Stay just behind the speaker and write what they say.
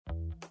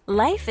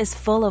Life is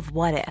full of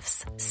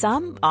what-ifs.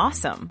 Some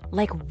awesome,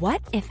 like what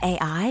if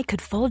AI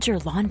could fold your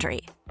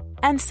laundry?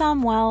 And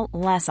some, well,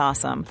 less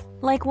awesome,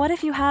 like what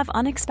if you have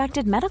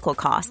unexpected medical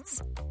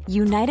costs?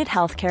 United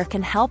Healthcare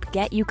can help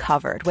get you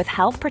covered with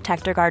Health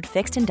Protector Guard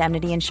fixed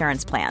indemnity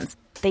insurance plans.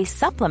 They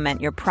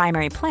supplement your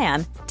primary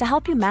plan to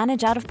help you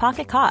manage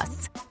out-of-pocket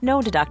costs.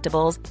 No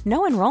deductibles,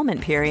 no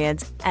enrollment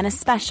periods, and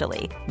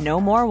especially no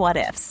more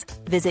what-ifs.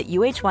 Visit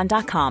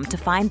uh1.com to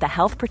find the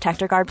Health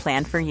Protector Guard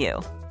plan for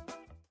you.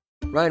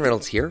 Ryan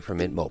Reynolds here from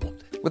Mint Mobile.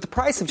 With the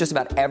price of just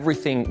about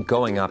everything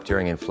going up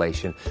during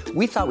inflation,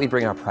 we thought we'd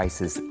bring our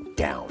prices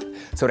down.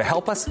 So to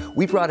help us,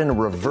 we brought in a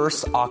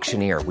reverse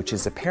auctioneer, which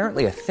is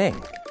apparently a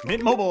thing.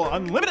 Mint Mobile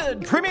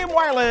Unlimited Premium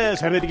Wireless.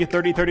 How to get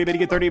 30, 30, how to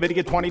get 30, how to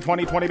get 20,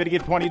 20, 20, how to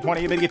get 20,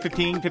 20, how to get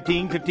 15,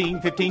 15,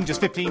 15, 15,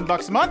 just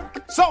 $15 a month?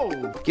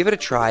 Sold! Give it a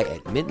try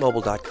at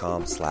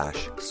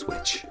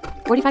mintmobile.com/switch.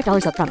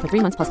 $45 up front for 3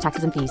 months plus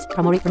taxes and fees.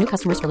 Promo rate for new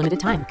customers for limited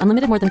time.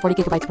 Unlimited more than 40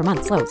 gigabytes per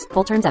month. Slows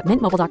full terms at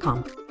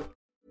mintmobile.com.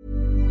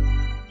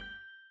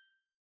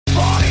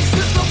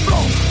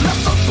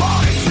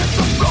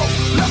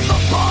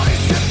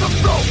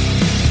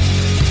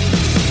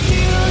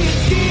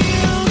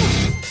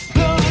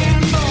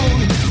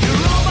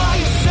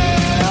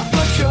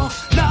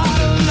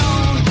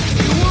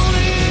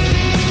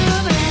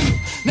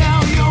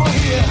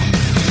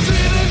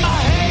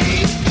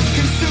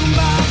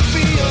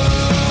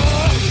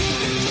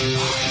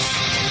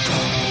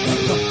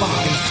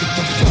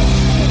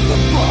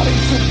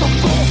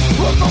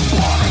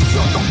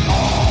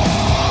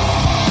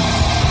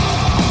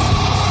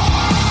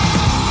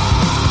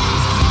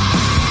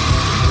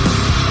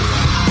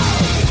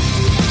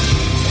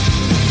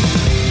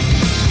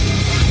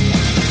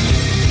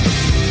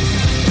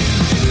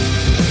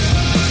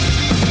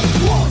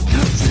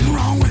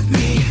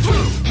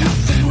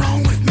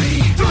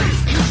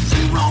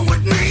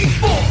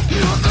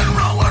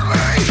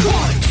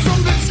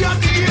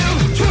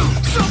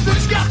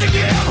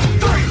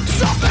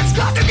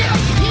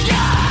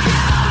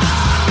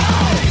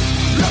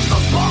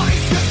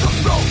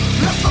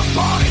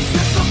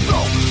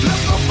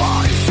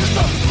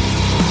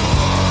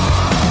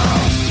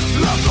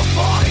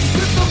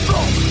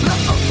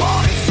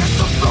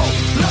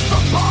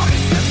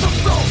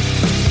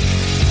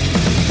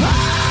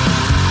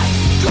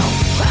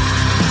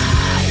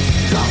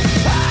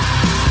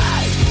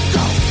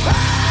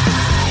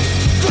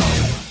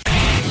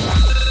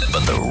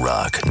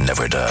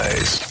 Never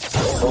dies.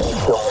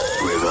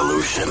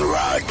 Revolution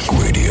Rock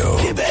Radio.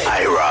 Québec.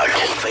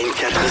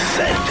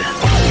 IROCK247.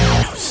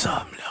 Nous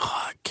sommes le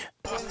rock.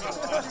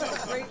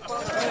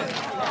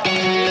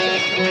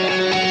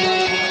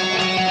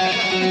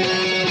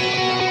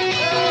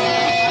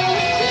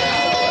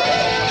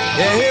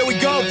 Yeah, here we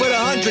go for the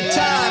 100th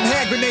time.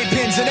 Hand grenade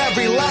pins in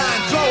every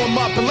line. Throw them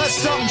up and let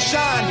something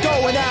shine.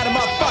 Going out of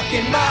my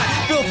fucking mind.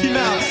 Filthy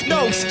mouth,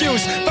 no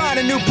excuse. Find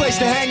a new place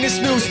to hang this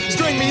noose.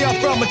 String me up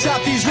from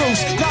atop these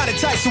roofs. Tie it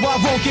tight so I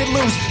won't get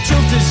loose.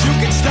 Truth is you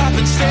can stop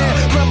and stare.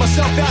 Run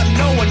myself out and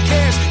no one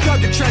cares.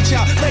 Dug the trench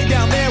out, lay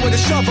down there with a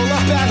shovel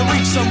up out of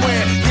reach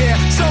somewhere. Yeah,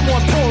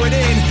 someone pour it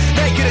in.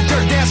 Make it a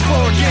dirt dance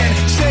floor again.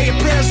 Say your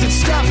prayers and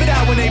stop it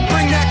out when they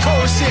bring that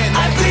chorus in.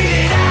 I bleed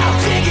it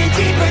out, digging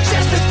deeper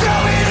just to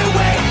throw it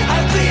away.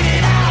 I bleed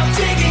it out,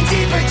 digging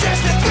deeper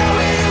just to throw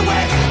it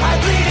away. I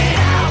bleed it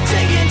out,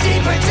 digging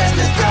deeper just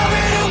to throw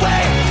it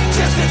away.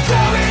 Just to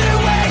throw it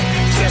away,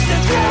 just to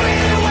throw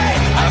it away.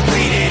 I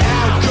bleed it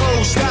out.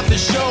 Go, stop the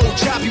show.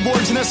 Choppy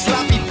words and a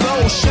sloppy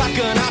flow.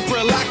 Shotgun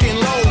opera, lock and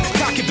load.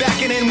 Cock it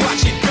back and then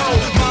watch it go.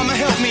 Mama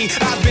help me,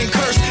 I've been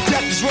cursed.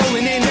 Death is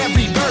rolling in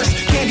every verse.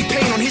 Candy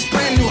paint on his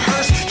brand new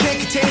hearse. Can't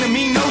contain him,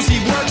 he knows he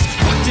works.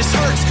 Fuck, this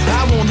hurts,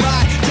 I won't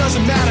lie.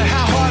 Doesn't matter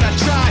how hard I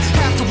try.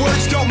 Half the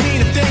words don't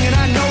mean a thing, and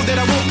I know that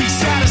I won't be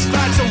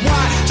satisfied. So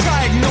why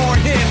try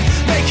ignoring him?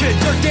 Make it a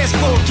dirt dance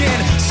floor again.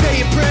 Say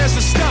your prayers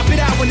and stop it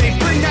out when they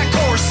bring that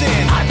chorus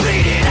in. I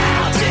bleed it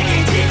out,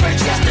 digging deeper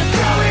just to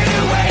throw it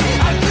away.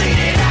 I bleed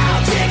it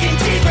out, digging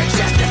deeper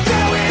just to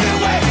throw it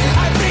away.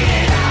 I bleed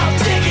it out,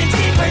 digging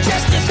deeper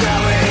just to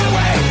throw it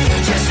away.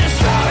 Just to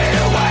throw it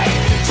away,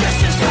 just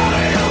to throw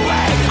it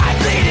away. I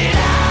bleed it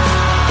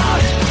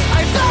out.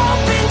 I've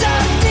opened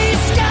up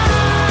these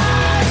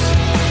skies.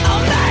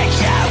 I'll make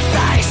you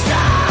face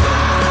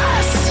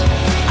us.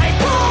 I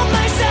pulled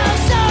myself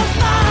so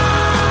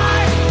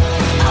far.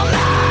 I'll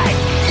make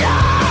you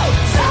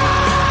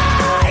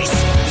face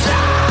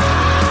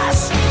us.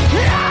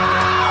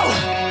 Now.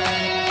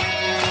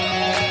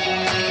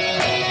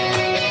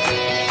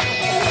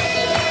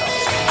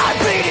 I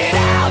bleed it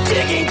out,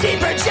 digging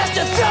deeper just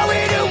to throw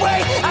it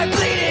away. I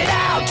bleed it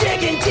out,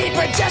 digging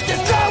deeper just to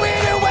throw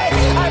it away.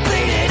 I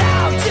bleed it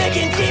out,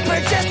 digging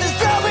deeper just to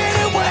throw it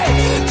away.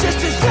 Just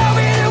to throw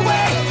it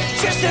away,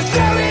 just to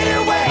throw it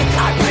away. I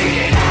bleed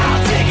it out,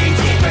 digging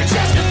deeper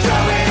just to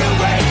throw it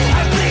away.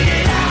 I bleed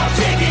it out,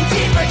 digging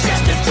deeper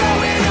just to throw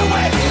it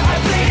away. I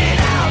bleed it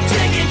out,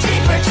 digging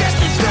deeper just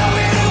to throw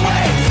it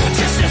away.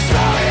 Just to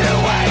throw it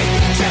away,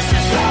 just to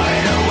throw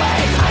it away.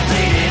 I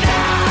bleed it out.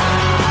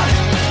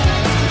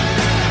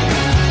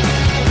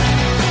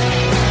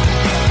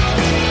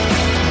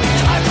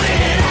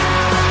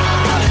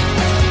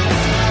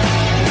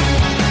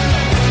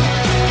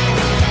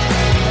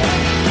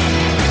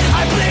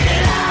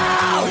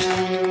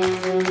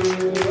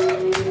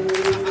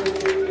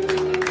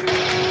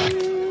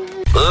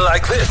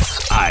 like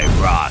this.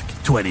 IROCK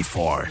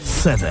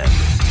 247.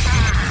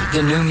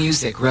 The new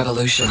music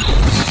revolution.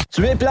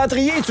 Tu es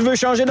plâtrier et tu veux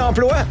changer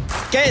d'emploi?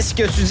 Qu'est-ce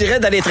que tu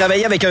dirais d'aller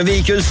travailler avec un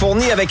véhicule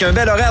fourni avec un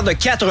bel horaire de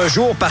 4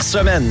 jours par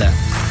semaine?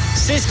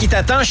 C'est ce qui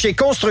t'attend chez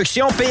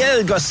Construction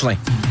PL Gosselin.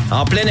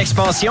 En pleine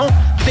expansion,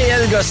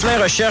 PL Gosselin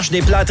recherche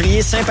des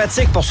plâtriers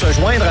sympathiques pour se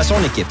joindre à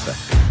son équipe.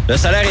 Le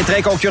salaire est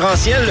très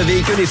concurrentiel, le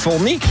véhicule est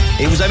fourni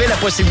et vous avez la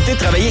possibilité de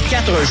travailler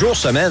 4 jours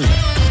semaine.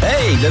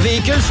 Hey, le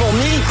véhicule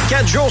fourni,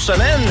 4 jours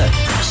semaine,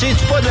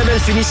 c'est-tu pas de la belle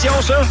finition,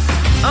 ça?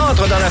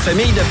 Entre dans la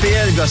famille de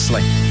PL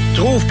Gosselin.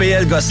 Trouve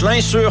PL Gosselin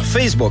sur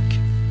Facebook.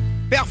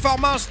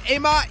 Performance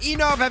Emma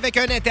innove avec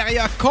un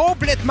intérieur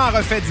complètement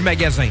refait du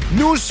magasin.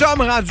 Nous sommes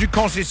rendus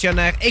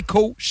concessionnaires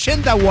Eco,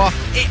 Shindawa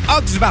et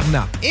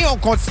Oxvarna. Et on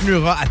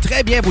continuera à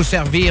très bien vous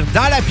servir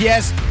dans la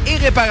pièce et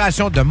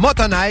réparation de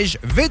motoneige,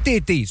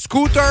 VTT,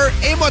 scooter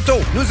et moto.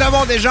 Nous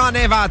avons déjà en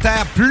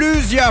inventaire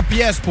plusieurs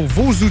pièces pour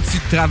vos outils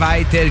de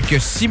travail tels que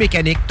scie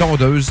mécanique,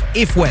 tondeuse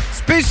et fouette.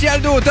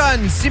 Spécial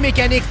d'automne, scie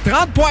mécanique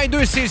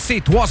 30.2 cc,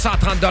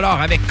 330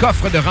 $ avec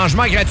coffre de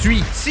rangement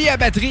gratuit. Scie à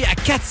batterie à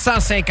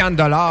 450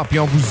 $,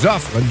 puis on vous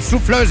offre une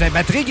souffleuse à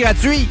batterie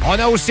gratuite. On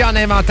a aussi en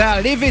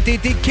inventaire les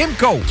VTT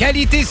Kimco.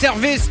 Qualité,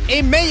 service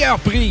et meilleur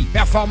prix.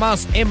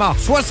 Performance Emma,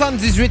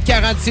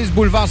 7846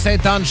 boulevard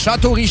Sainte-Anne,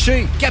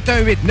 Château-Richer,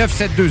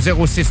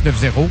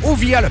 418-972-0690 ou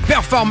via le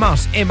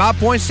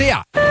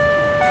performanceemma.ca.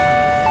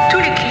 Tous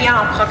les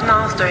clients en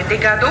provenance d'un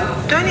dégât d'eau,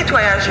 d'un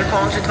nettoyage de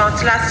conduits de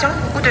ventilation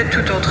ou de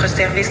tout autre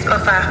service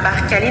offert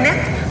par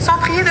Calinette sont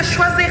priés de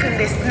choisir une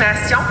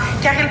destination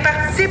car ils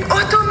participent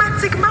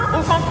automatiquement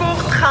au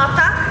concours 30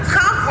 ans,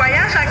 30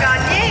 voyages à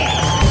gagner.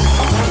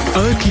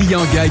 Un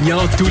client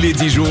gagnant tous les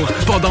 10 jours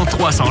pendant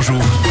 300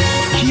 jours.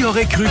 Qui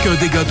aurait cru qu'un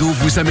dégât d'eau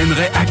vous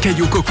amènerait à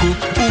Cayo Coco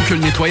ou que le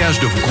nettoyage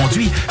de vos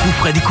conduits vous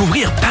ferait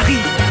découvrir Paris?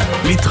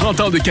 Les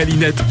 30 ans de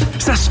Calinette,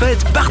 ça se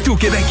fête partout au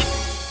Québec.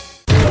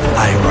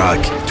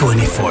 IROCK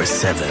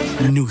 247.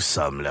 Nous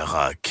sommes le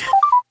rock.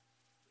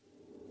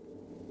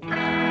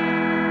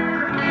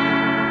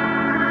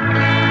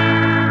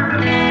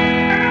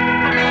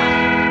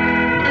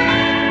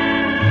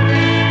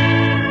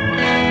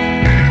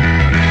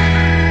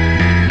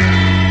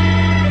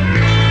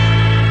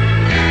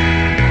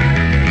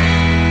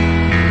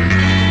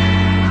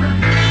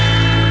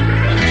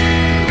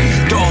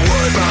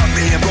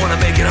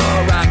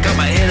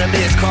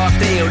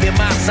 In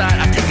my sight,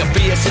 I think I'll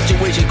be a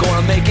situation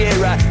gonna make it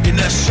right. In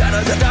the shadow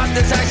of the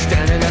darkness, I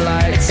stand in the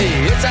light. See,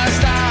 it's our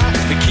style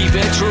to keep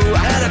it true.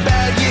 I had a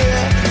bad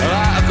year,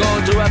 I'm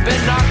going through. I've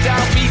been knocked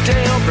out, beat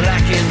down,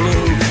 black and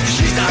blue.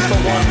 She's not the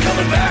one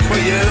coming back for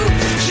you.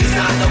 She's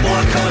not the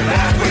one coming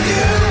back for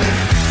you.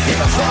 If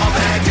I fall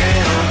back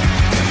down,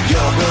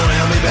 you're gonna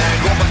help me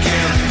back up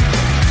again.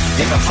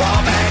 If I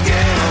fall back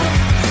down,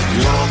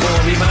 you're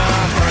gonna be my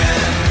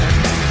friend.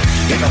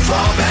 If I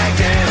fall back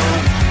down,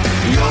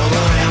 you're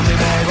gonna help me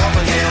back up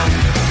again.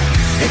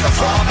 If I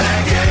fall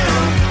back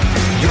down,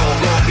 you're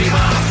gonna be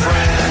my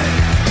friend.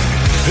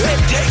 It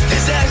takes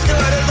disaster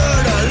to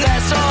learn a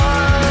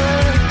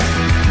lesson.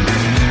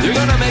 You're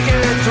gonna make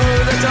it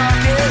through the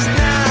darkest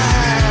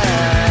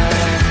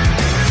night.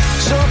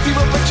 Some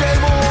people betray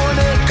more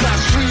than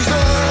class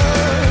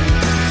treason.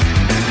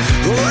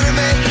 Wanna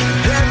make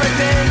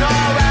everything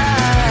alright.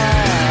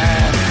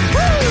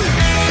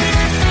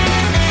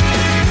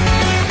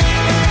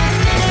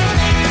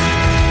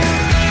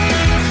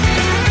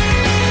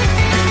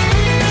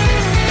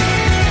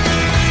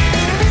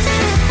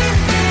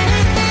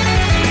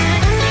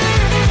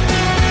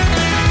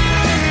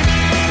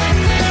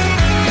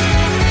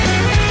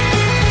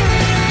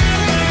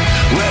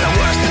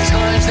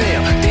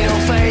 They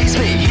don't faze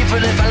me,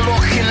 even if I'm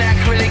looking like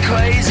really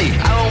crazy.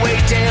 I won't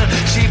wait till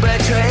she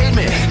betrayed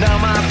me. Now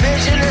my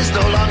vision is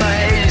no longer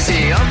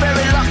hazy. I'm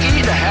very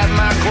lucky to have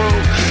my crew.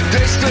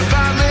 They stood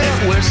by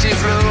me when she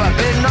flew. I've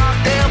been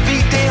knocked down,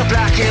 beat down,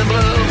 black and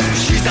blue.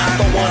 She's not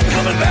the one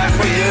coming back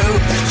for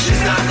you. She's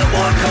not the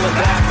one coming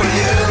back for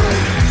you.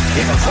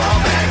 If I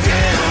fall back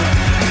down,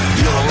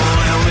 you're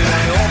gonna help me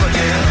back up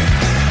again.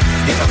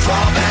 If I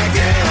fall back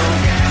down,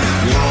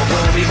 you're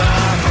gonna be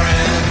my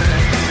friend.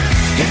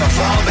 If I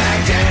fall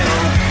back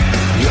down,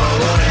 you're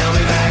gonna help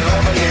me back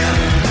up again.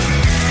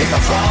 If I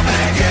fall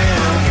back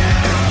down,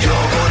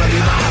 you're gonna be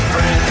my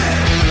friend.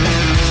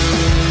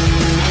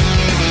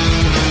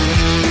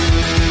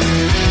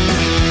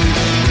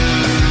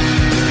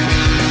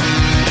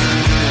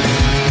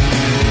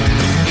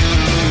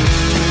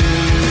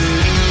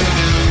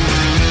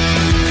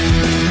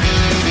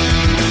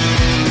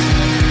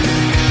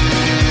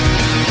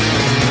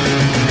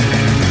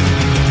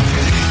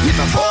 If I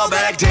fall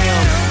back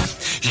down,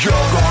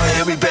 you're gonna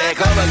help me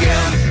back up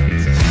again.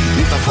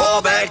 If I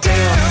fall back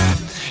down,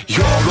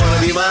 you're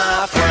gonna be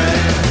my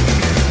friend.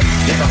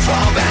 If I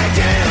fall back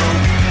down,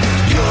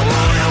 you're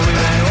gonna help me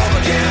back up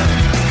again.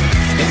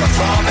 If I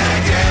fall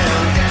back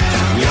down,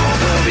 you're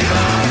gonna be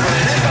my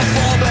friend.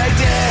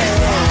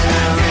 If I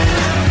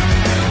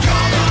fall back down,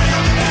 you're gonna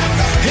help me back up again.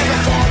 If I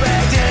fall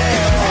back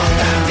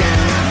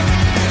down,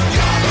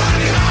 you're gonna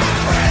be my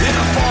friend. If I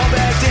fall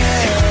back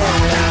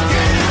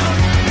down,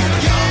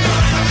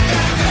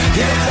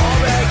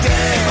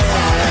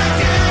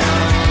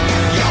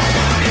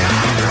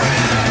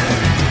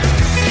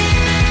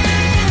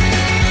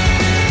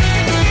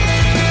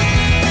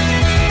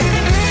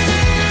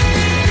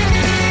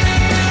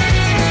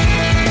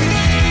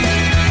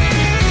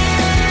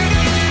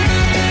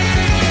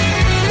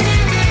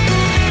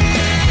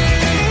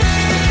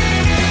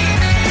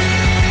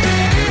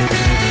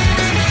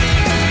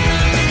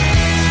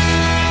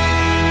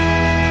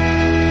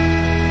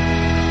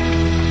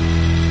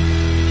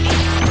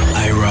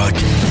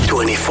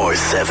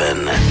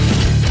 24/7.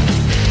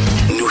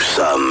 Nous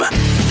sommes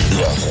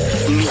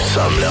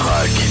le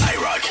rock.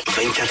 IROCK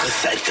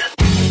 247.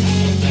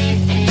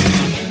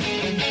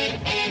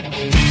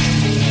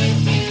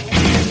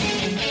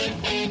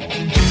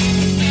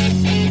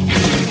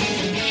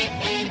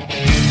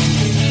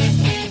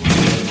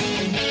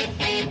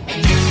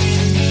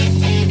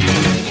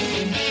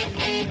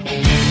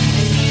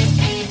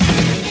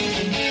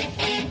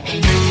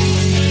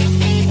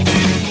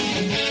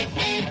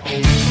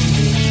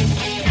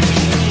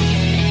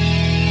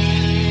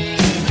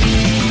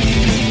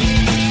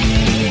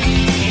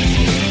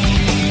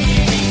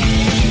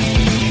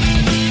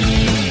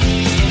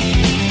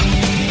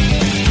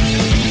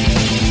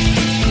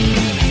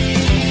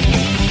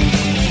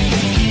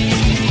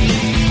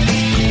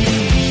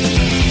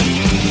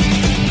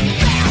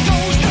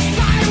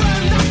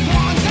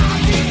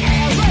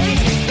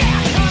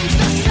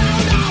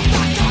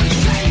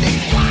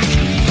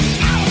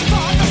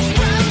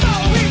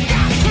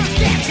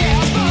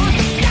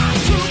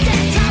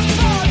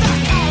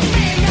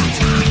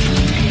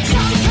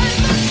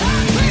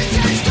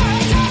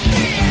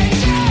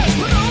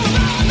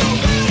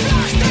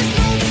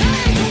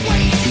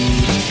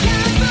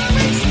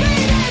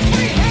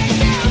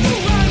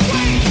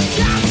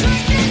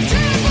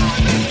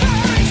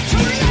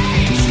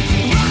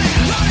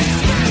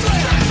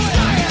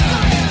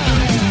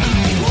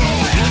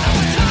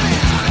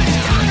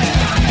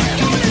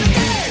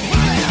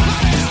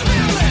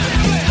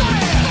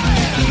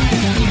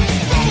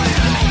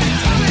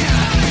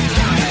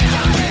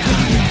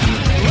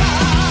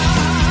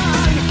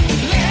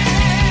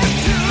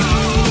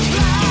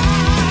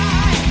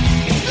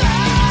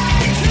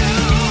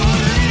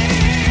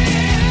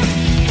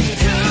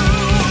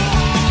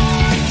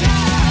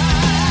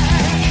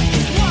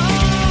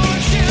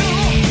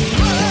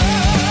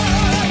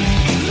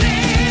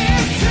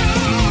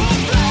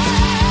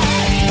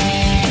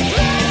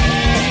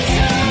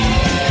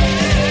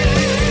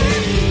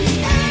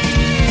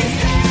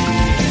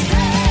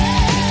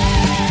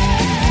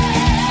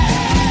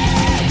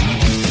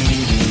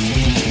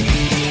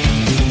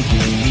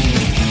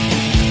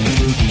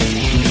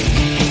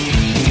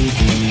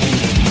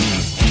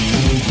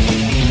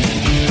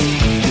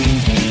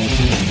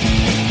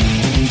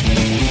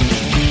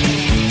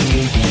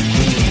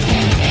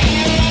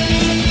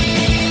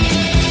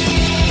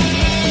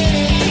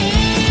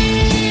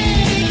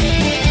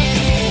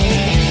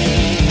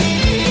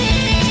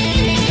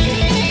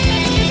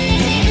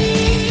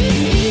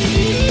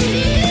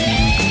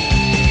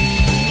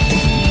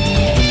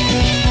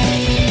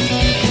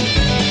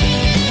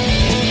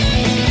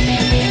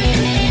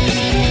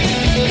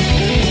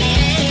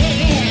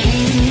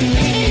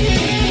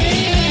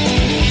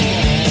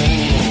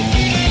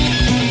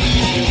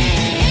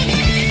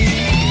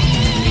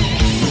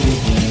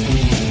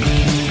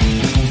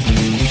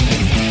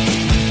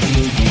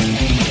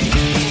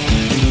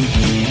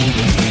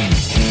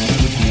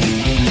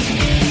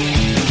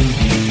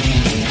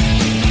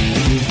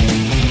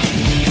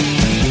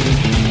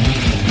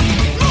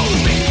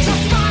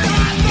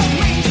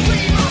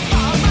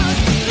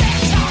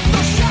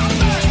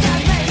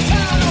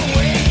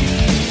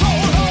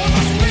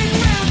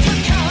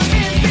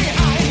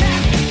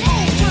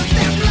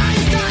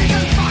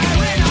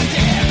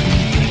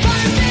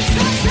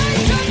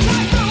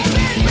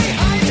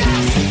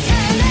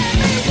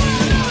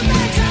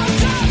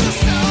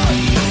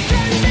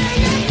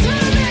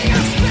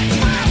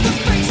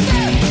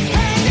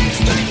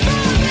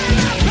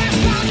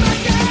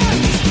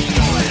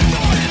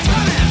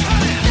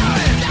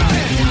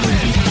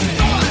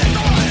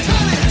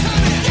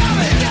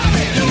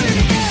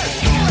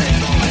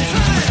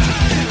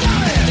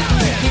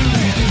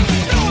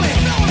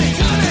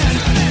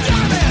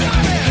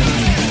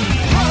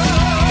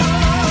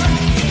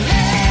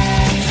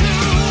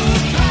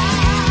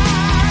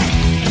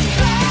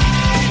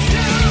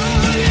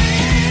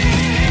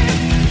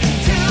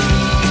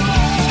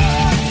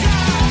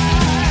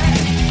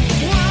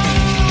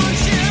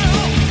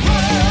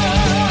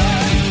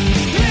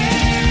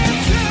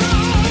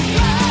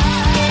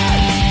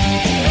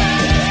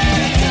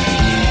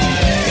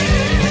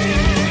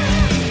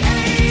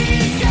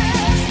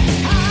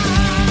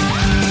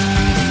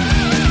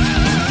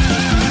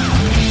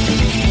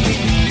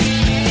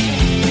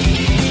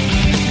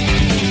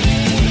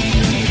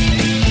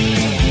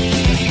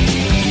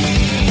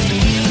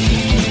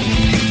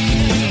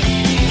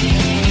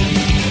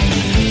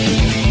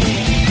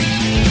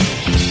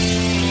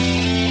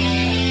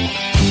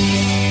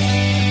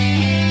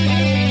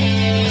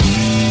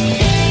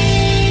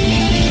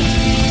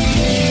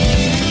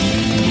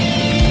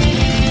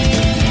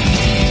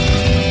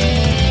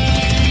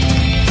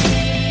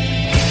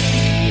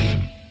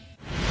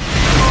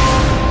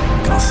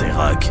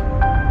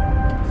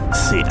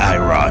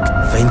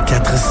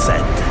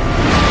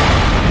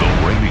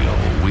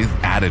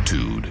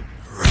 attitude.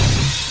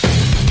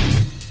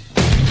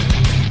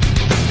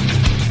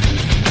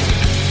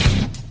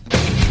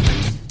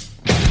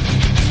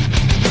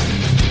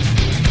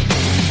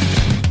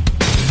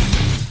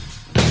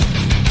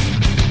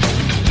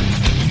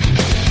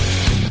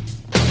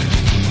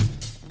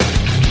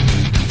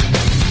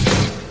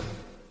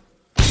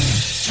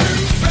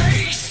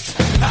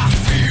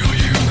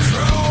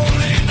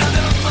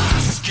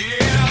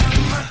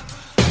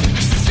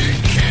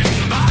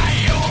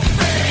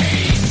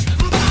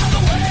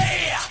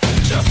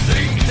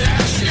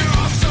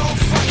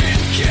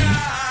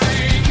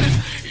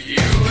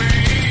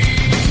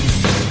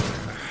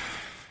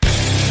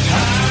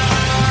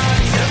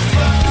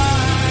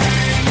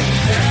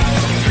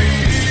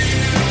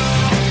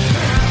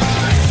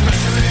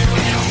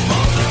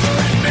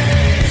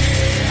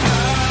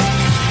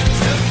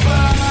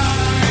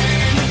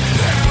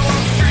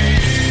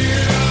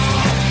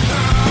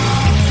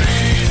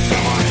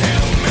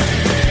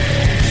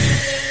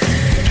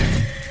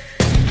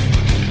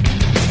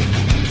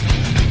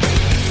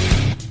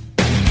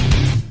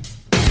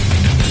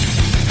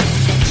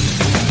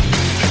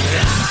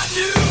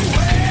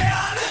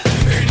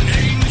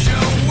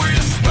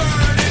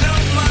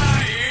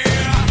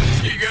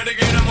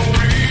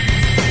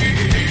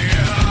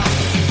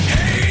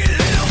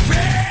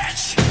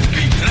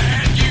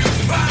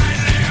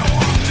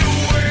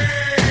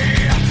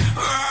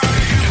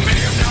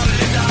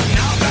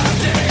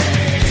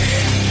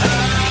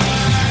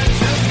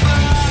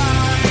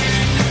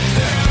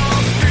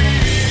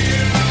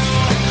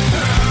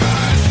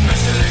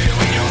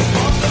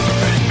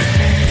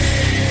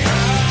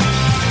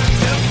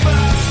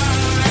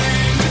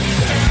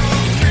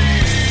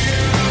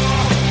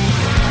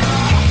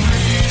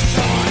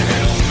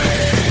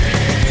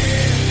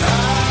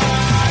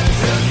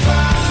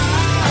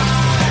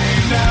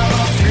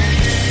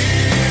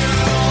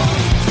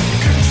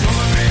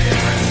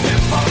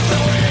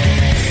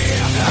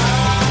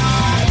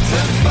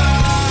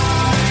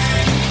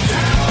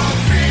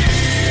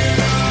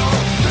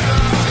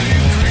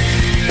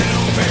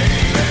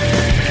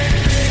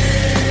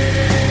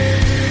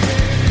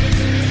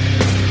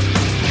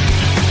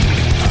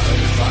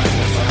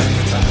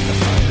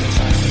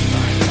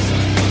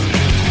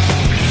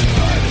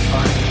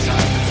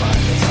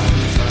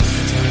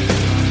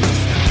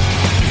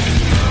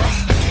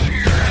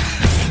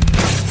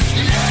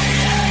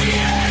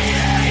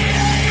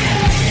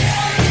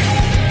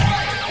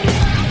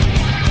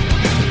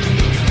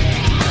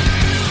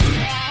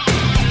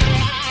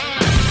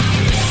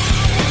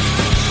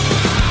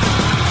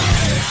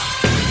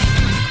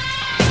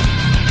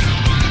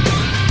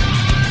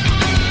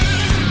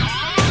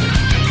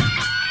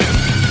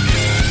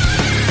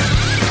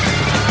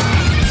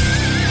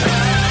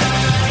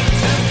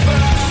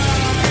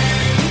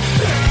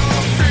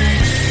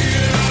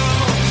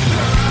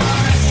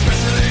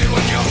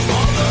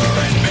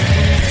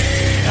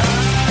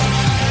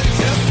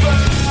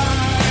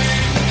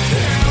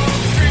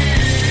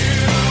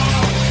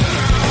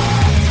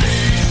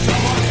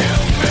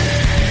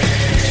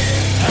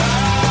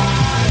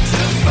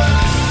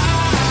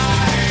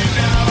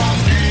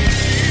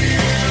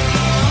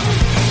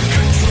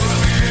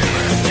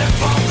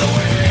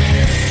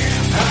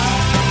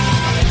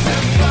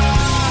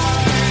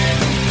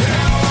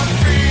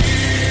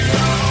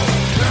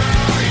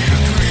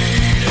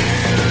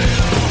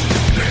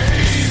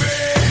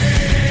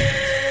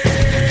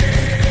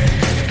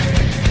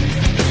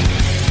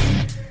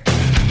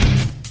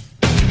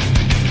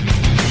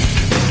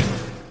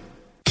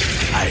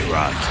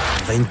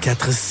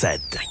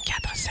 24/7.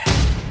 24/7.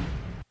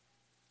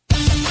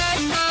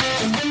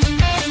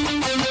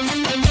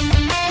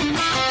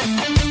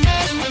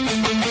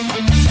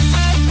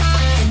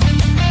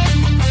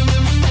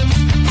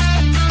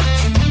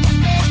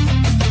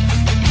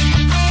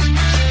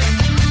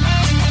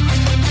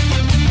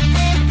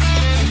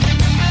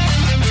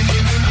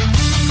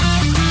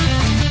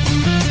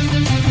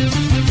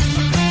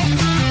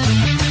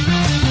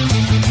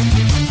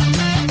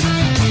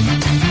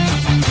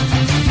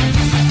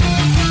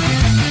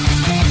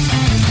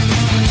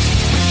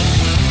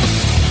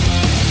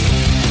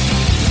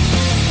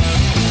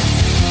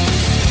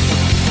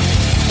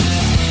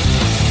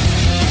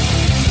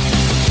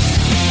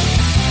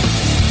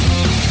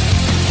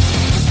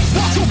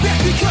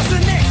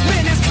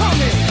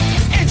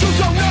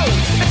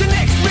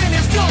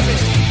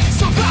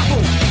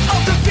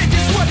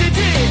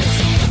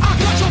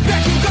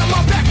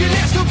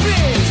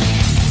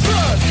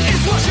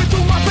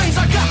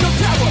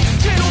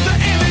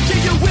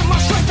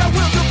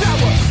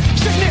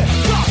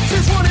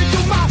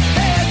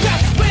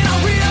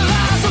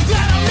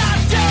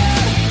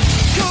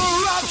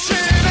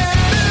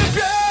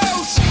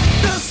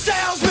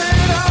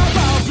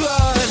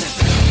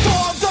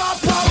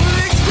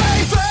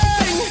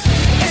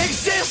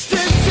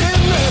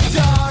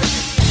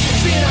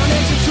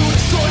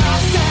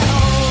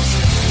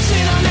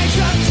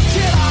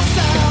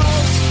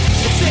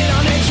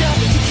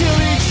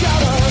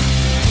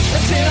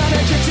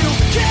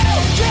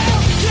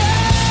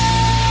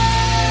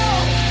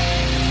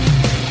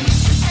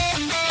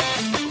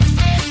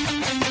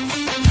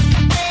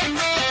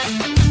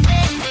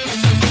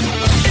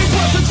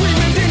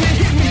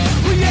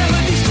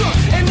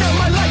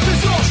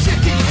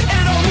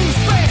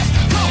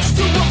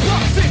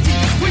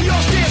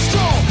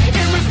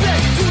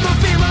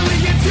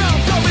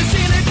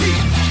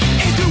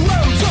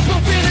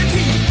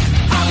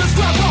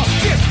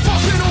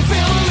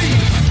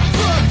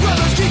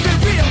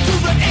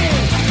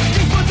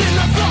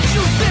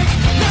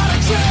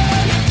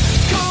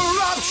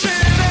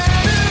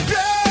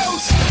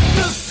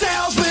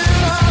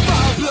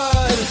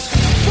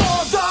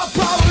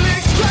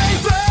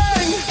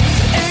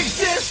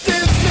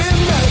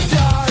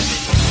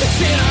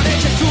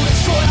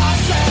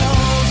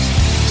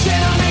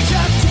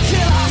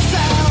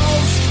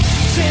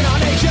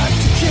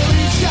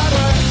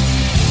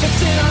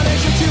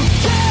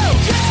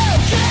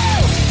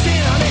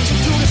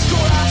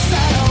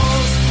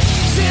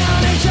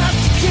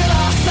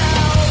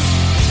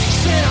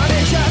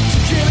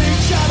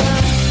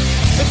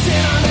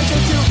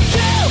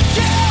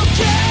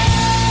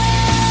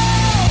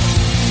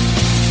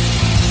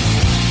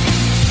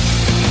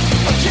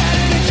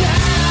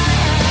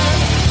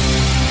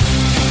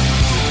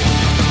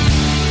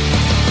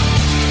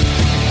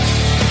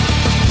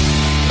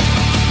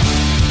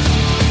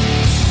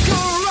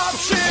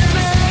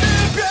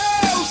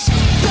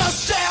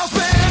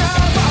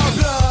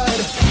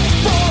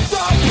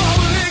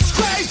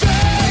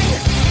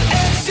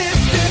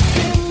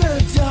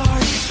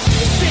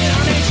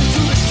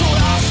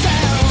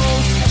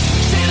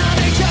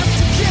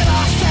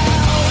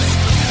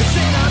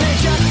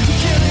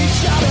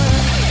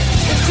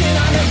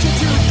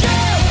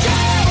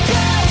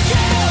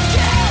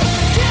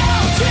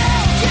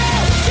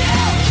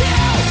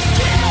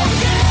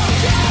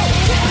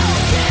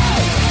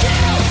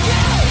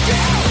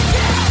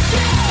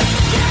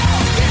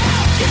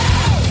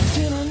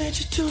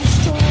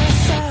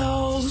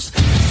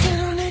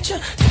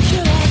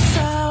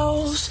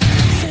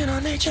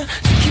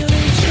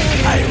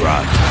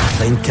 IROCK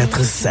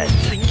 24/7.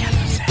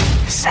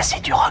 Ça,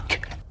 c'est du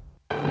rock.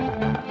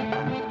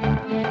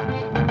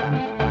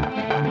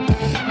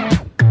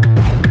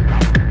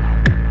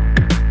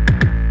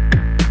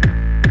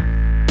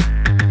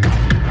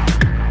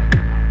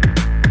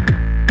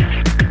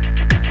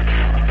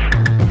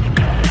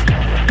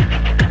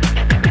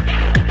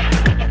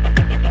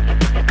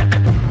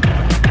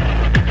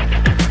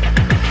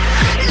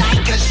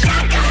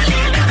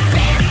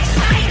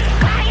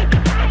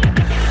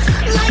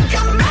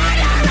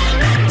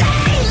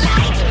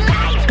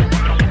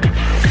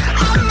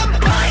 I'm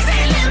the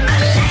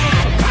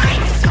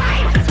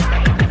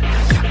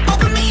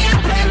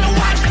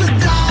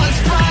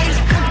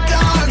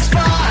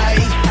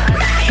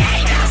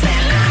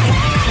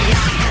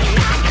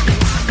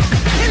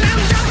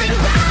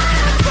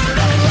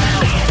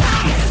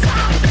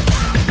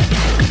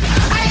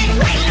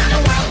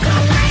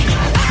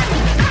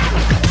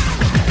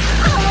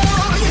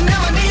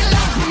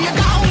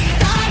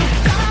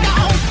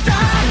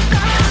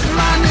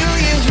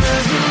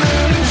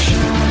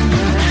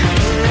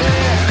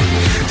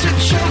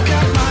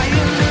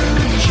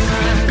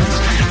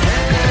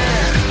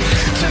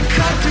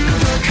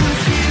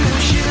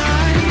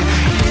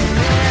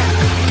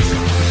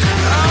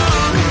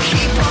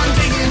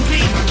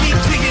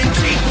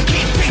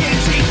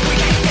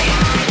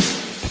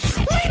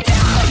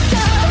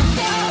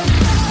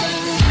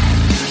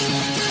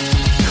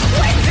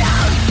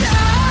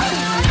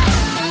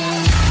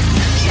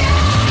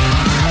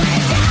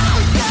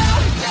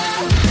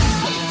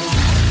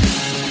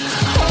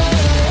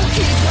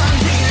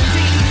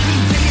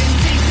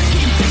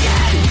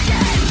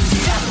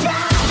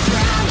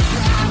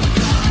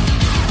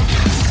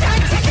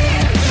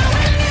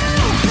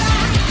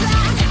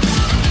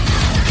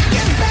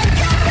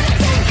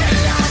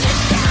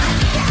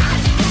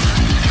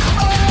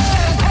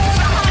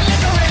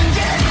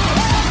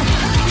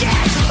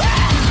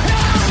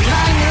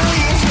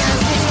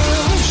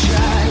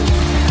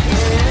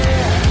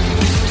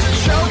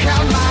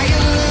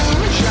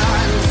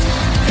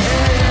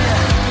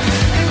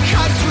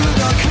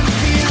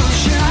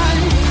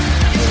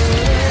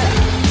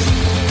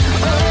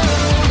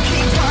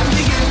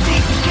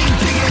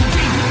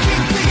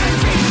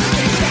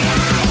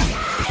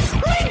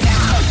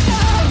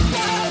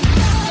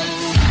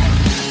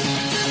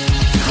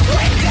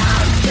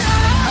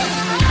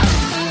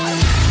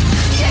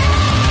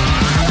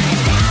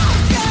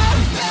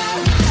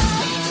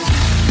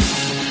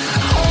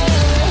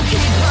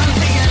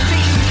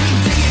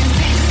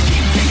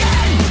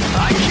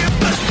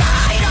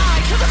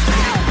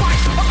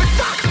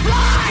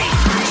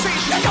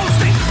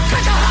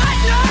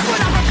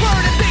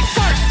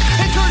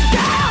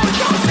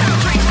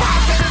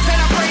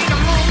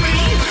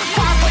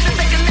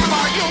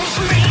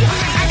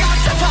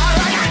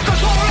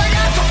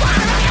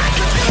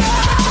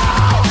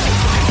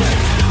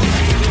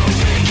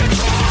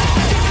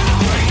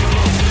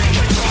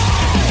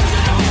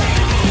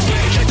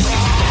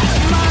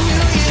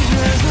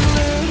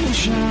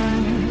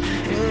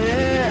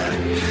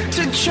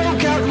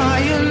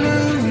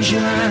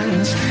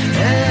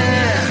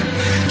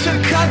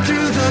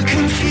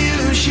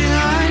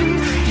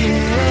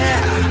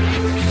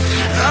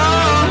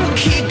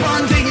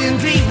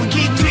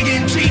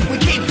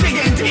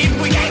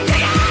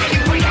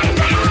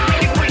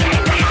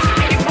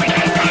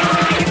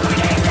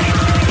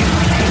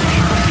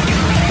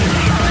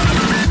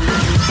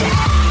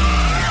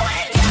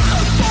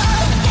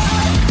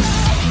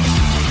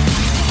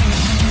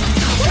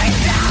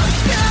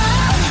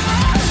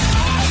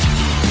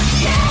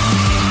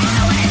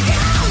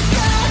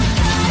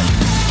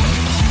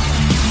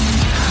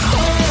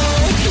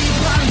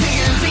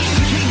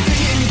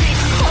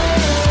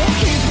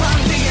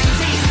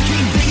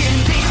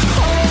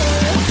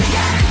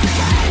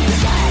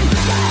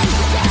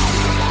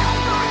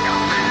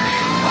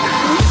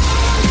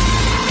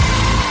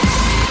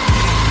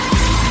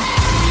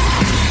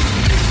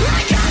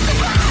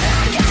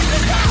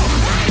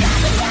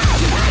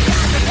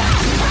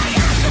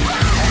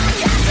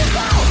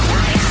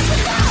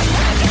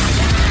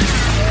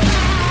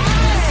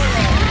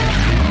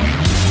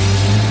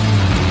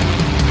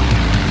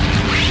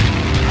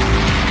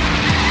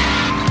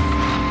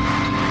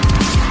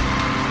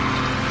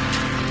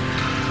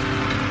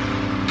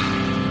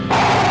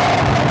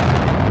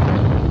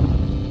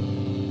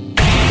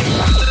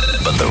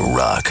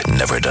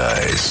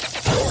Paradise.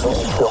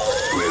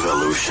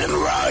 Revolution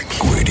Rock.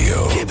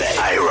 Radio. Québec.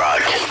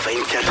 IROCK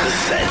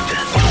 247.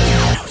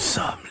 Nous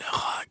sommes le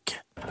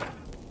rock.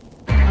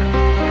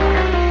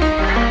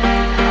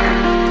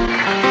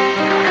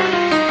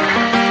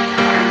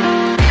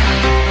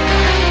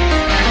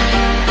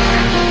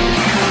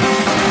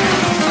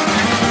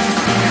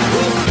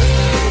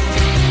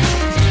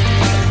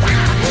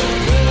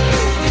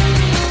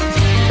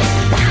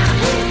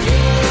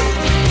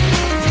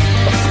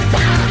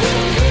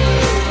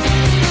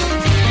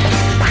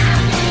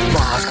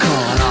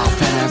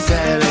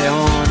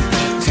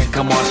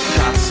 More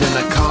shots in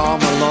the car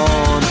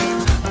alone.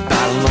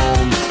 Battle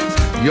homes,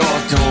 your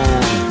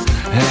dome,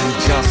 and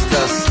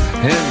justice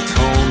in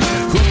tone.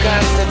 Who got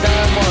the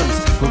diamonds?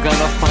 Who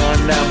gonna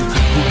find them?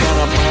 Who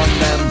gonna burn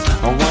them?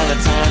 I wanna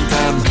time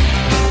them.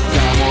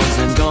 Diamonds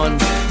and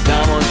guns,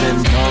 diamonds and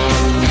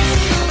guns.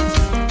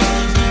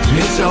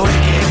 It's a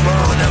wicked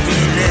world that we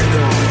live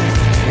in.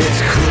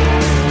 It's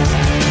cruel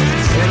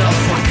and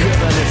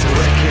unforgiving. It's a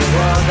wicked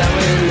world that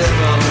we live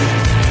in.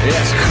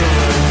 It's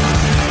cruel.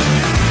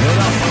 And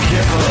I'm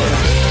forgiven.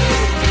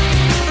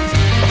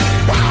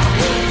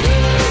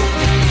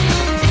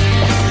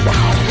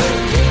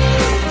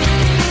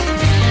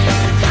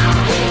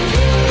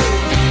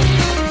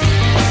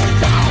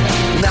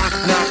 Knock,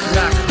 knock,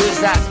 knock, who's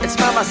that? It's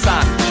Mama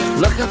Son.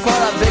 Looking for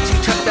a bitch who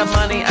took the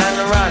money and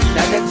run.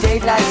 Now the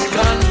daylight's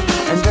gone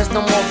and there's no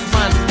more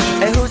fun.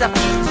 And who's that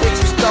bitch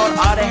who stole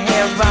all the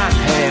hair on?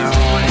 Hair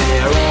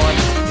on,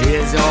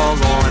 it's all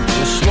gone.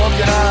 You smoke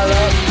it all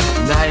up,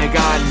 now you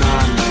got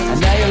none. And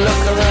now you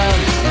look around,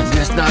 and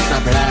there's not the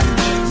plan.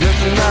 This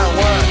is not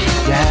what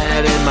you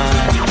had in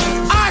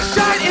mind. I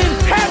shine in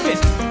heaven,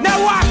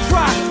 now I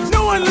try.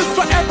 No one lives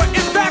forever,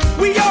 in fact,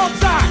 we all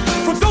die.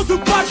 From those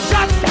who bought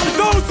shots, to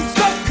those who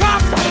stuck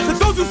cops, to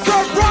those who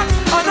serve rock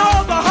on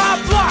all the high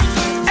blocks.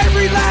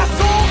 Every last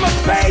soul must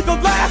pay the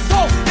last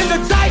toll. In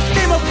the dice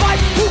game of life,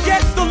 who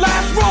gets the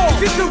last roll?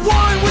 Is it the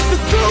one with the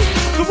suit,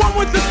 the one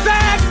with the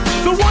bag,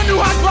 the one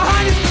who hides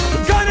behind his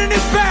gun and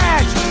his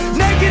badge?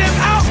 Negative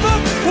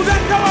outlook, well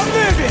that's how I'm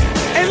living.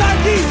 And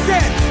like he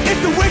said,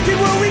 it's a wicked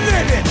world we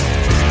live in.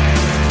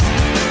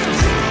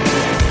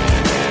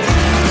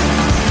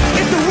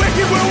 It's a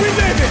wicked world we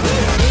live in.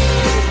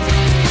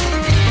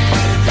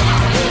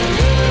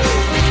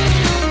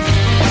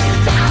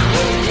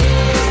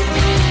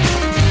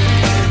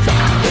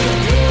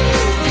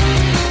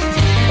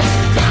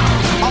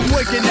 I'm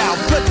wicked out,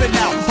 flipping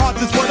out.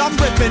 Hearts is what I'm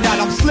ripping out.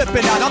 I'm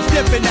slipping out, I'm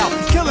dipping out.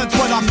 Killing's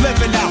what I'm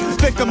living out.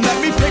 Victim, let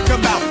me pick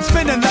 'em out.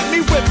 Spinning, let me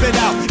whip it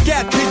out.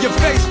 Get to your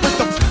face with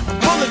the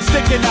bullet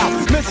sticking out.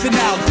 Missing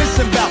out,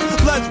 disembowel.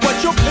 Blood's what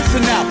you're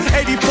pissing out.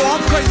 84,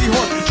 I'm crazy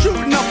horse.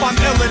 Shooting up, I'm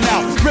illin'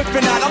 out.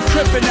 Ripping out, I'm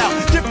tripping out.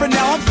 Different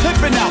now, I'm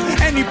flipping out.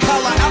 Any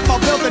prowler out my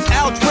building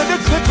out. Twitter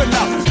clipping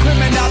out.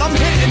 Criminal, I'm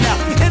hitting out.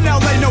 In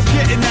LA, no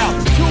getting out.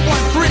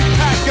 213,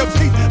 pack your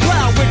piece.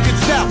 Loud, wicked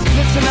style.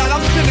 Listen out,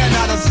 I'm sitting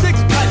out. A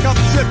 6-pack, I'm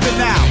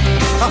sipping out.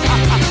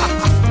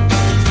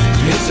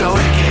 It's a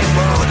wicked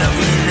world that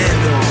we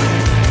live in.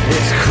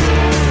 It's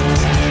cruel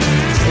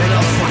and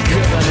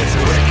unforgiving. It's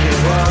a wicked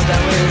world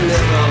that we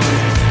live in.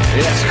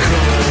 It's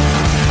cruel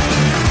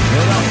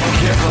and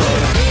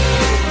unforgiving.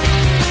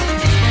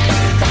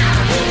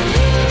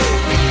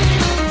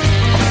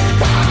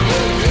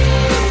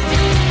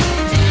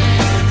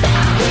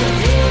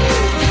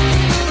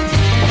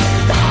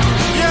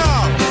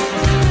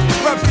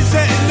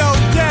 Representing no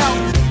doubt.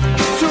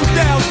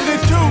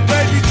 2002,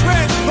 baby,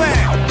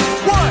 transplant.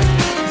 What?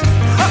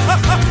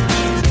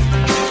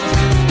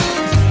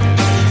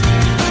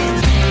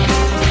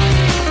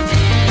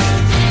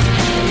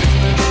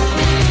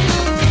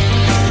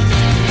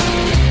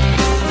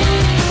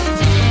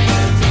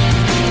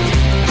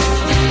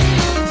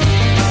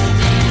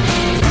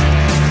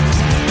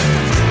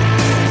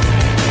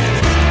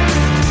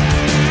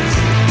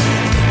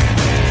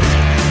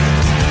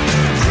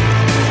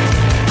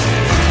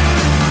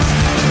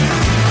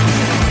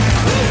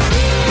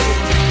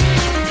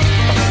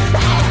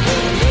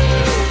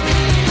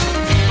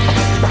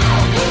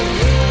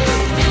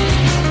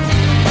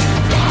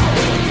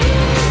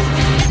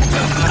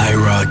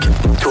 IROCK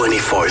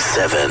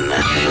 247.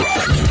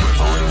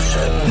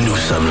 Nous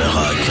sommes le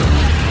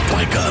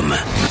rock.com.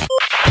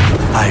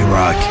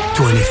 IROCK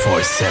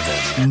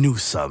 247. Nous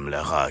sommes le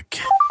rock.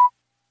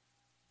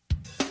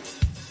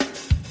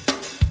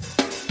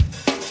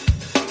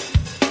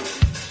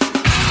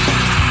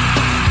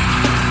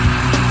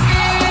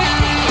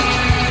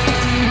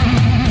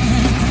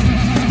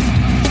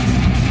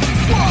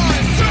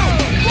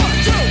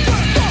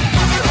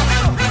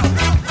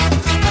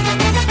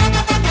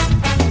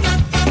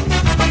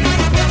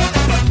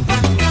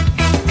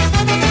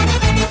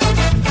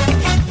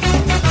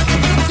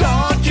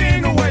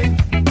 Talking away,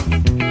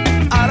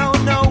 I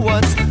don't know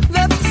what's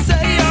left to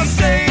say. I'll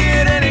say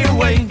it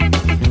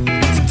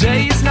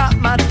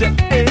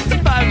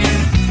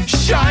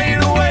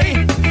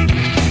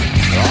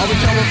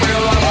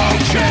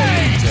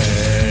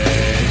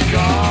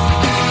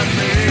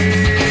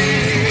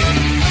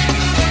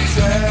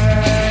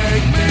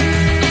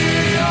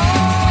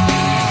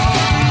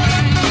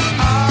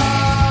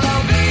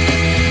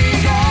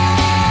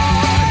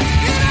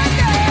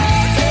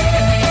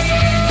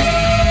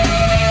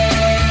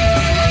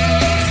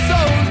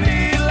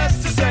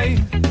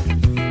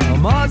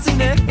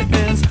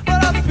ends,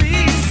 but I'll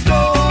be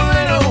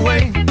stolen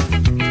away.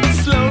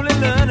 Slowly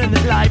learning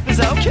that life is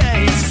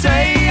okay.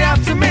 Say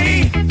after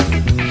me,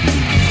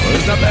 oh,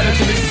 it's not better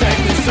to be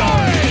safe than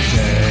sorry.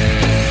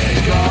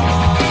 Take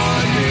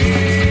on me,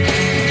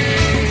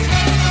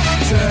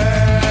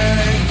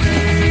 take me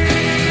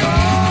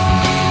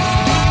on.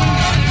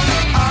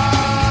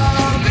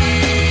 I'll be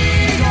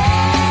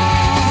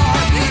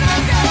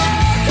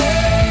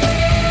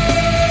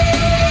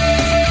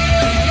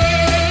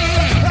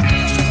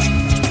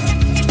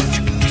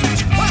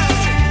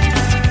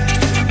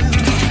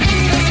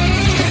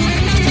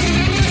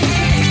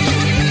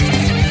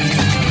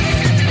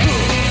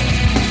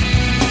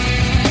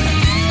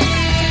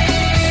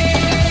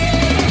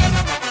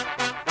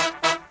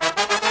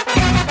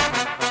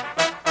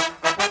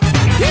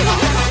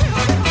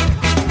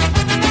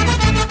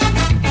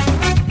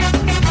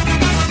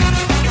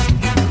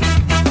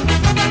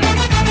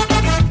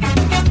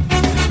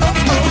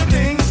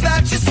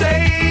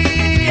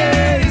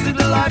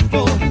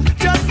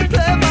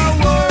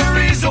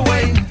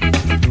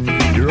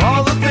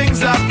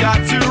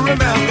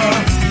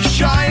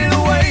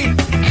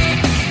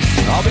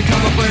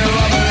gone.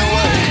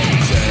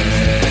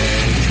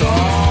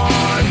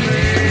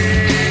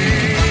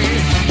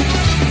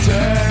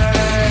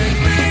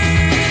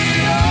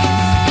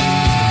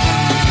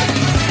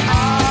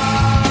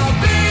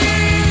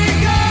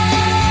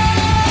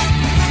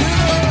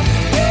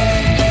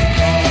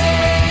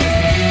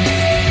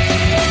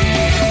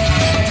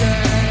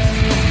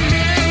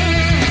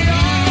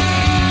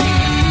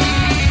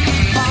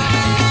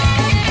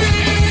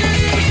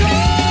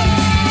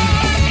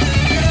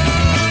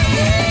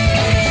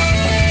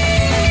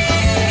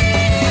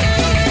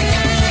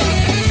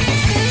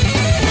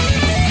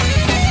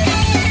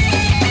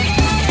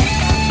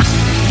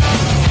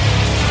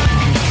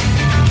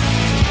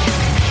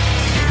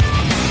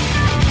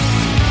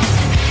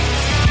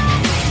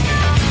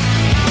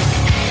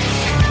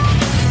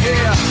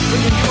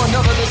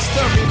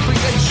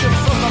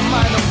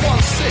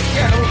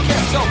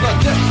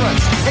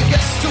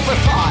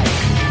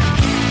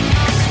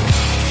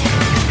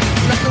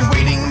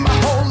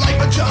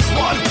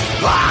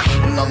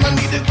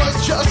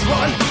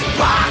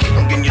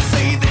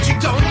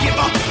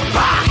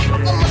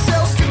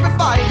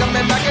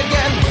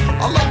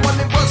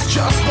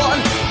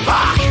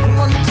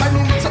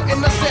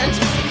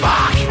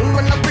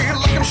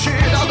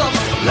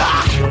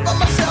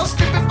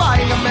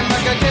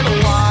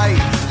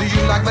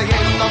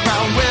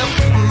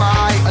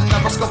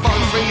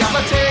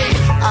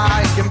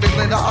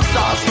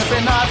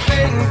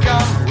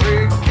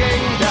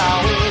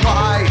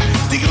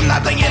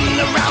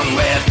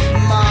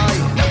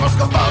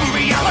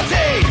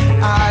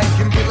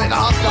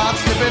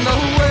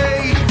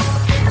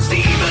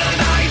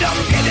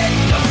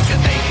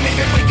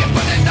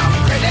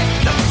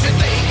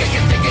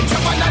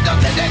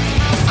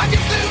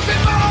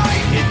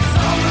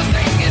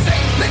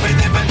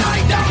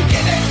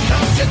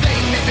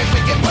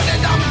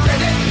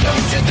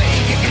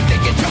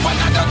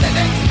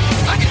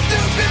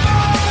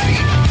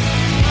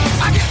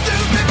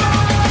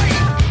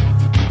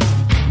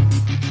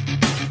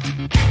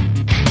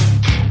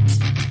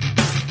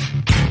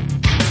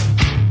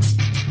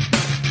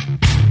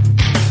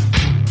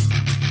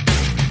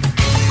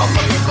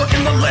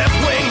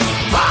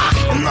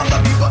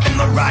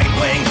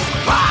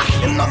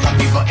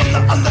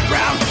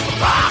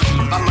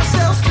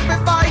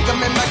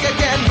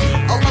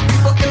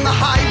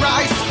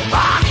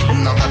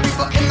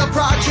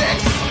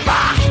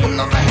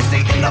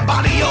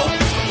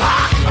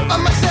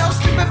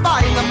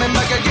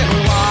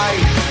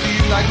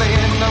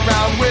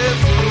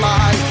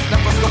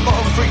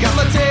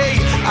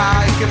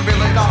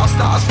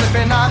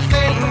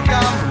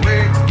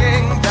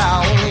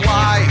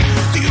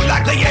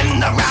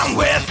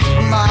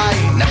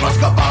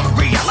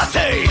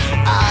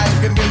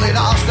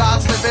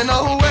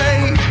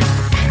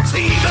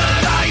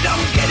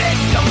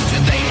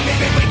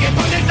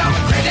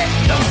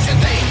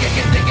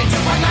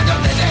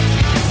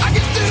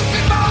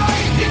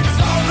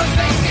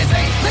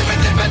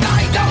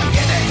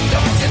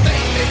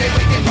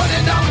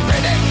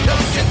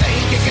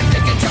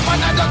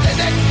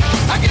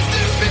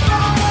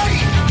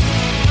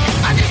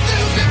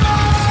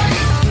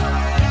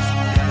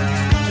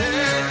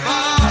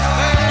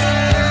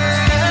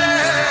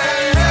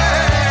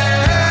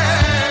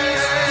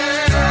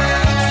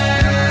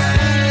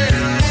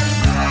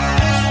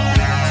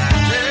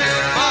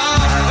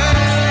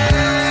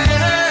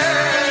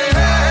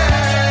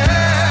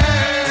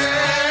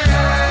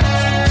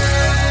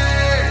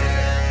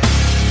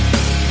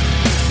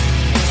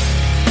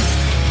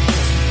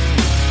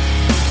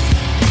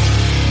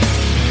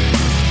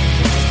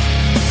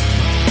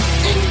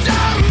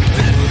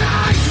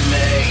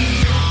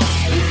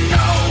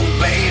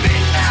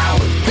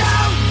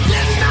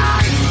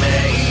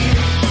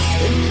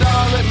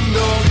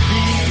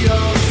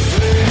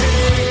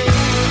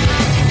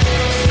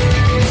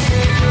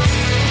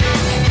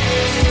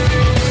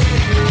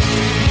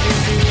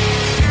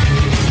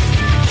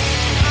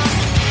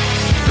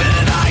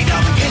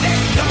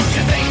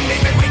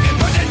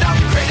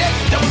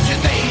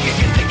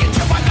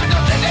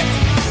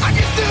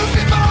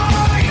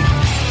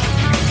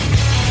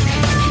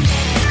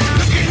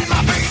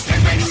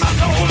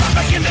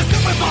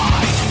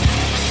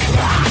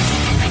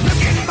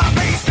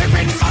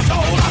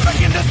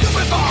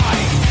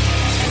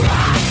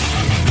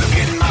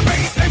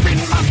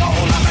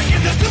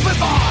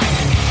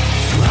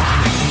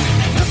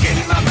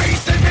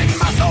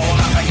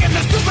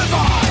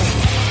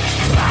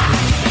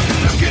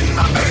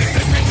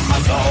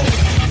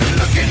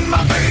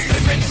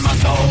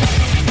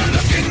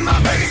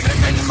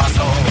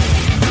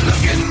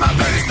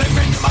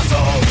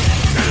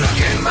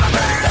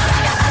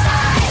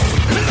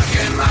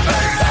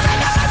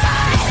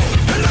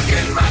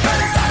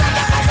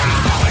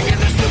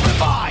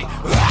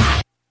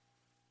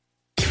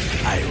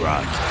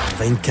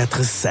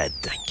 24/7.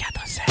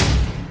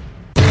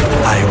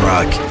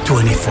 IROCK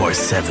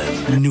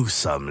 247. Nous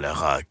sommes le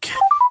rock.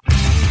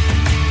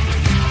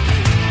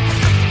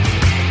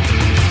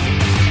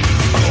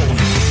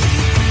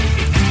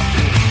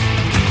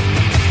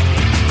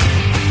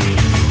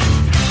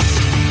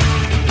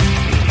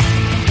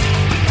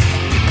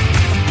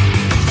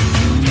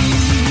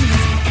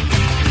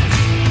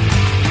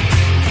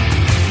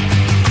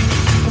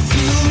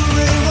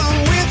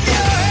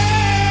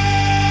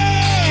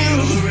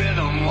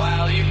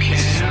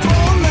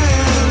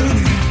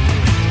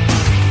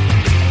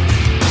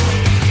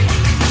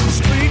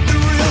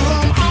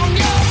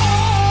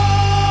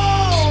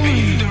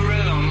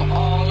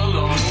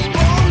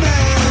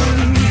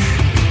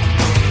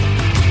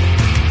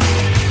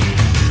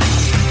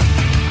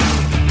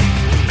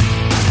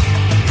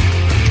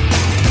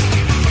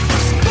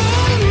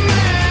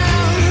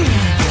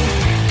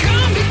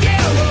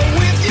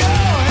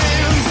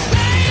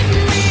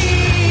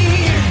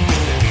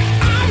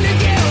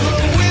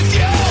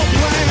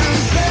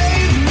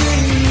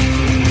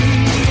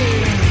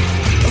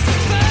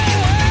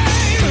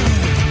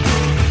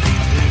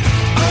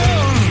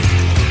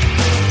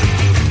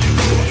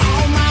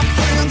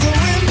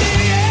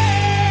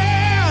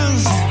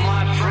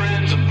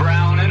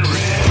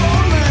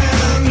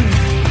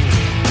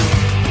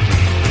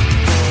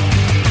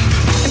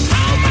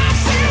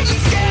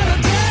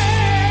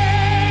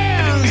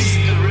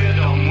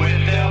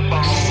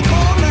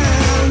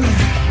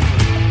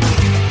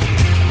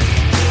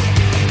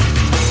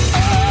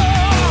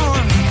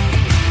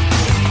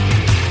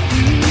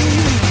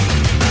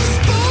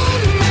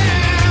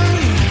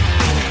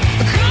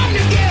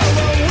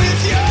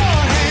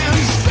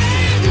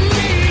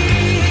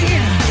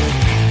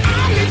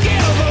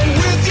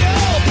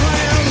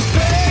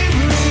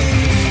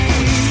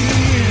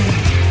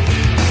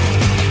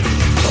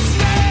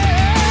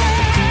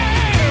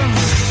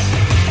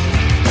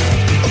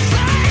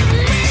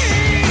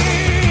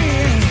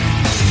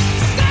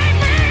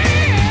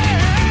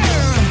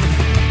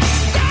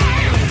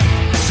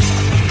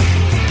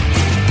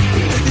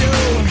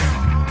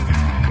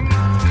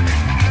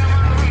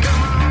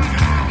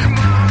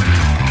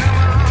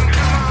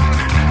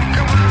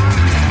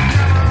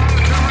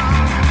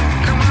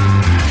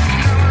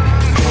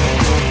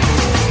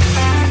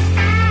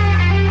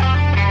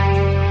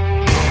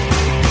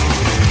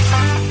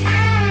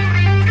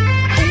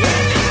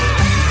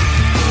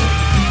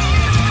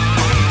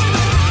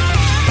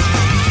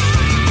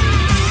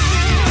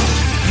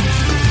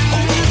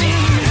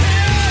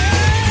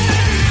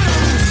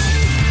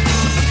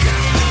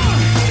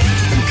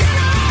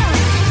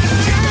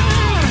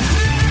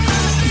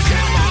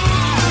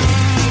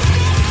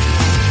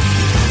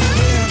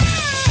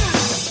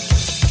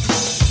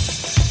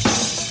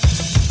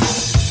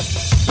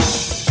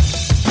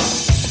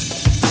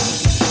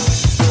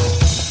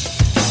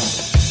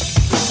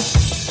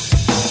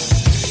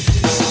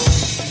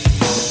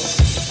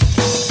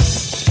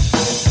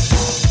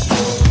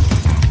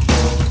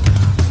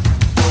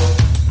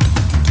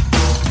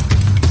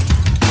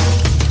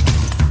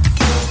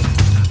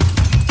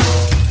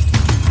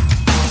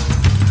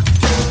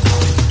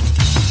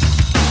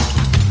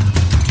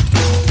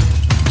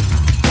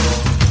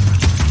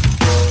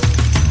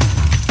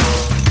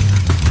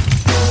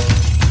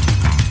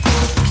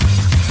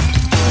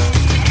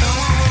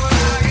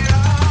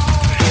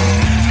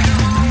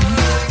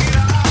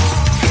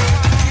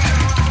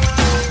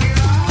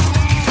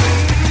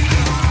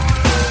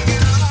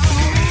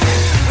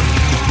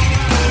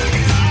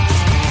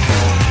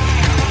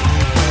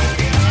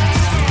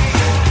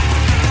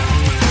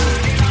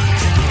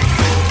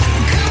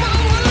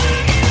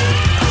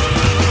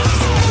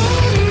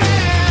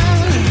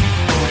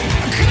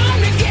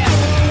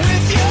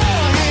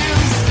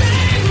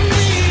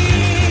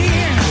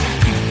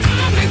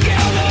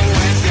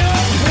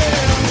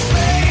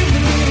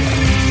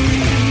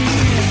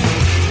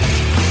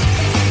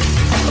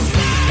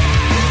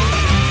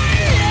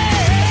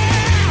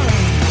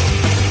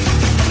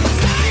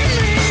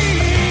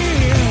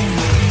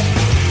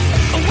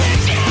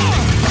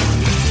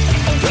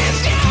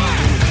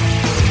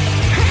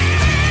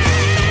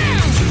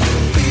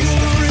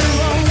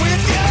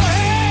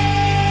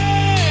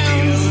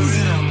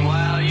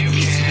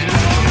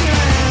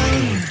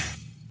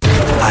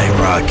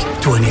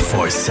 IROCK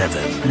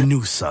 247.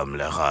 Nous sommes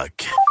le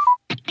rock.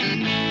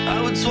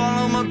 I would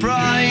swallow my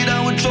pride,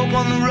 I would choke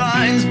on the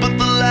rinds, but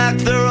the lack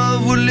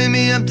thereof would leave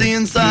me empty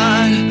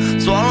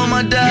inside. Swallow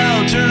my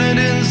doubt, turn it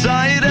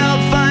inside out,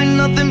 find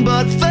nothing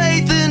but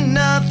faith in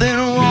nothing.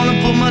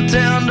 Wanna put my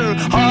tender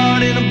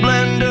heart in a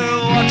blender,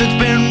 watch it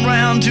spin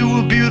round to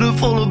a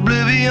beautiful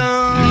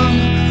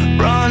oblivion.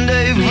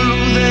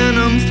 Rendezvous, then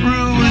I'm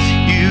through with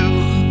you.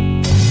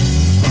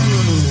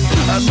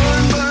 I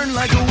burn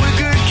like a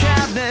wicker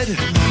cabinet,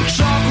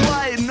 chalk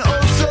white and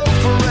oh so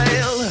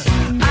frail.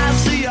 I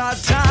see our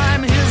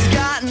time has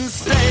gotten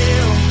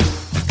stale.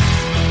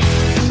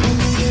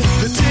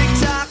 The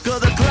tick-tock of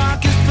the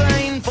clock is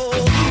painful,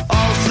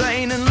 all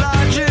sane and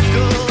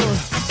logical.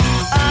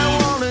 I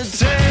wanna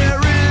tear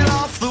it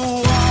off the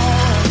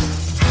wall.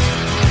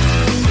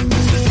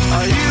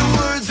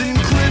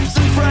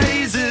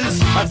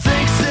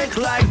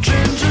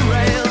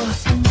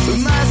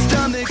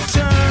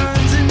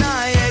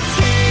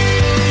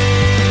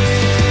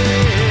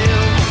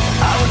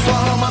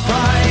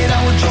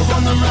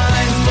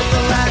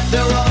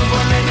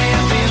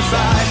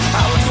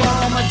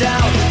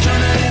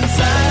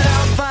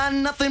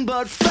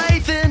 but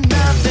faith in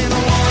nothing. I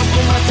wanna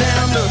put my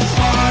tender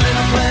heart in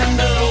a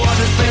blender, watch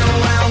it spin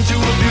around to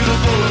a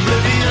beautiful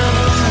oblivion.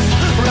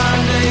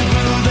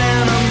 Rendezvous,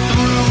 then I'm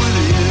through with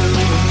you.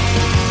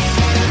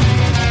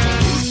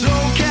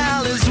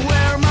 SoCal is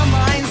where my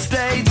mind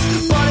stays,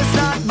 but it's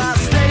not my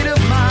state of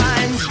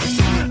mind.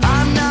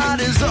 I'm not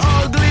as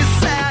ugly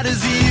sad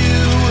as you.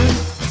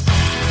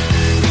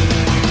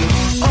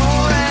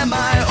 Or am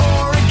I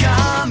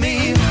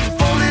origami,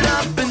 folded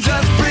up and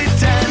just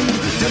pretend,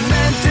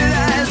 demented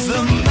as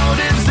the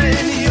motives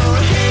in your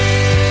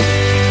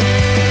head?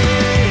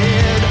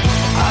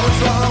 I would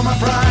swallow my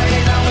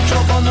pride, I would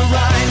choke on the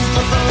rhymes,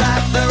 but the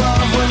lack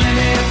thereof would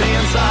hit me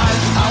inside.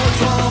 I would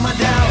swallow my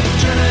doubt,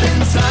 turn it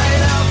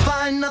inside out,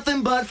 find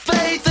nothing but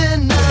faith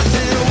in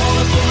nothing. I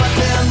wanna put my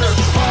tender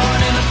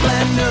heart in a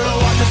blender,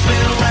 watch it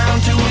spin around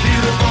to a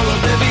beautiful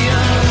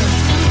oblivion.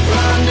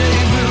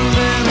 Rendezvous,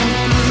 then I'm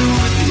through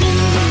with you.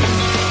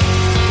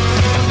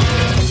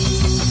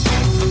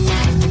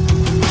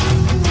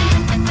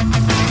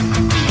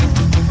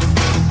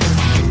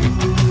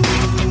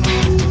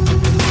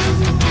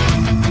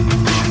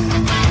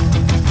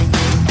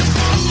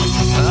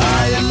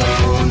 I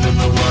alone am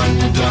the one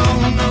you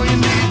don't know you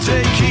need.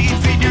 Take heed,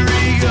 feed your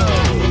ego.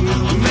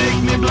 Make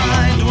me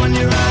blind when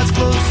your eyes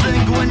close.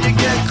 Think when you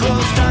get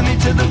close, tie me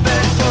to the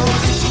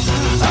bedpost.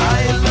 I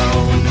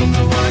alone am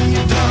the one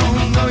you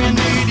don't know you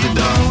need. You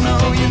don't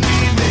know you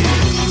need me.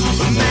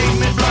 Make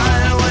me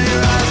blind when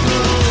your eyes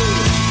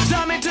close.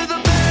 Tie me to the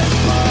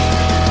bedpost.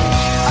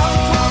 I'm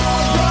from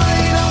all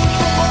right, I'm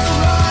from all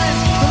right.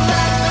 The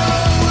lack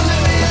thereof will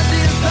let me at the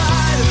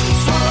inside.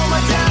 Swallow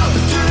my doubt,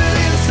 turn it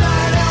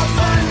inside out.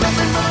 Find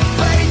nothing but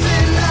faith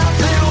in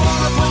nothing.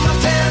 Wanna put my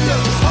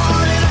tender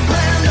heart in a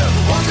blender.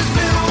 Watch it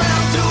spin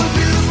around to a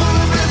beautiful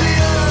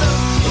oblivion.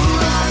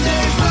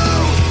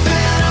 Rendezvous,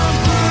 then I'm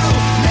through.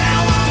 Now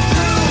I'm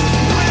through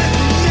with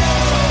you.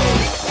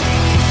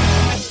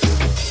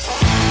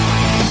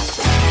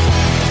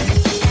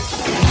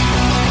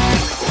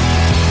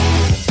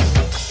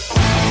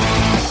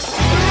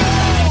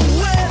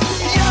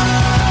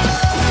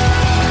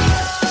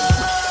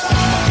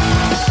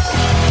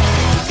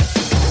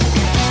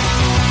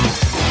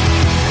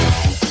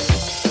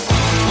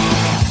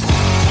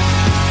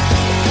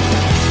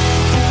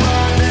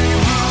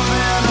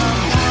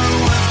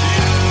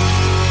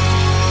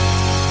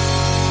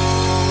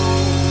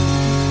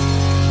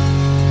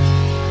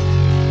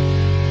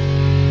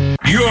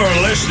 You're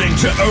listening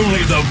to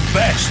only the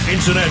best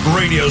internet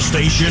radio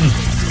station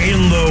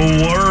in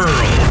the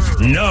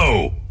world.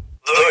 No,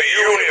 the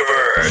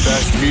universe.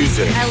 Best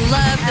music. I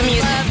love the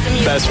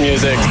music. Best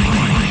music.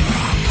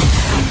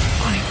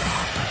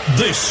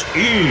 This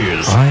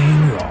is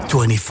IROCK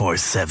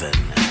 24/7.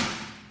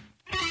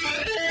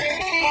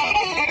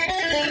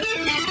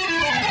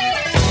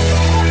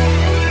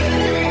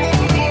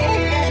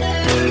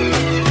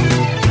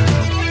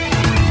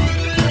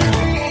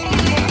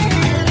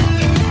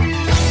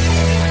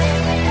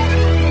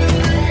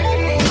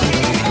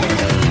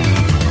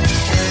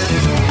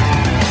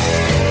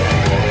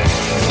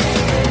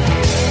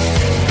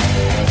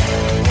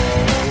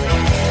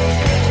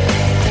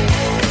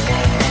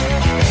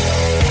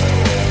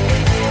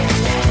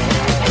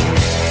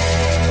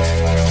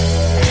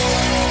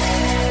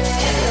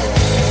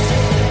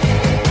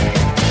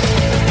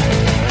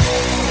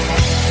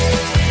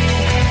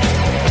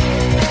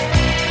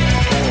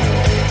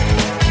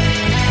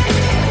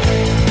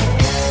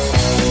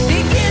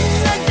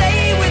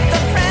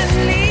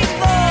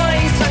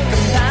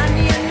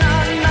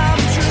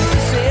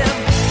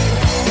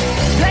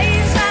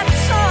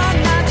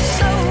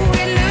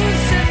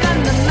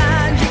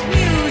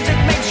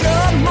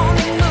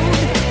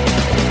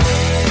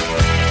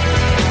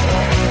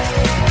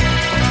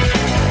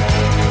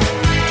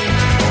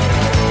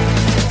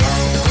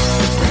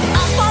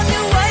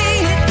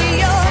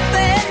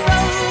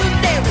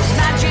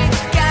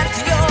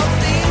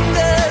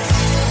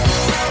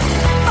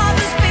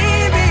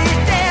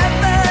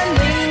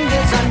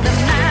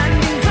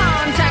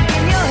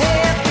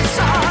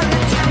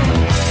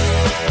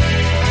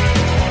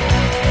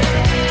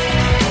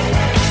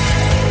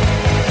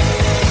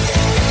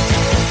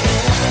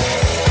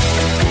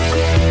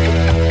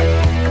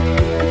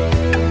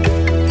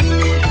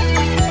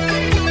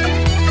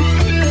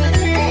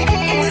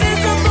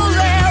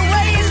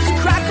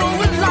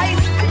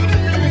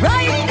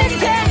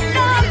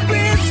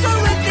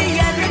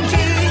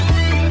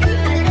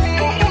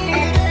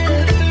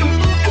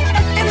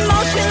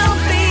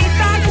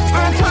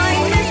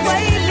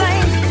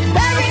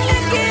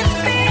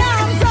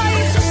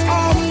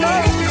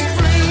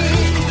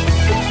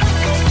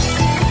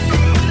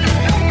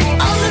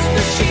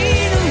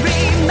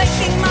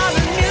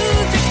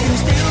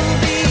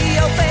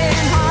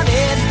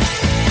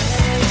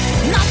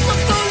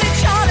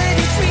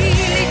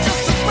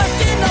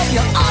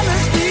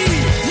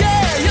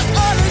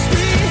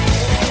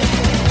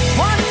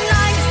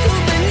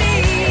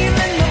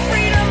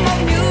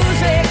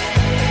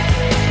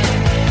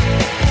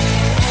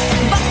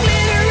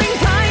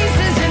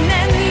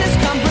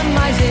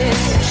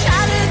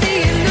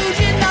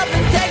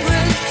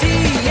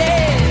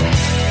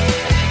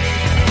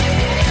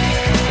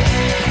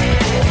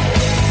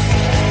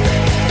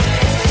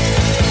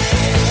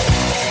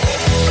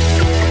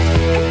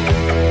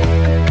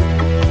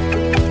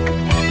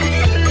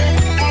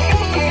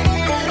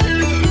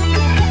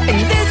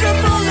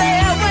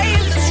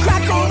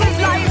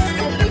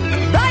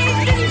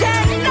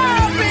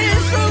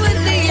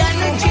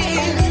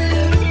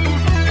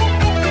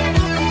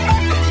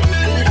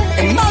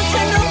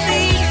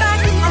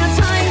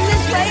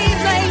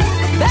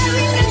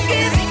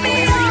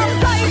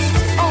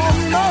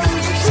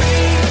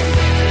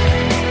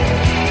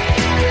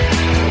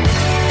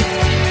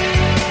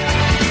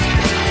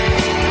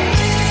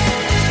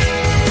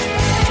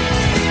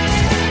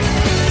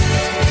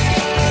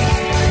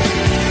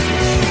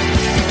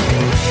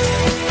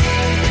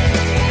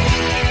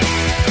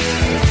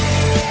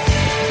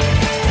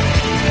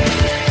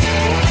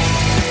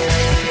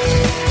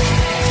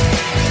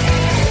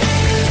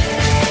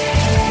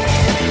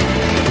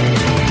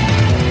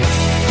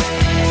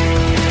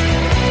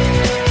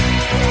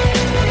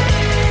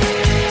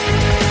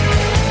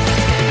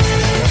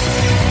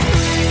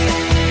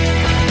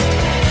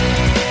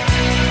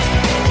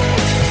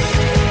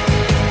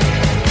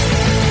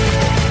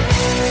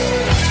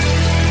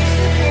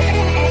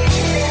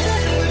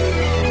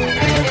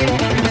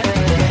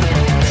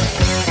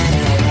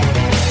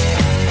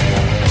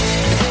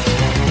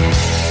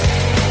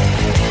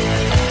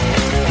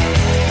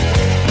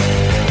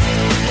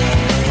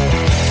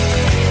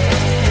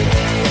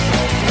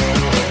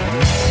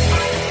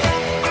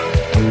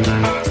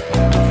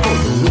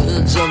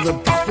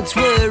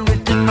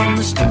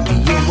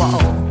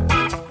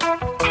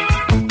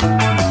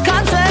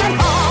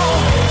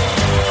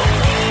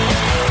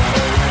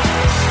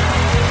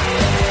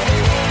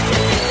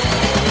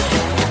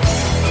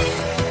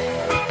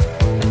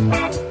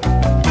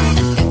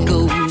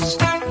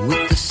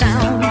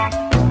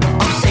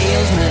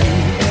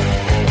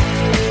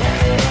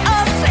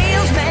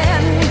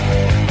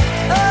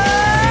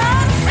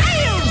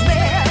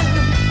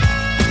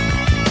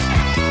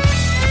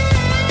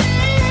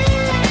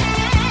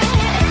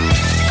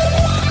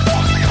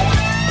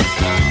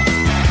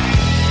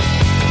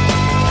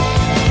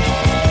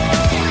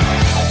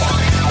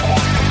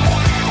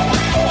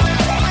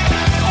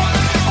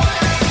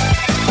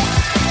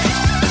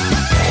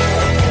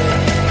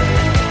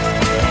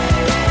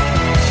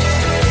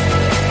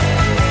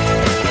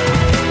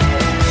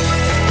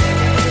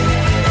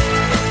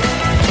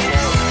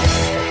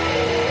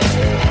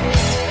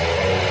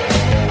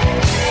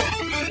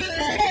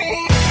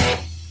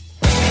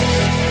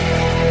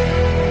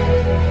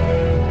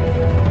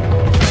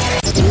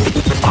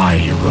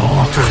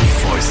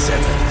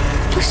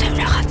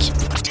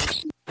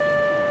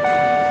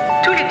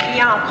 les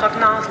clients en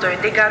provenance d'un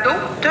dégât d'eau,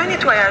 d'un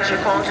nettoyage de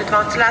conduits de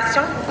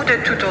ventilation ou de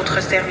tout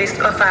autre service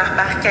offert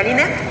par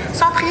Calinette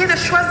sont priés de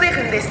choisir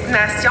une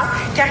destination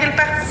car ils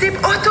participent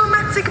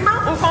automatiquement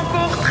au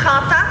concours 30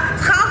 ans,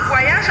 30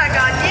 voyages à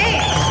gagner.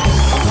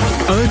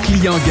 Un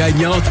client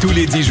gagnant tous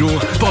les 10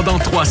 jours pendant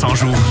 300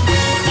 jours.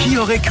 Qui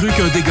aurait cru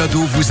qu'un dégât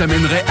d'eau vous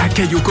amènerait à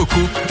Cayo Coco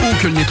ou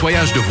que le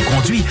nettoyage de vos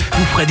conduits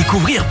vous ferait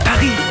découvrir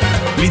Paris?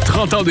 Les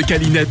 30 ans de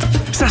Calinette,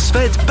 ça se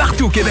fête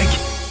partout au Québec.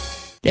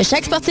 Le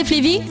Chèque Sportif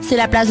Lévis, c'est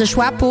la place de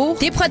choix pour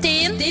des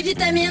protéines, des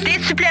vitamines, des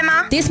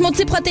suppléments, des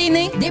smoothies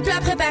protéinés, des plats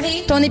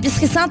préparés, ton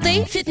épicerie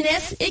santé,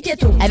 fitness et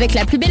keto. Avec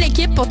la plus belle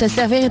équipe pour te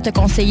servir et te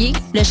conseiller,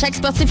 le Chèque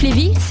Sportif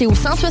Lévis, c'est au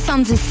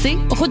 170C,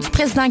 route du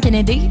Président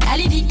Kennedy, à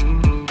Lévis.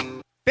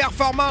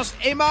 Performance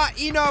Emma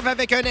innove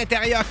avec un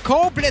intérieur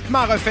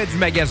complètement refait du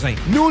magasin.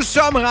 Nous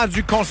sommes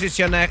rendus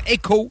concessionnaires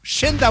Eco,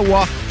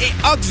 Shindawa et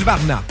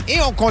Oxvarna.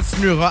 Et on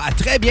continuera à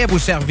très bien vous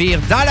servir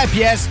dans la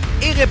pièce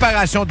et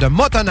réparation de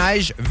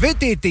motoneige,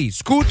 VTT,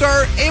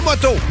 scooter et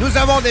moto. Nous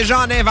avons déjà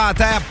en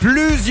inventaire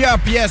plusieurs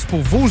pièces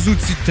pour vos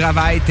outils de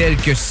travail tels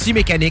que scie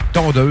mécanique,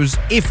 tondeuse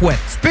et fouette.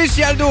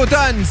 Spécial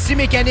d'automne, scie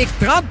mécanique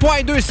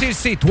 30.2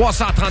 cc,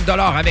 330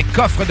 $ avec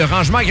coffre de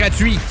rangement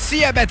gratuit.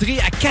 Scie à batterie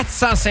à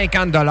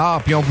 450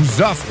 $ puis on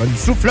vous offre une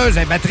souffleuse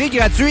à batterie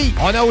gratuite.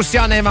 On a aussi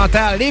en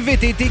inventaire les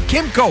VTT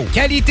Kimco.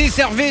 Qualité,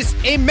 service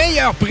et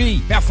meilleur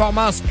prix.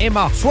 Performance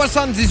Emma,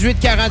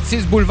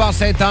 7846 boulevard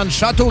Sainte-Anne,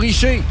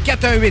 Château-Richer,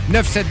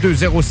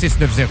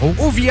 418-972-0690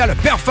 ou via le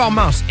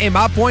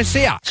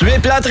performanceemma.ca. Tu es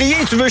plâtrier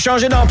et tu veux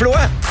changer d'emploi?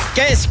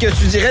 Qu'est-ce que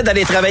tu dirais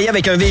d'aller travailler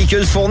avec un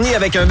véhicule fourni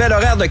avec un bel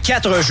horaire de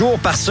 4 jours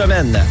par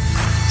semaine?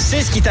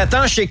 C'est ce qui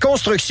t'attend chez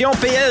Construction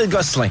PL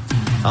Gosselin.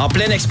 En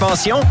pleine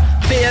expansion,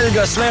 PL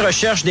Gosselin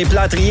recherche des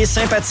plâtriers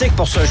sympathiques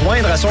pour se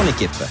joindre à son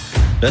équipe.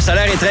 Le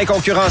salaire est très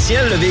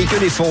concurrentiel, le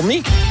véhicule est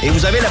fourni et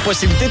vous avez la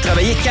possibilité de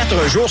travailler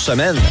 4 jours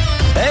semaine.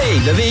 Hey,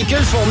 le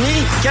véhicule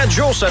fourni, 4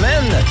 jours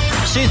semaine,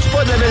 c'est-tu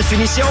pas de la belle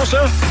finition,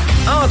 ça?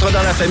 Entre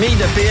dans la famille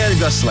de PL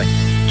Gosselin.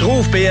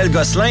 Trouve PL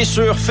Gosselin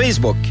sur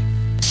Facebook.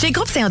 Chez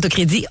Groupe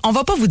Saint-Autocrédit, on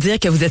va pas vous dire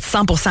que vous êtes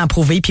 100%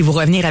 approuvé puis vous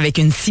revenir avec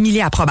une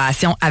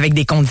simili-approbation avec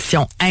des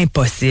conditions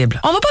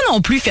impossibles. On va pas non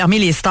plus fermer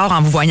les stores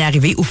en vous voyant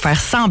arriver ou faire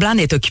semblant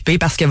d'être occupé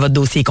parce que votre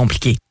dossier est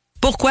compliqué.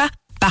 Pourquoi?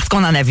 Parce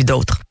qu'on en a vu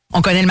d'autres.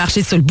 On connaît le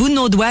marché sur le bout de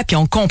nos doigts puis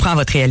on comprend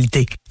votre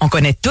réalité. On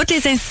connaît toutes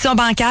les institutions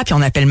bancaires puis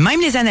on appelle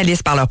même les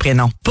analystes par leur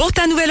prénom. Pour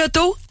ta nouvelle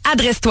auto,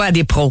 adresse-toi à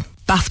des pros.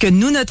 Parce que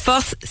nous, notre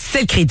force,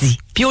 c'est le crédit.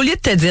 Puis au lieu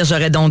de te dire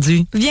j'aurais donc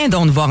dû, viens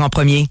donc nous voir en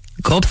premier.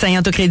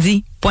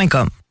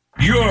 GroupeSaintAutoCrédit.com.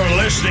 You're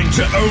listening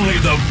to only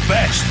the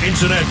best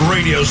internet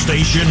radio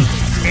station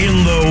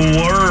in the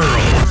world.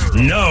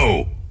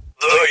 No,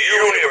 the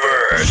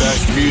universe.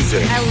 Best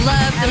music. I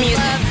love the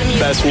music.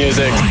 Best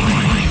music.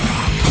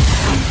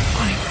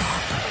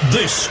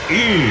 This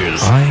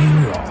is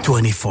IROCK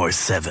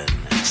 247.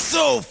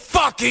 So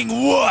fucking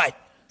what?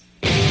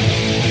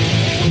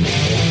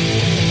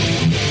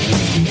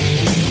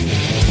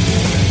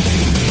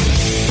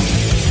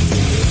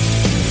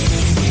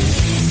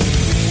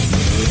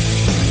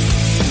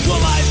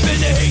 Well, I've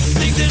been to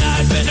Hastings and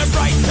I've been to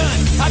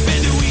Brighton. I've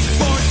been to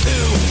Eastbourne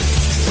too.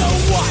 So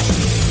what?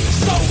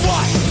 So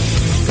what?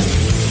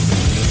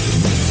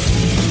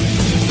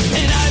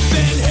 And I've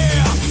been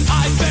here,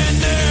 I've been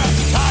there,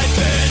 I've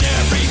been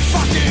every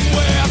fucking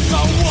where.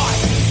 So what?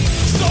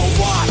 So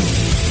what?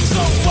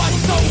 So what?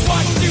 So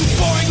what? You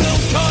boring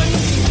little cunt.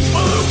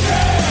 Who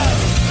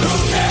cares? Who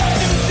cares?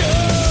 You do.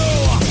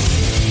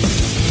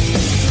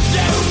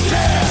 Yeah, who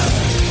cares?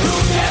 Who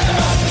cares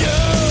about you?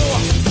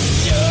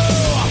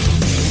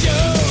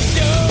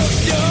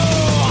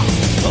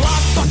 Well, I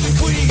fucked the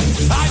queen,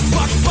 I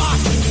fucked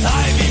Fox,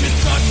 I've even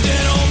sucked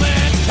an old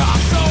man's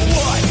cock. So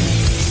what?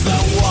 So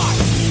what?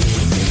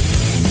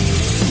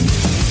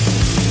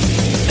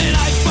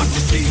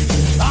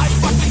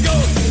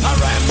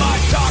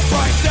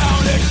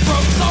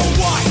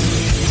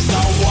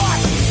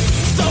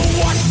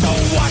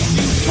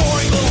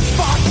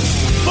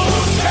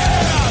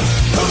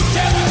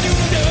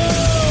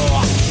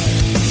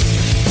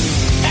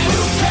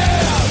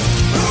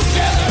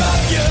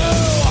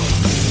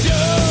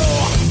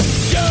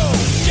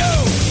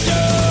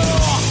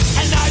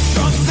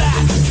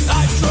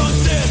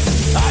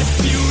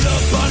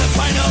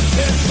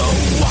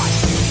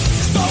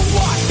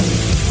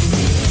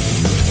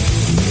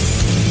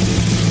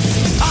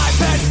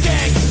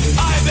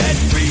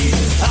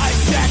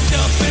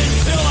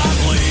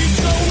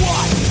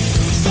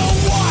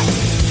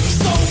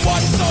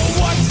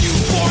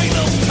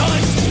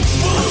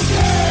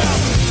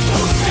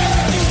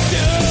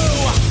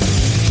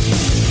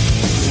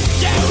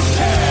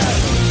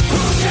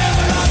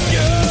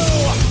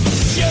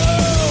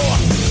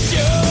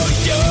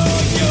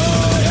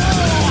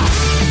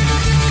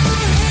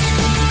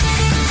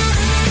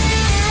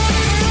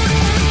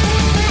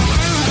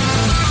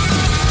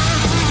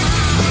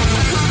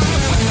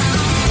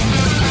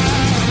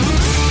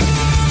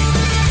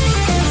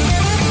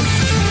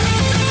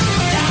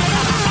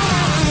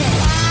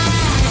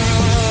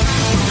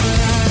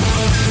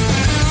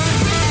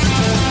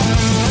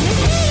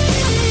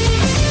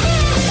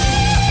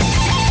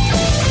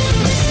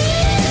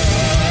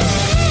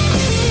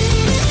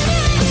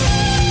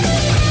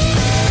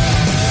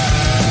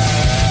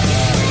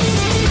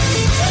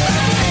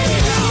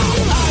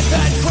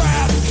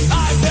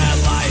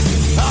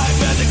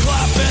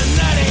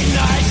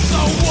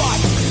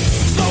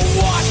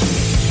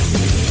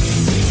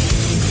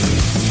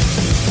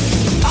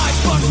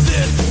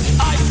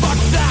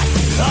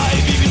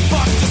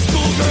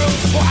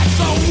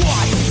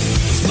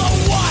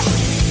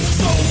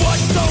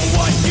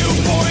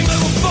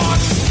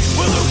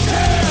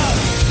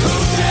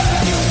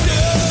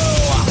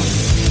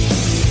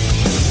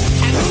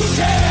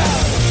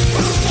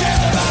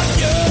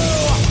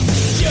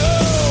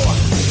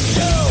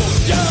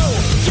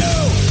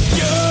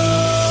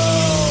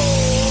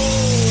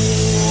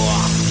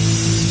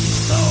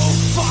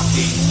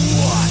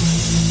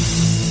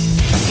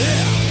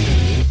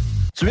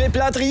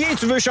 plâtrier,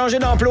 tu veux changer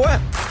d'emploi?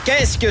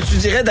 Qu'est-ce que tu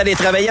dirais d'aller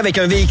travailler avec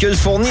un véhicule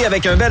fourni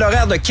avec un bel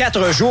horaire de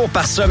 4 jours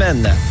par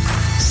semaine?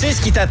 C'est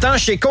ce qui t'attend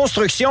chez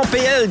Construction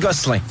PL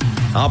Gosselin.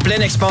 En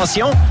pleine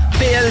expansion,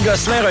 PL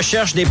Gosselin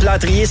recherche des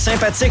plâtriers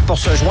sympathiques pour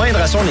se joindre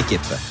à son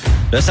équipe.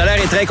 Le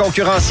salaire est très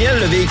concurrentiel,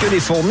 le véhicule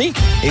est fourni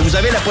et vous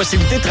avez la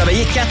possibilité de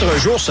travailler 4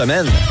 jours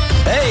semaine.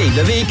 Hey,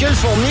 le véhicule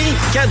fourni,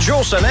 4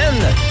 jours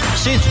semaine,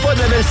 c'est-tu pas de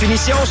la belle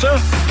finition, ça?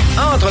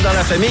 Entre dans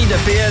la famille de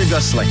PL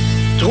Gosselin.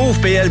 Trouve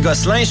PL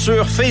Gosselin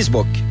sur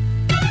Facebook.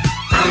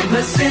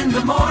 Imus in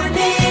the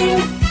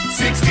morning,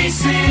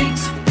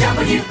 66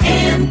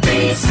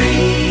 WNBC.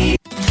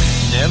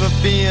 Never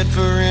feared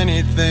for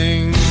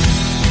anything,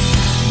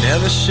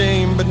 never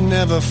shame but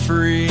never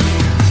free.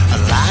 A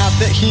life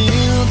that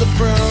healed the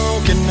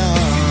broken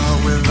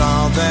heart with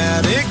all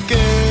that it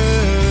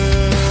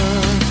could.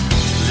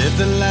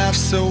 Lived a life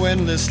so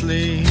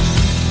endlessly,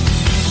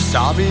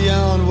 saw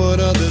beyond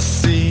what others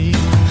see.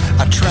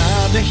 I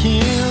tried to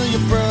heal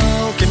your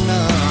broken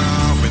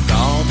heart with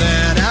all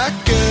that I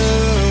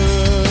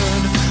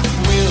could.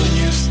 Will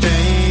you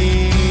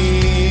stay?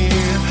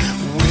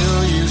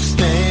 Will you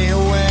stay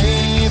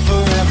away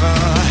forever?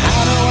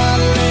 How do I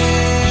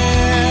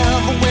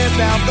live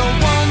without the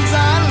ones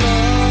I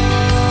love?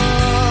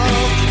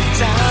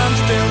 Time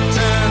still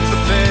turns the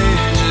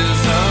pages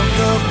of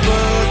the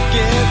book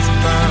it's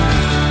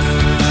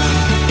burned.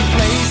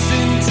 Place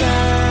in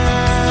time,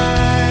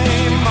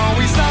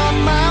 always on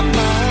my mind.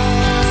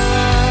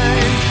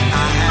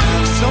 I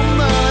have so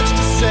much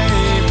to say,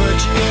 but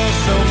you're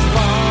so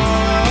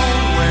far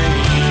away.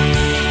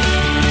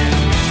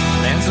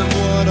 Lands of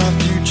what our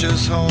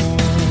futures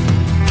hold,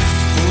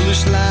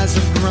 foolish lies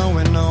of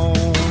growing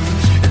old.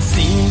 It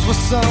seems we're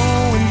so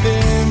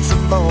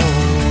invincible,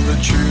 the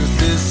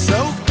truth is so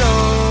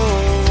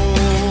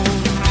cold.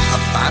 A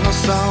final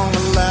song, a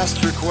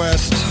last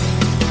request,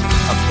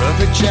 a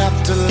perfect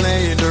chapter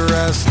laid to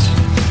rest.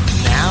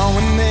 Now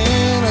and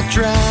then I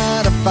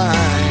try to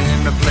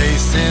find a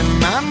place in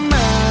my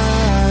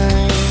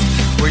mind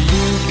where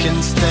you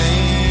can stay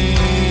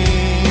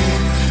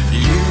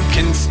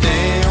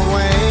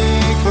away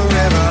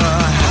forever.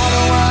 How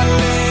do I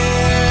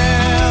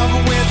live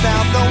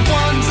without the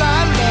ones I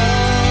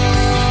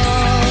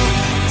love?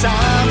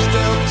 Time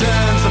still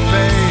turns the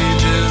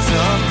pages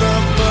of the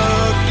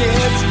book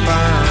it's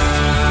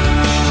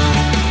burned.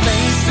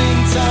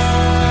 Facing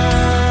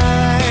time,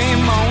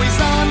 always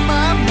on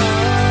my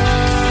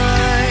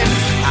mind.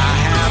 I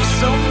have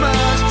so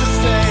much to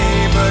say,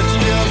 but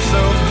you're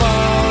so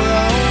far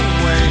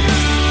away.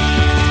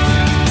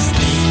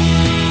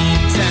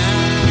 Sleep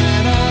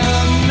tight.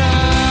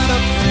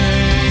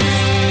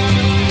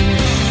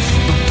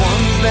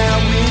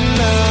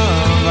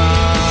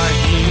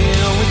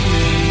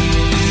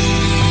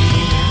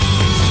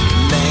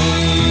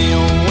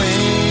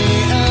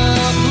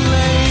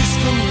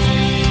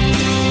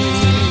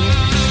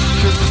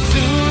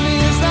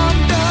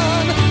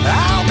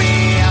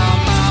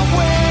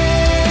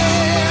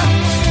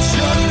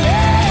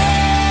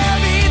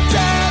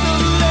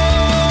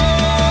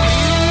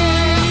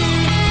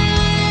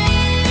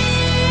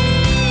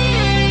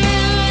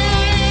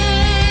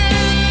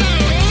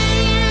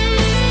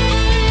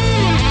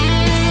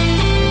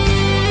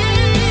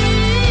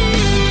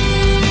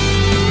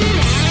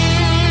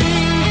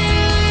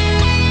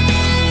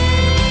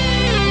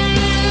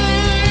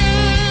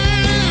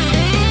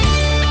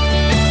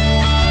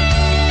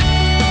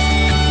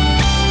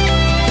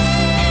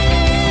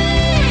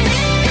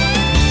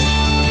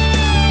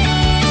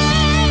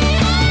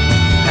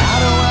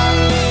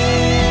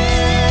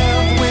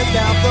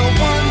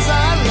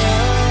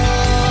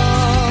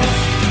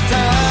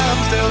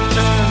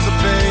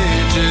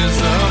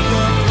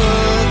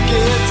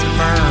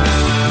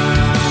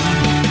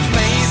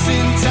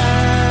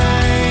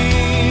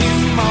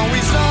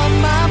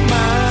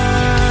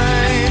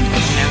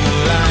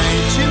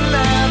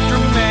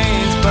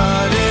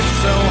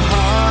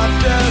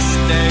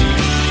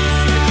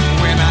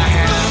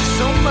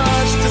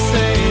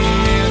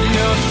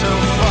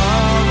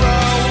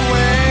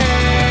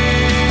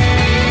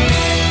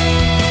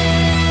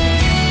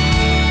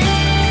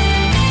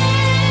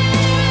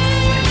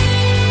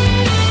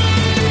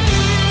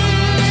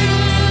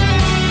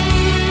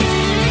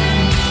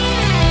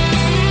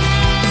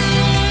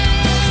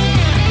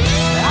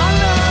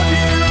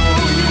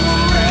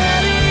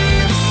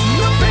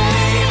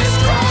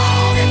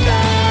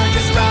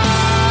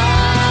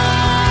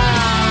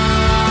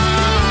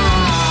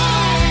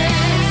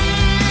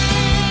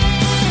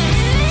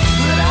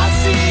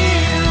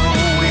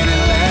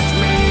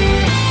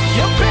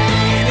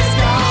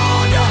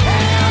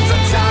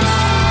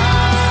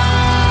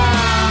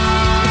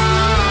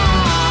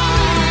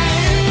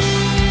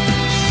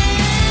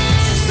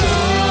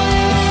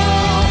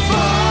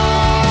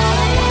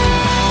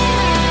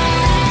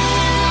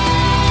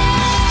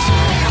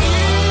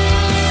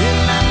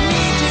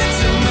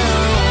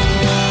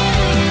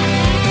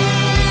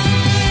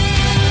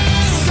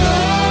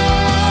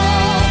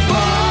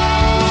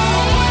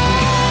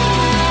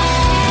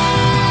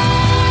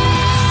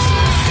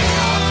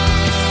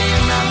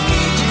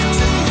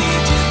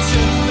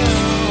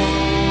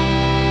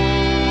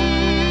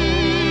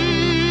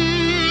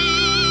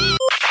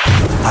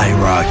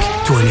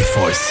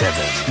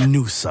 IROCK247.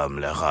 Nous sommes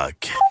le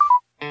rock.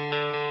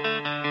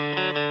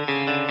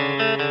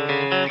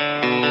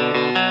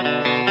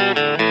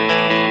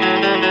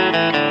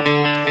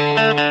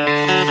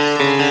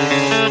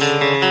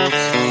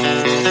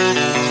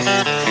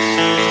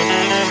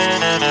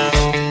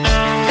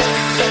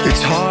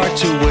 It's hard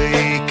to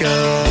wake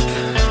up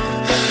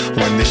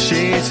when the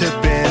shades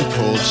have been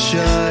pulled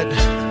shut.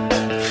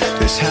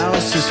 This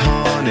house is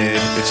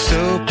haunted, it's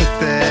so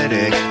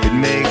pathetic, it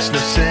makes no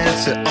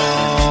sense at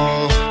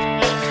all.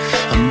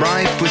 I'm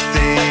ripe with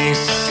things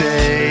to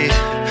say,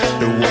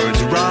 the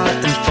words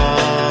rot and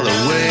fall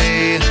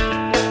away.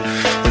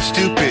 A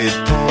stupid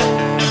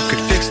poem could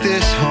fix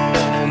this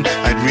home,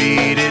 I'd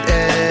read it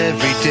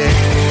every day.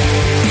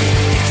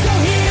 So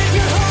here's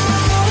your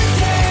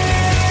holiday,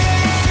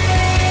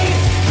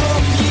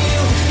 hope you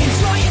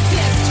enjoy it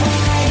this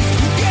time.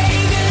 You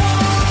gave it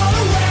all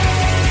away,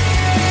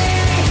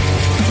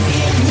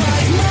 it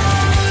was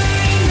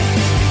mine.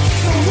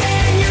 So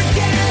when you're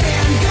dead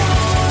and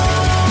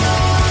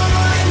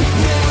gone,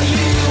 will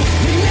you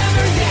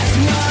remember this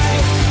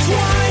night?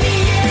 20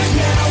 years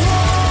now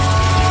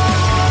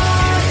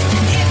lost,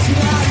 it's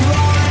not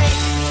right.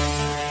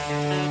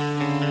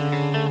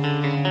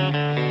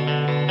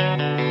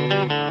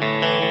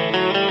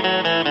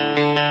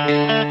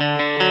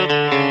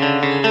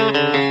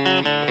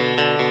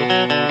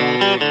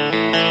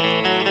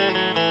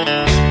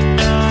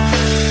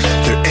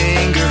 Their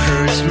anger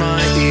hurts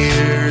my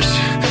ears.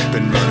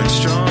 Been running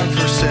strong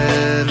for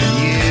 7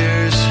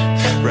 years.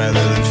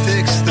 Rather than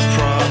fix the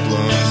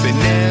problems, they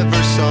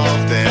never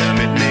solve them.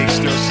 It makes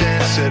no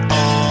sense at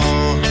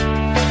all.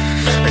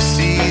 I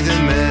see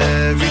them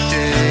every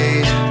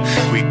day.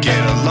 We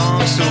get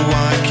along, so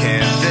why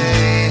can't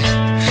they?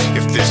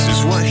 If this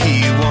is what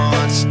he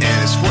wants and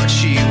it's what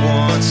she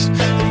wants,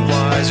 then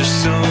why is there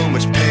so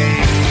much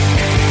pain?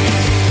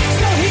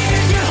 So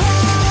here's your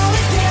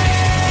holiday.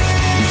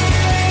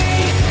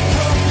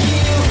 Hope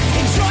you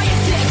enjoy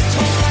it this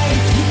time.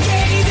 You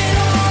gave it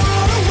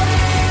all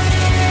away.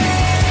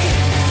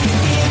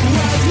 It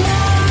was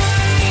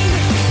mine.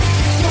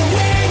 So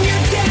when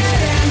you're dead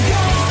and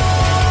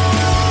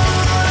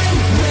gone,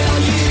 will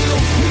you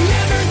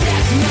remember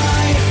this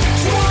night?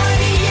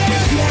 20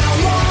 years now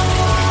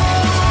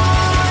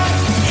lost.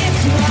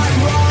 It's not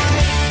right.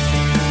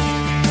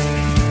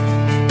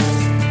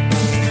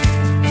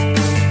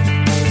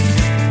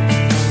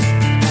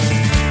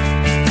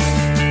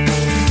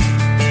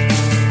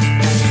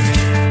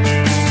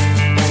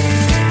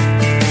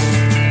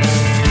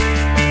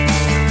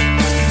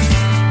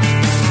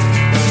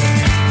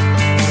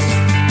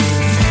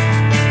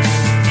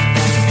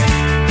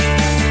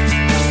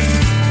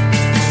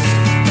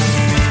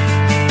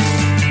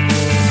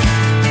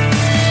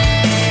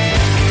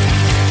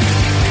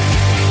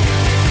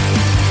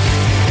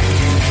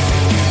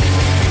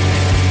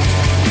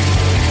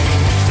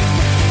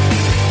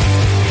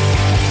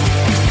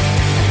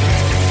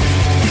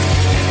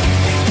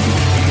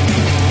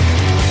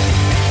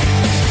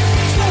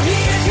 So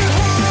here's your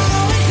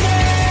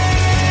holiday.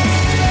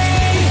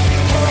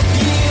 Hope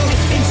you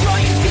enjoy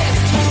it this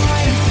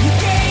time. You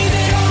gave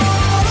it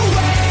all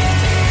away.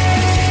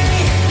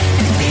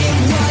 It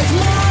was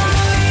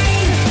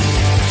mine.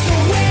 So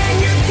when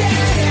you're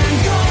dead and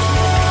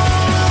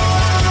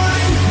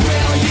gone,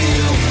 will you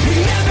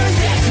remember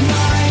this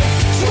night?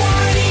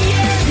 20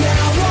 years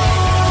now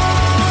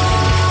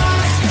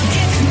lost.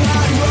 It's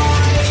not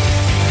right.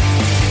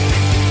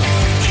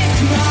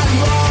 It's not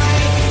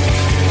right.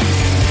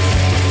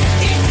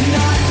 It's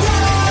not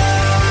right.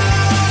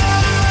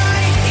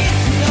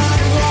 It's not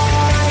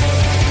right.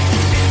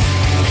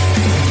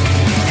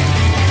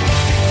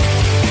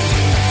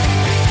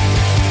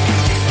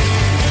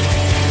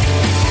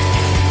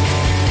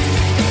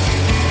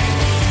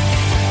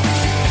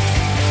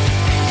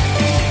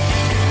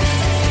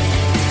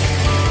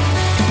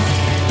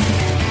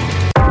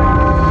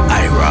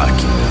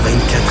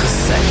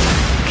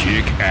 IROCK247.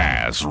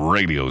 Kick-ass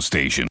radio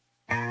station.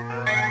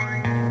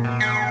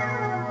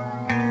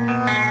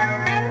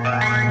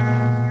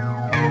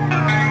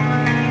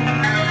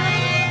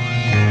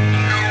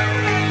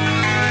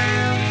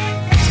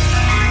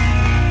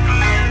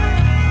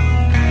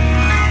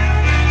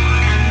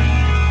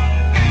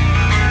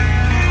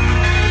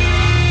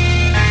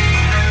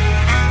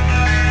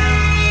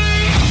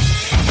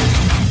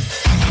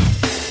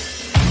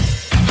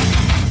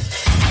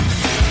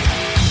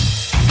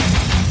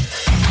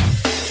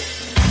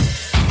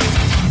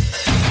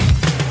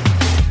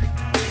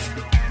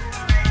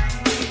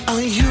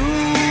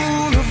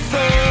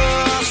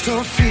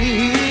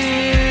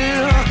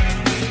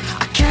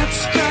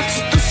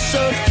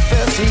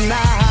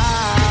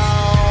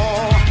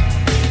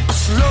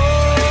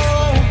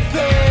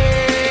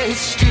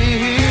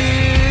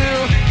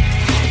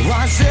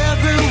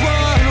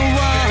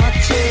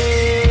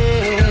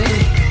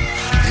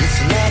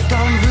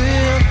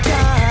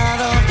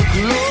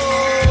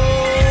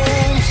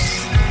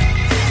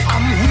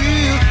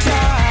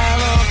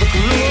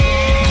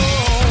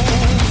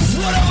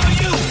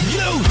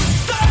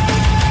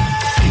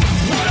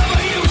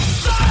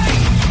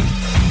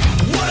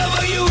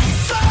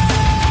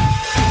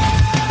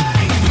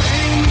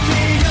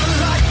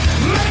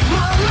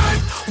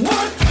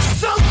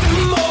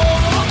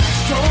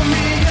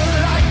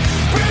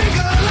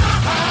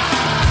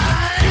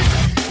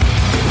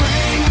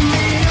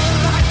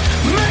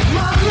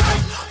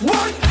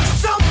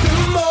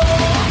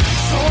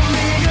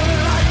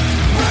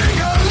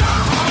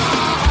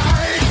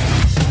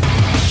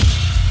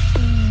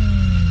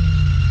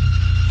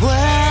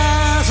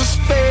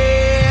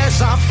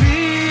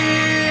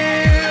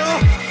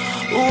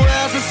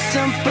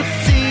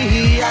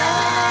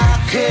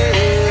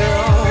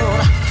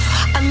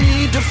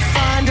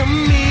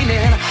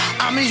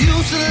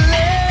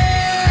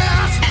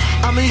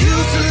 I'm useless,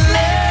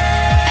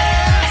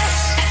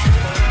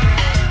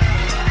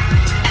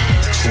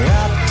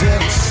 trapped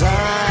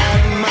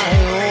inside my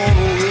own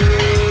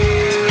world.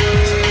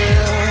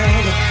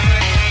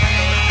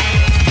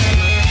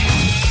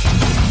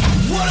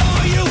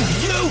 Whatever you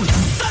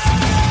say,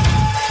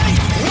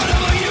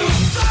 whatever you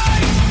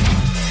say,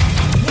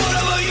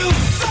 whatever you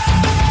say,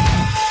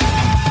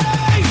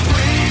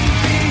 bring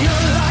me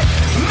your light,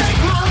 make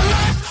my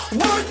life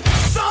worth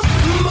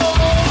something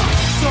more.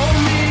 Show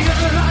me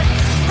your light,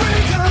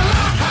 bring your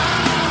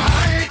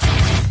light,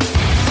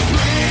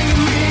 bring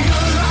me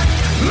your light,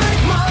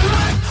 make my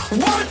life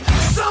worth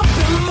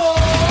something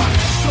more.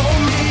 Show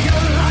me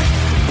your light,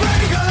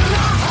 bring your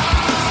light.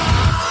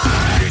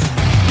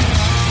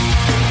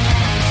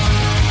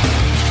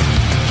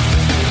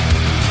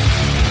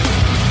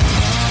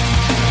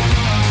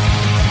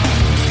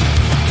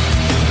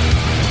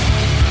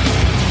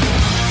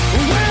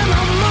 When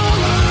I'm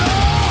all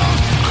alone,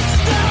 I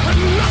stare at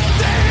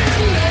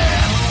nothing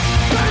left.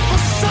 Beg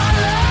for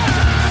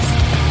silence,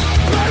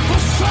 beg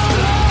for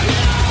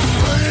silence.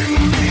 Bring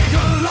me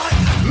your light,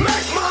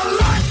 make my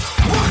life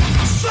worth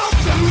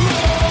something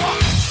more.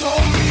 Show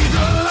me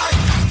the light,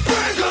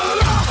 bring your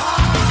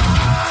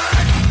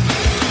light.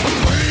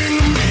 Bring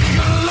me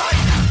your light,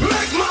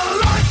 make my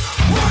life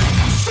worth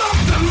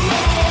something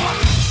more.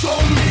 Show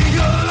me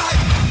your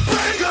light,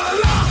 bring your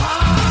light.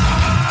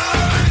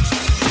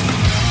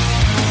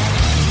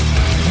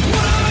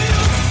 Whatever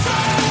you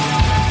say,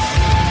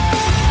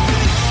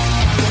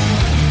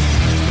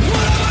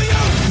 whatever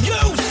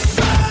you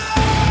say,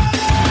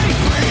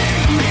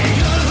 bring me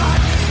your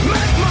light,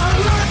 make my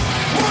life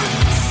worth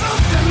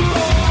something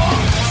more.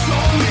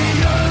 Show me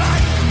your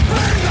light,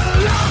 bring your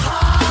light.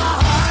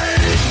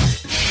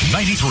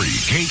 93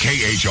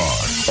 KKHR.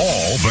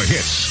 All the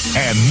hits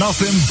and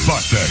nothing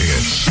but the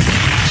hits.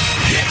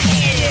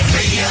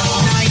 Radio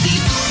 90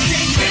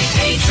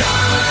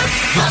 KKHR,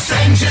 Los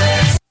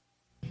Angeles.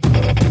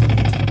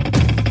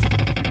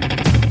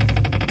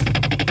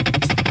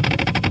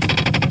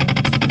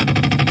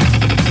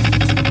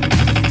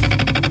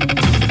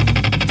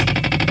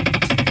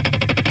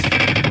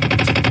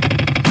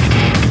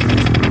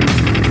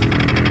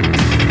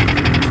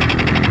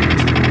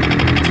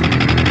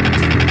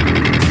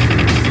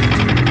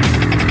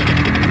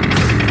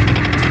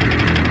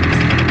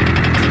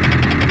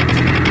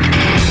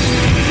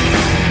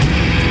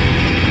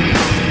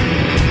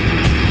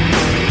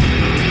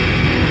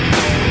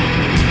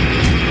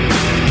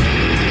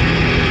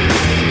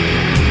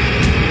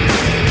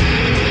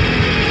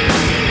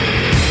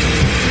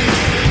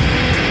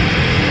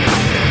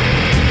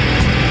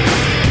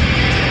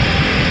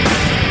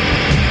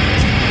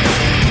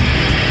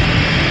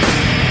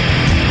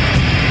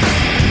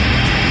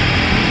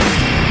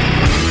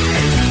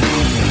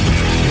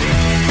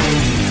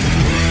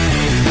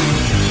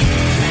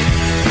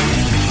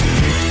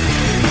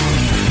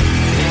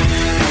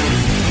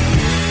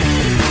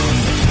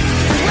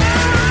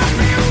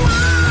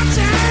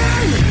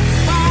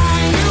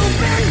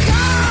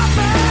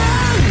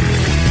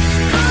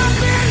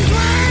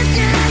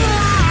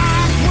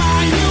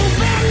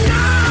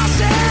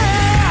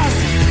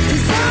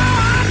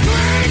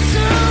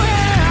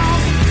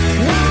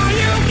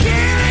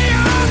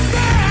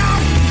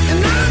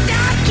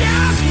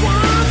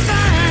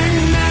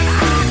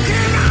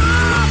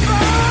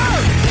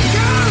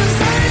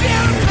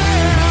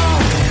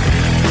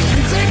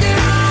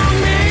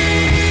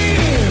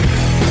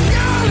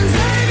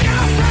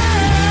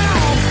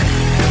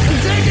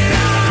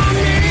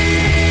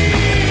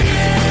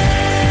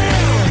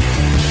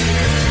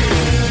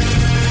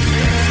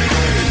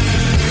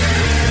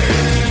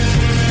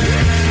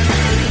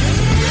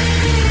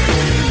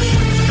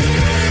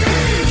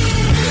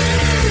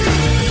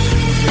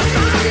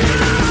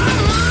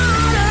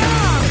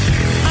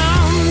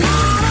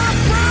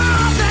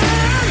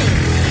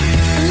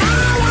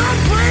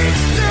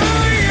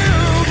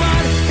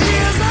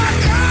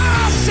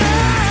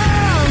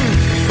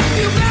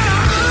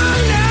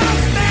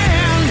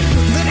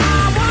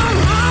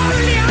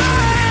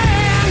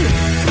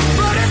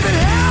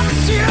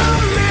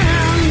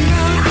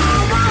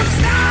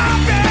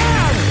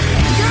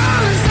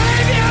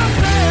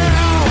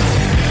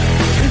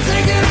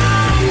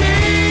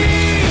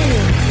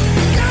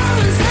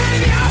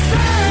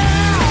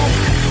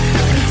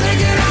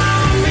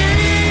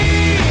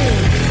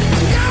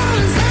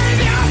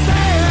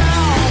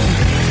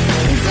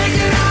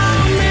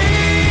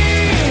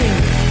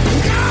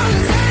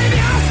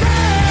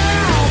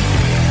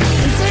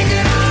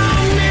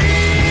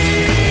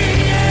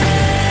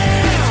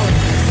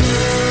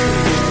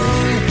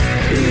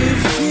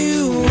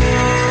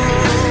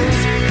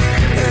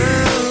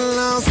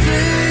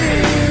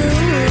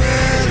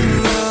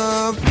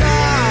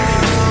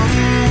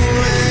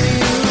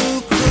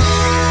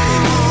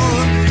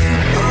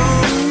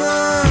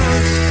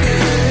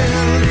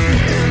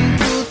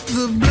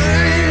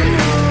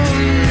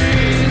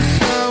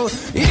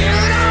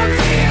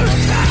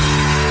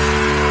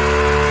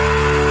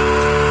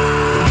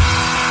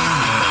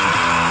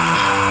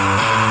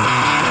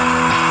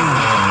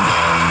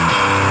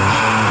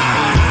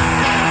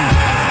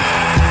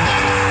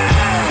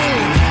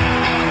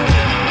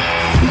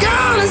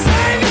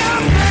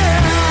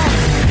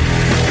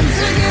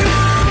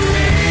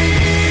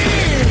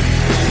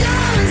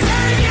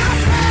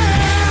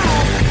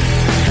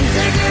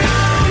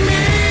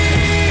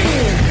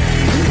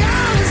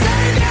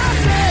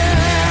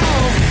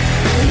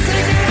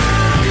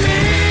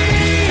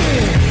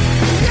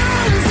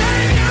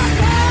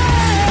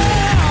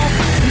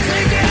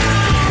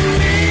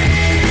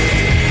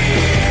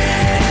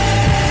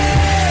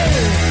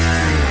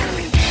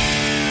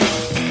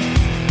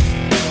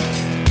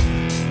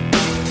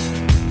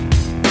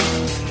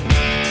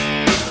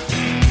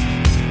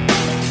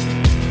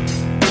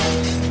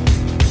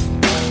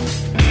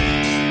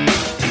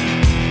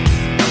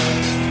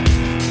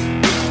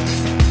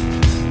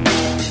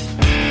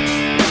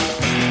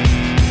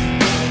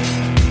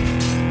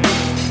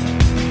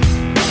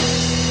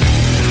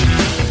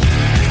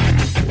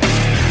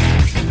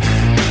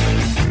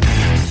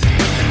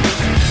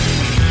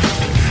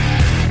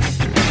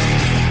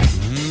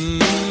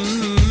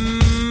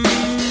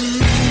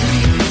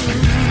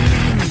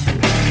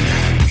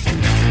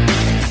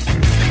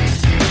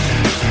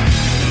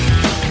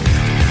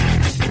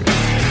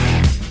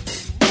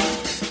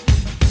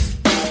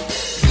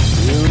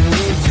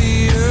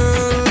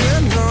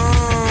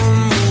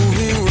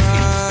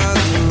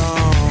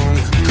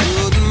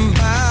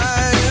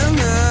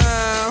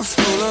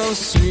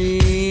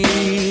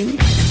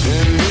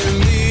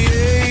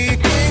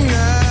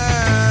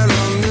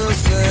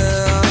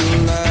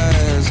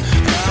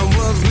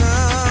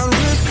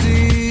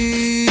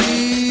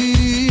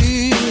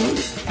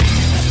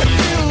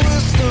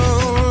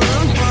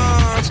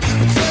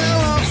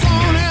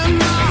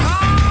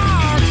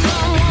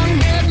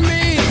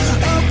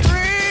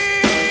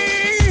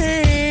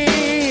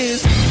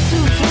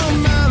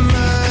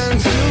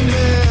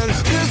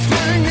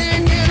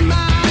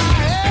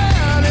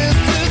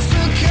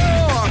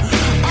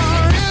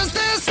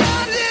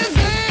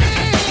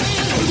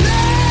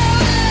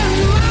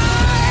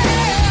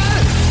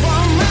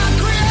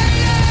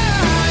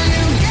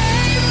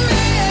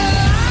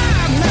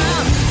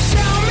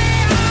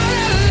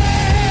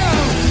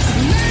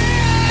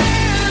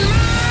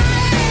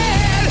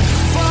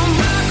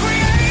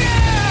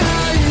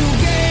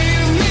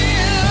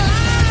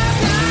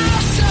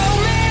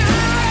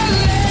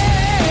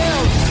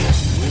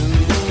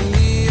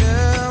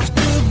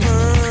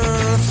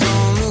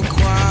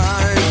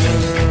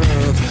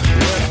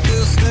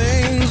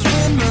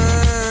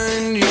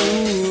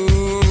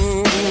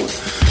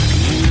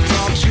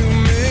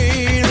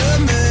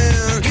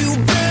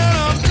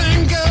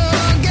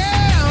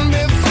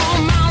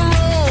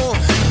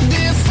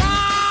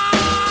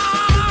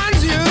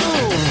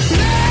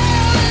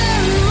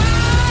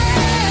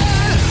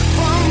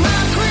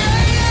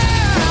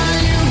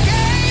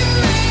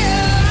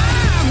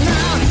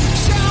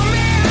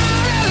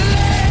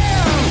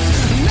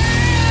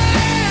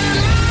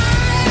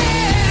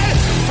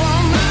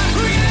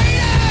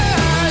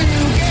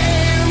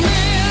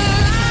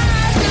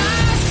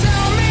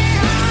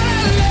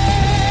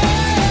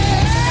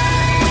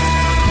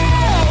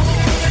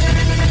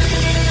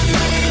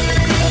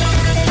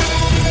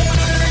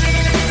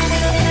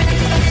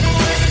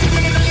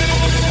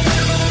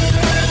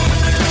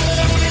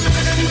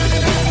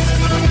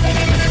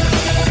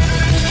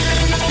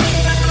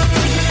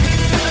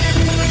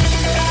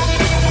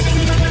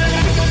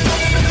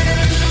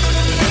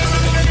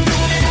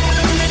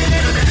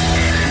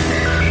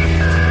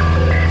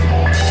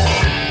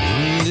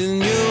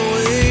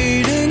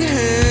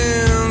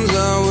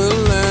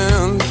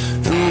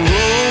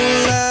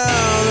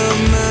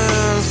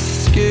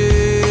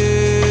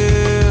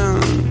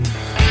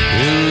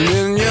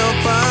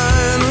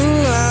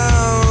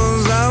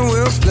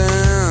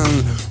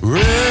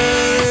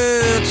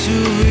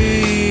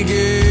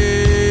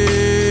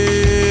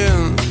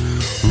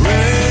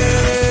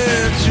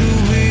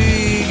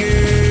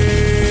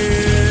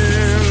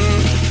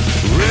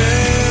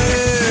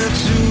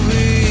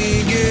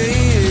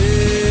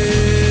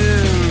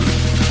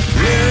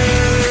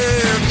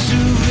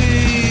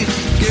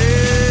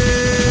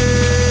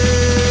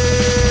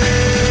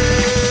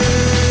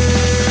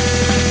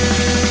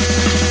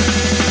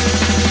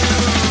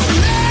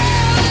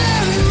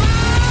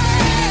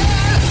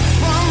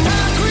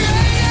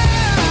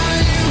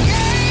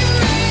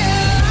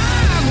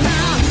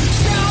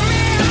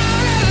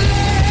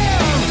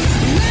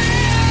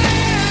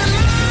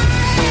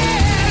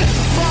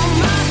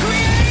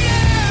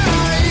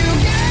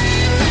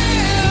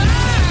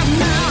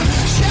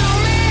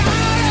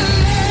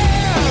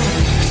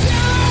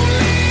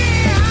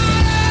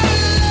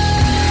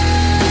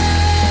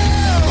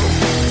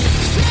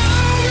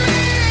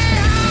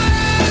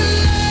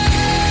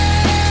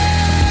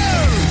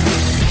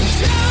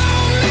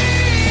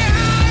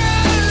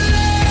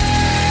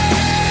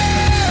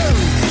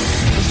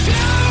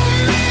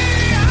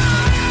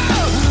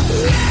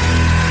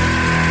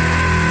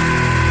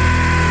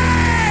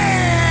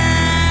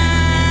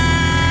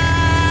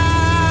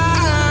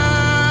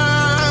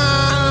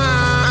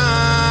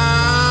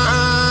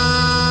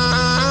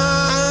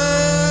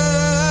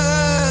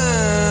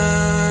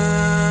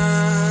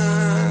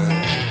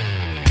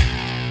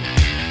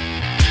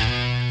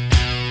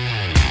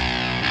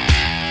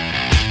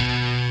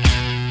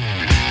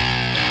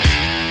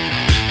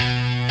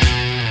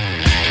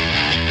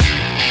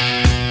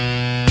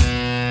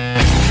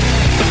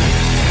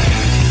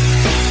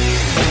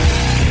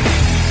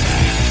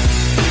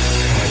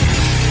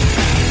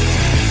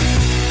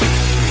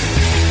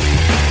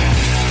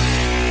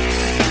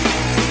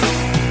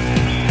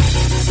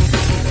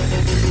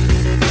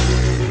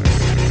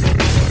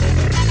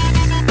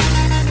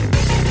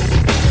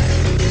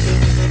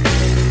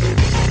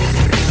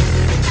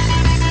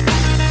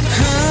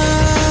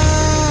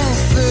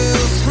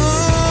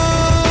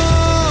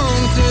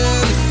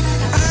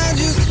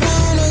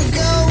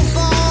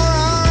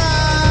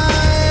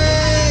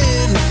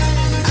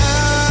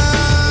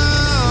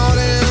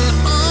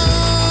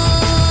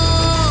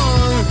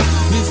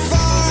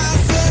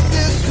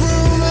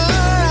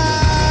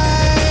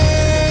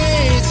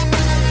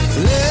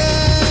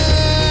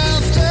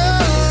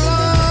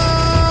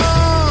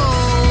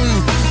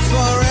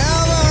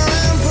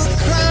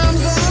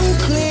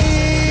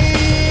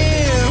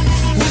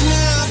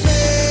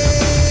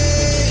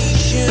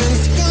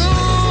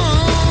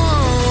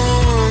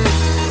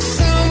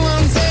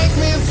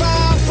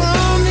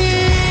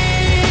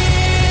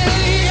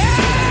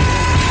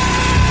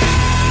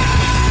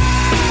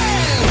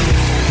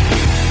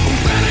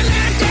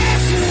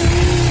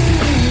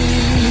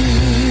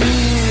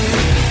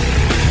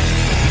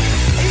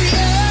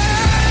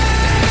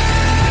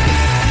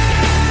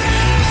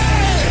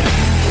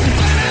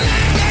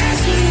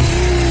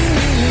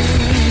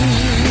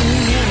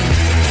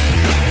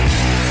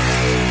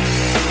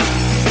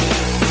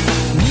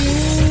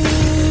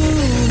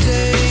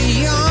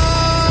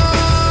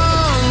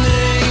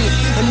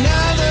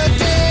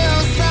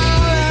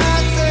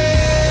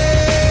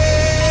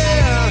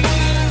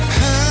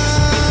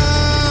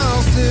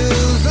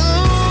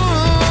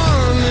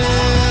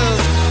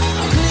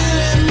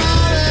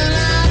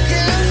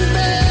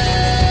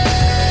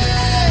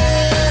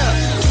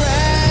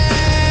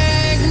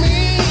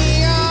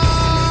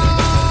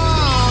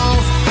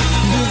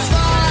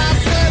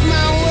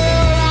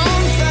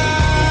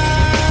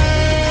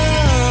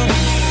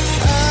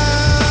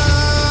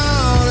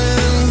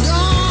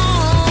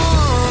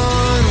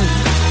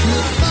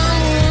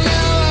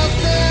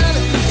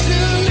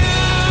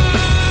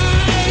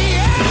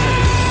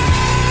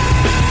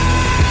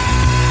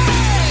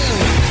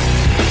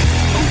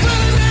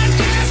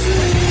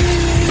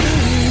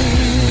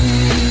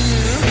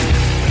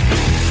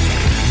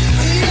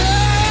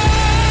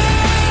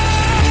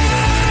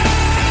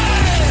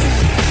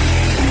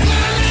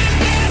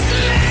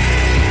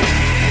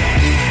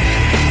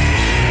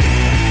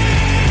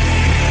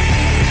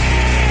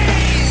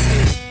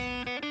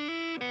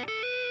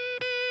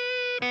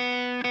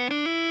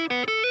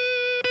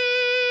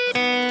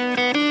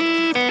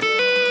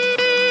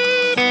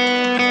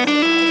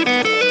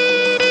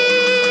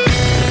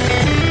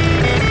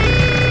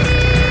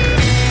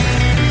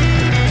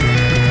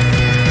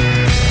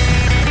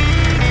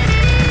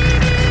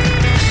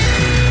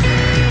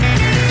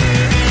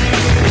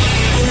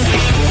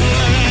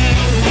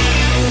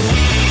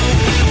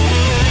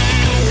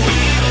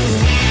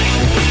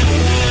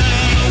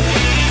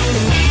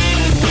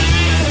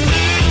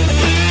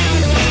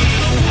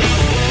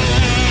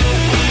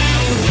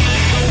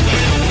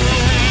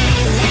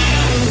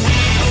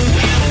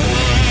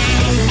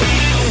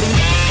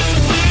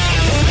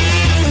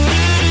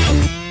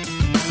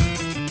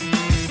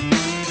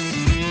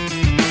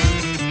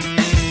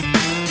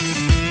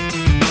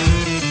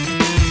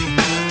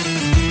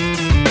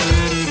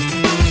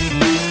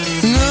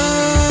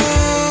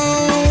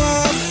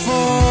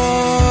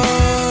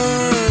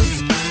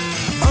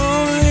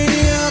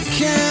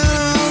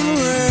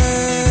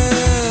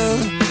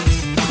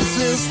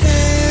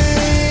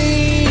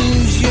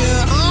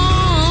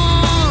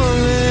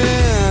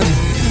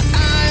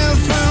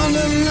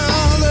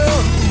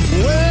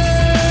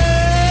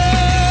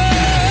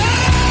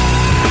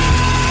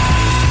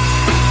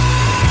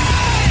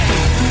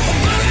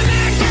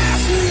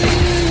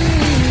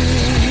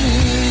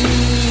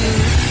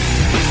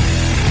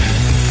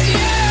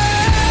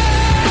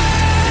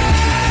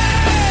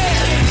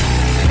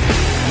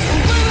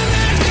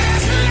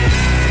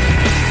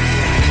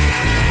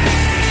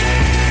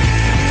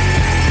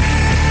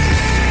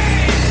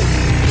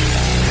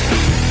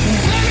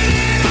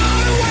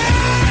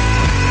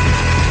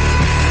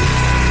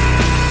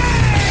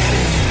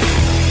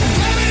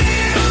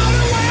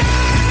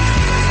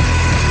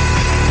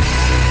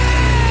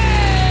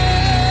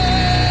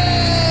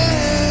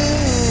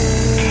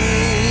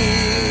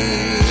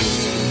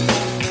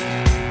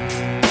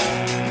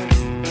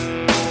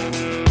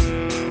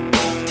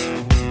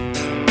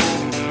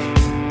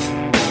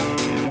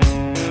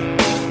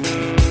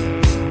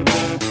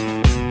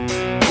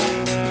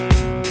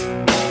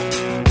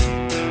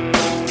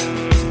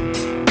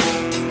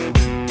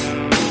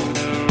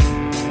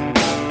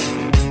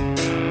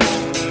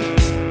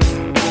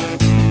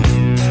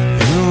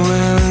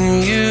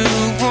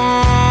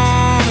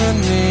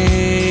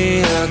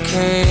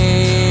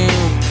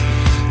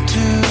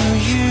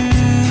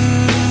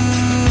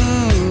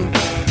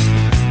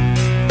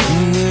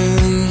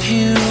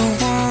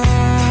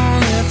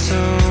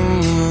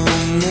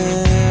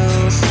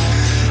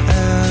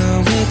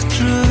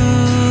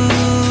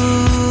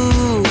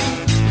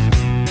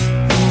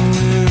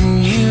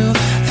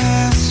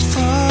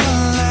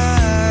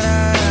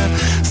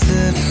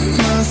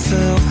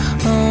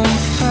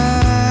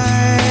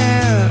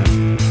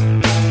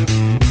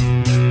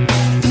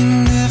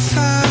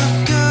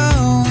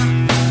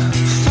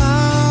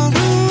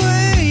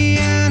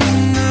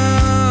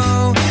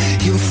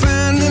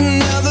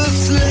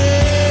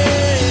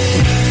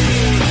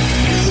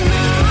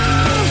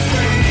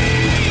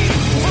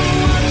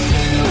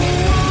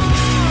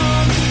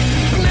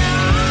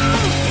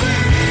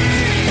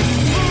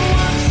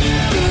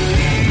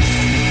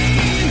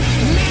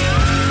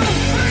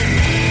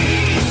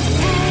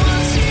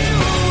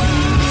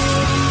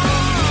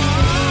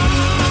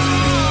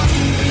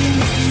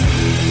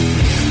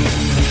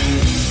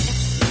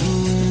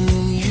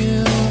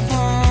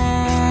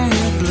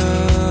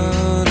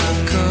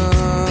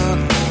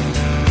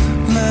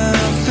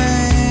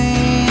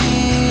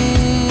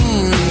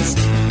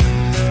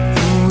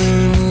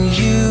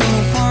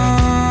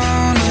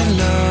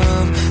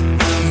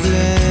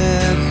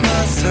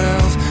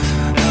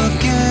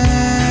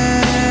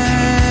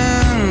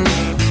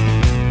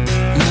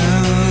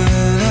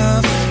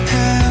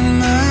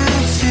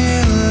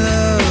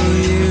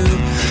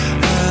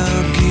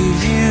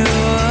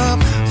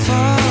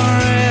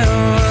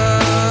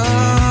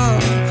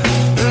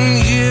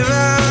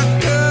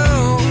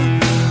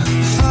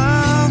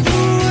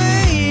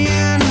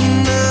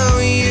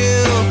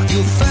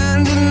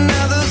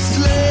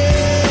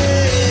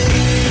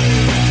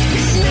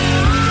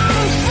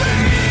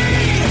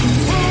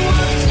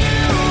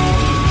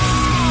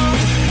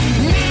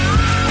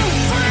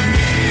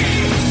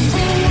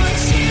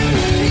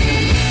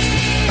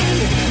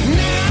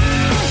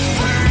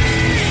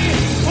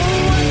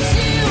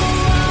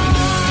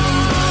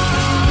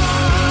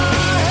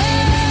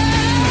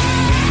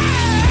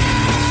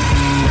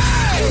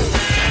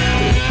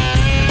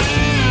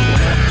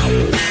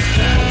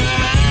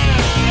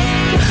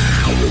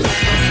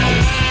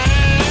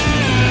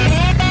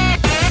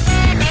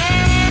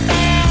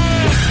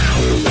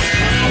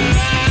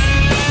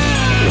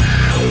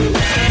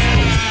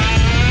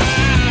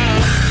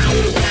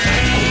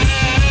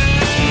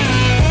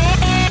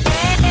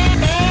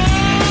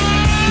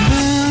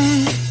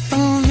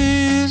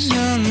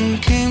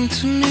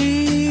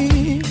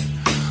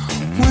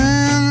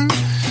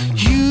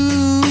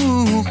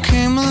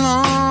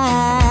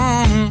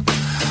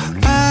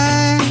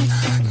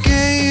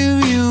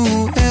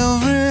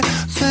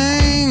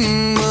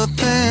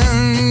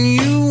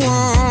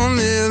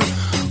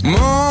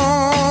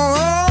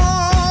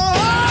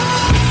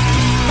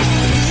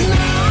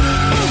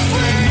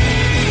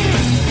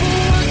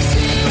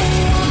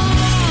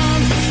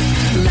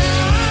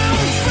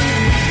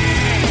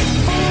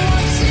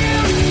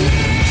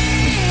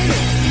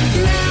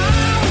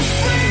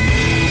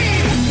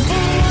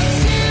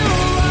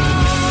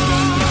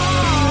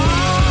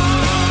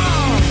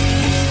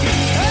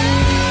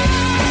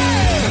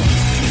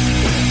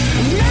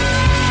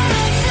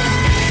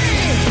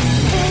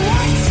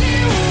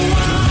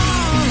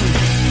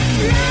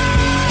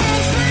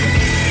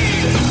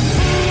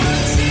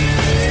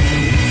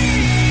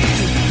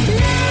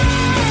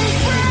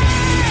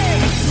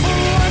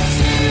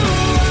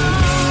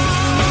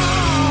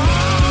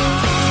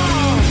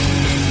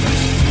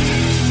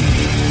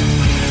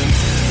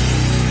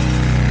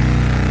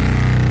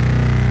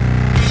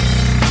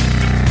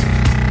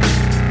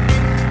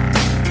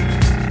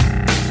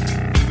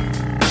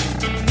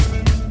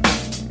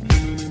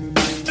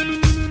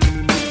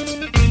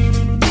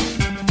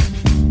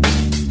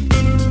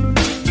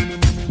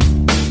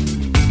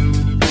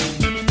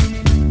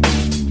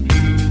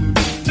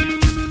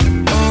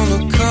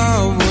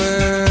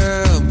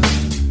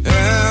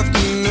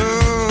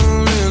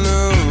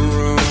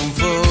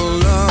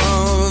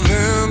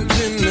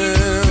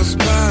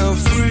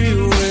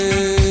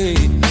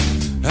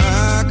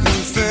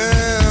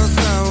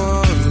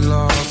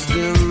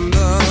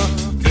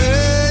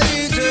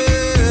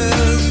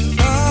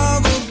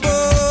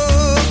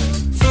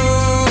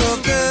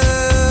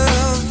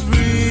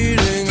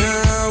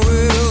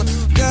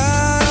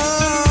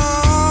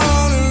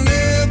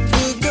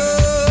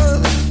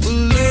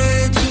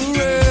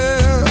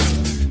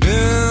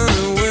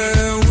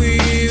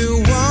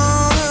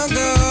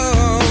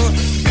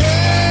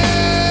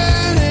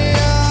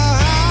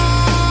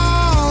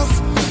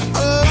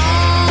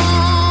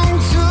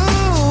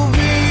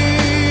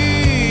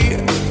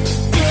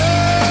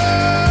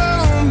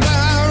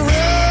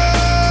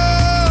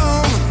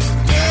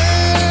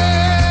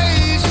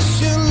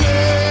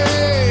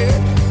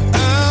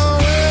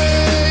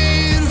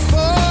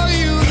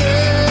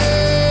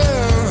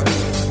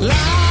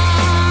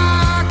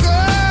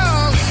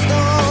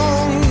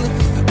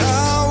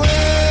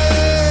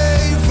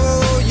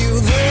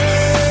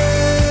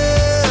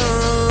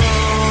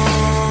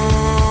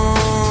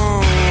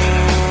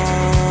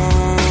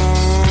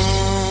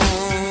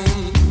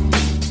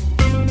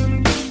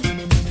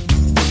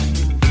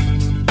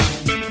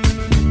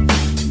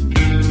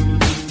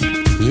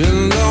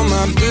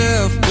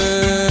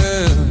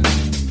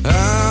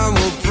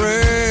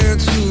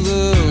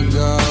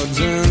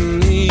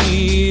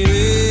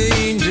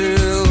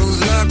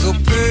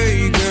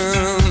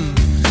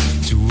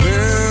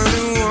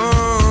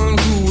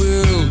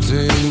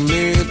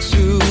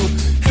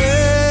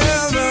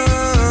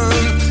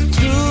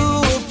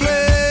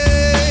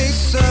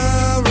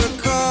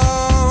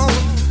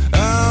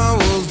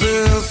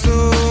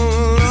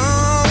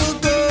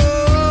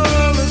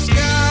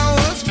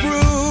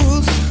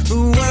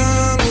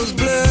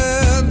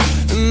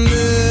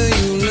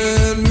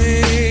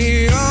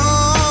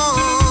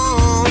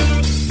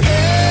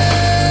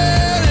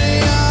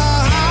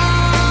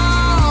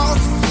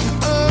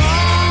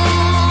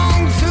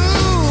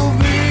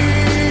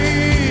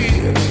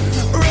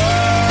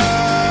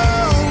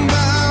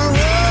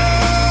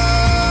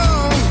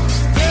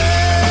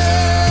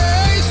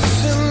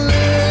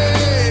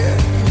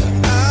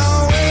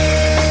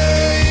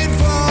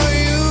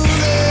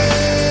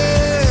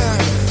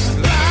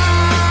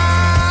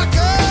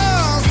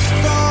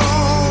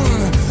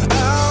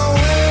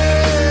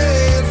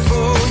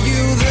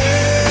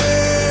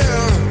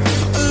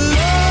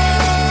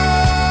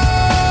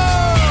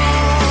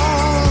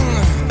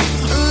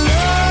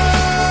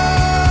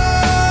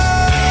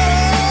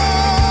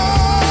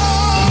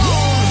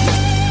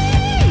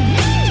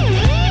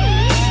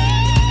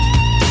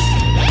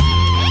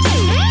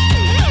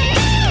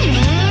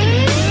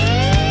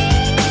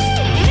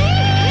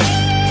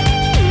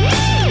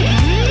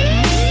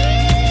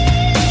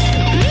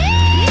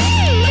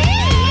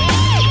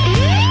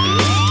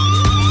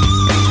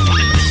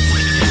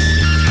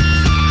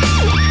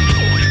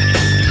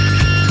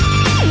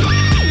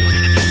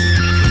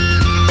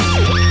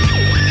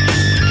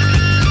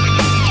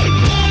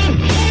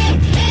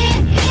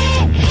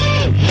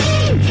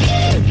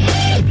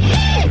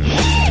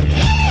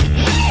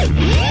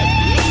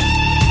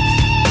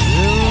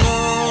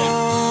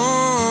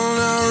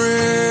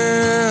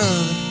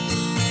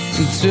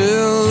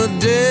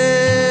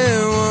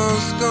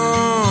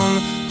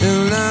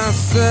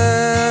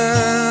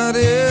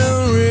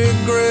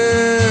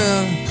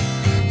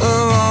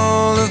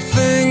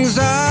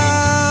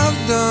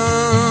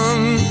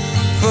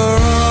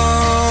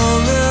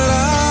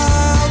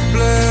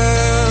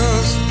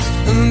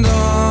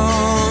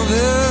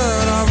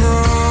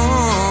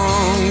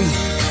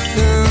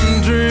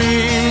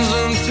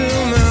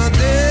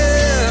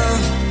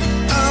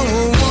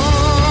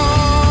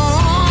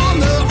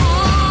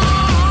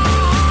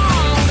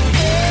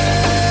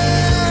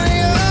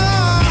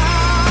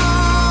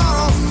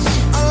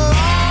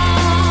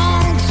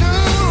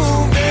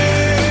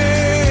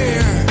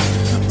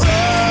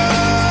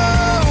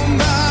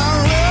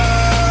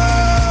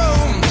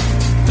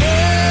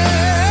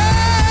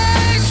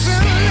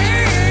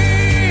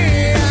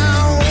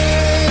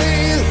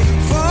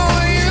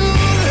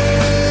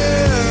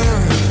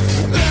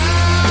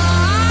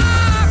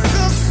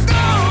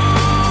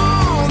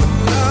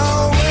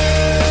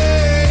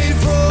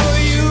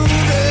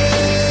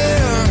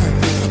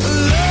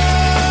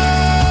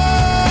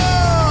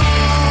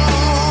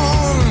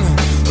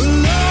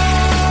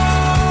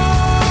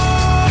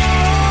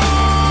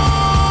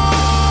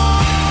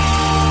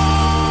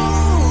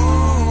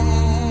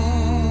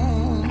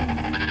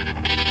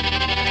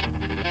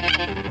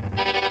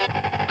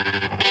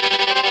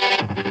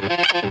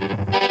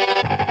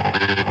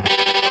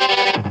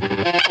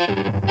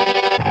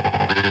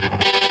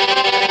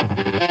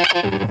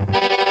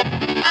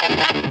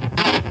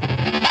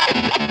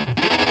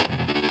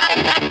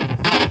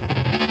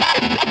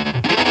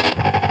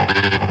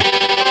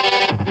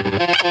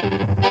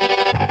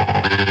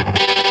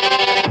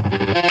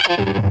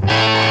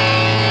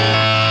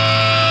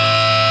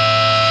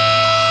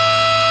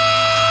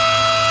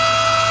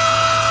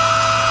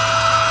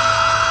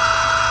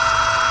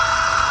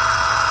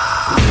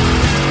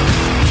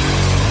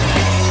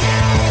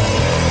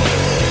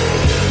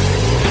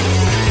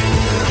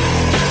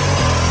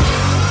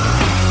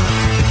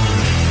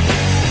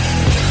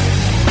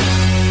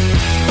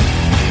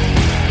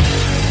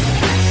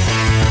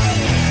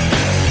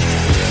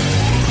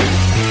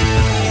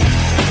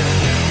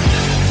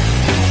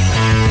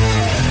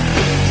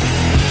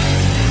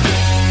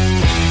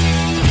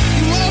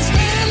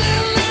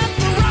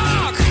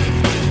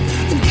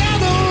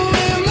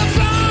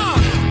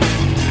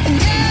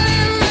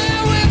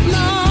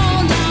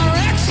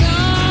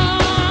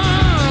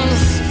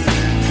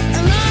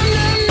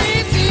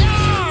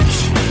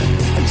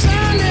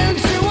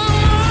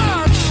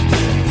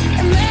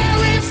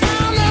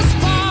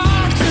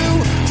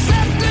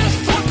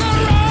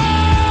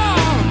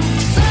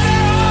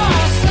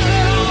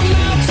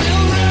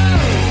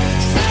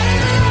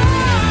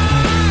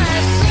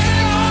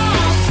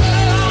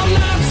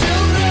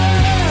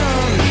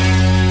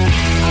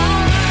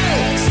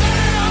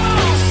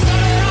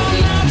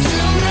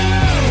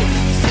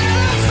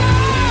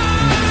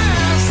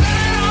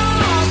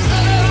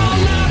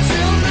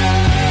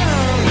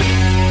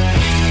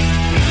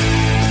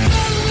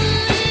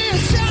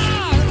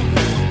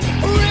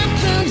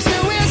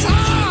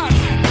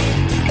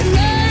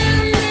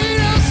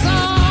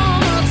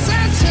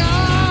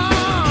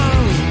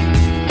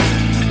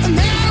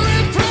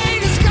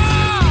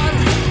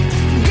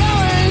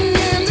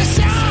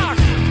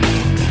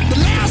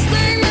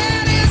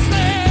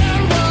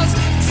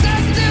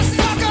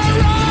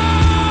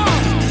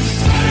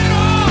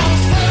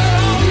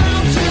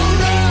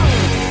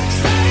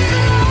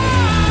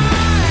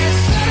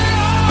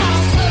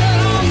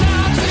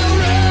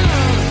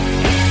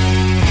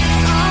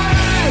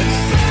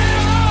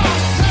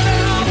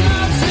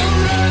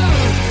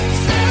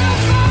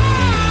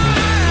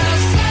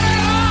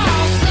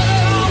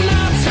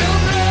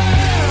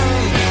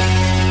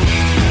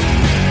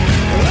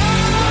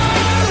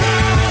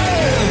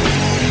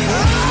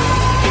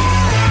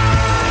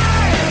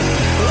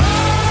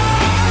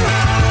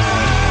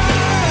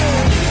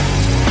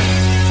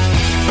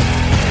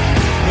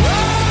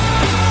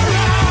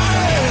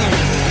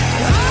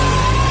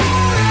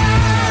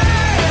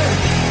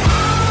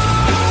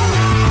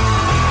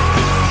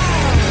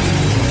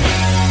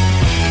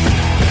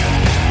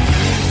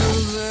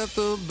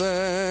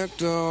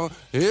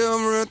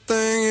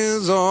 everything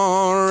is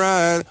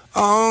alright.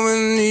 All we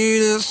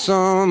need is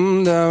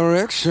some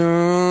direction.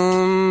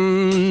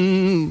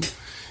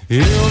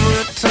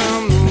 Every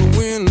time the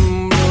wind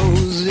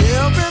blows,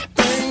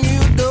 everything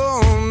you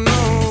don't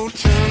know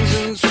turns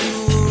into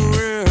a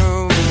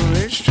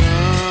revelation.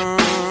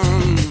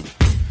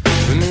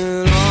 And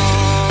it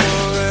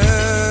all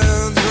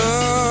adds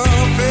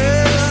up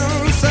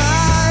inside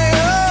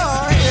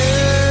your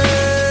head.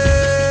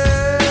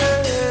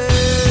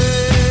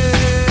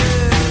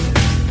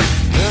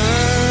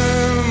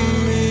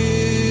 Time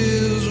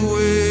is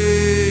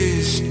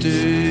wasted.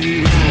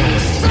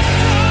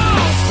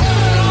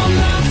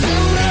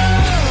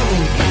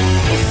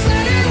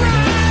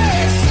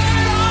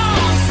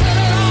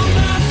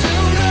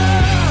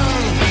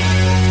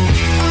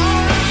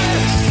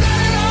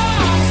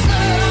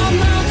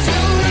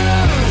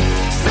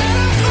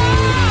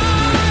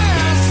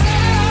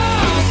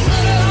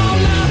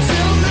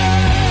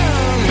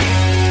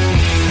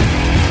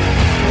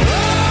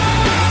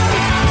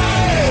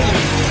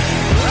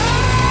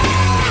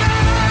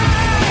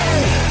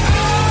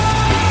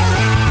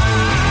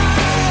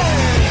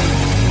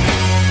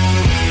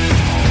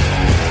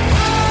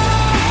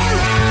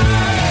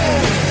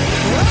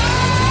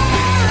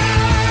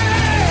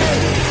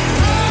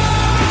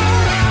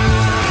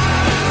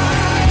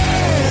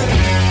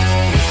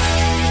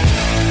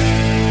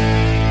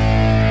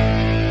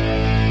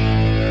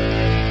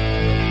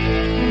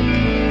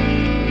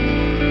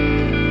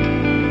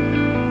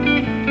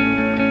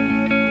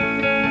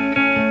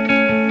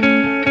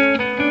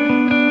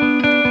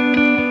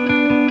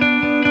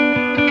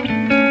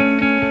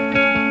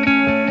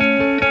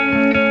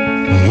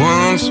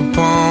 Once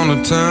upon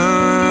a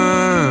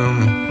time,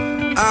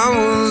 I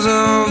was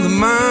of the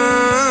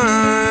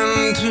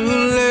mind to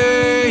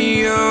lay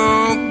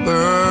your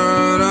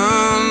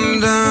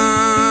burden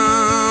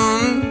down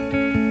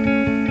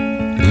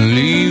and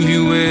leave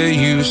you where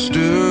you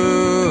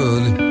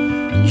stood.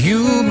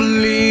 You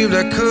believed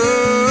I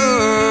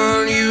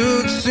could,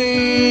 you'd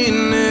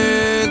seen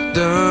it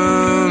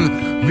done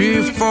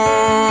before.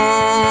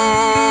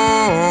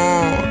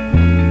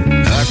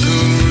 I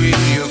could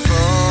read your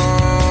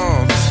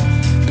thoughts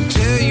and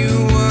tell you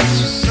what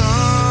to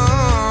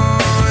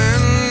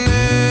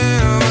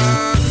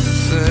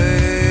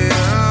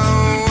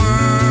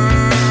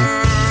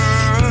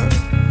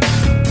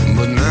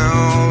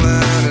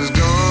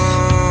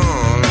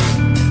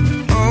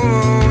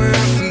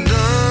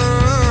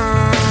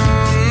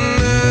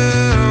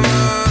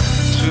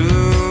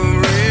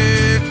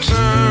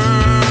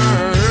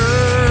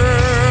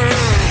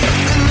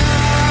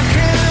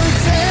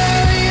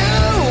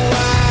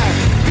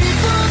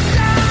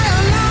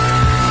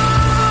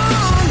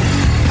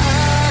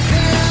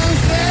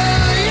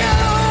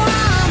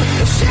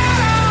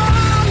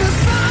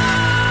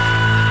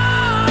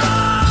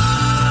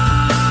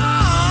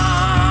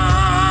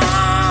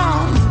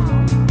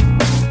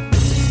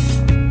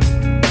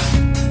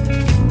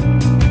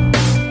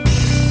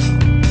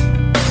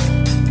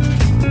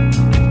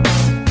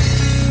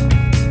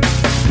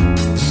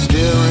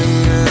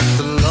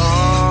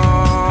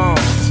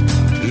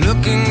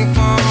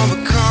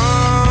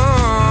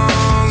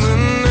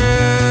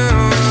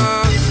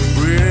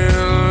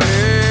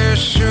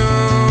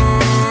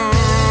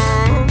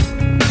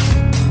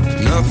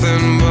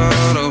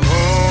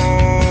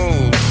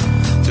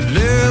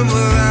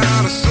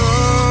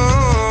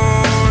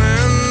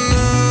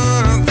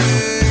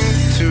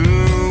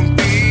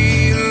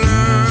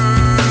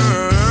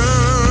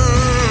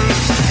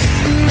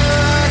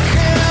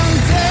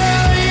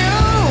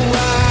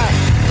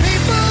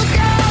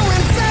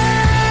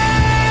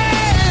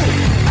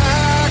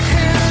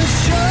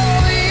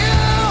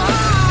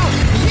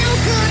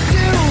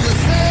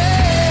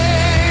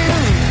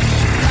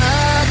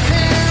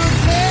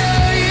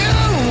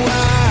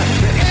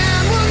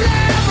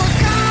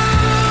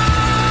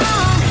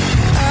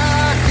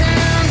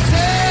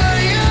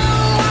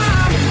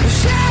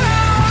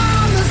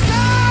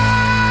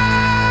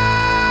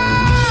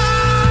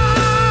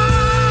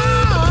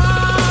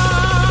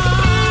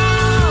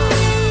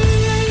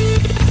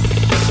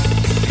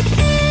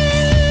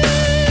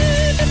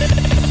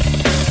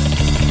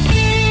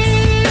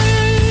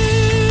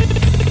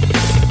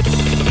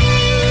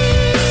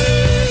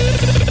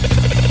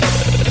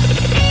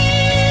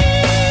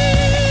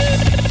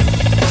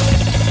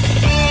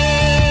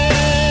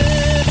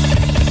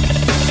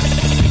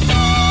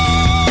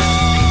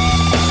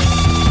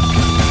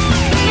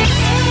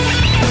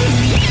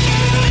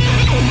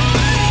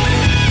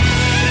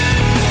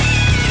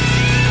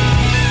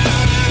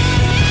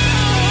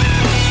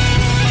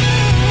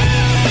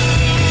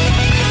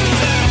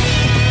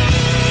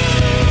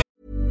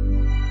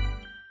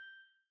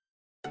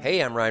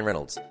Hey, I'm Ryan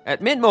Reynolds.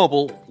 At Mint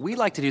Mobile, we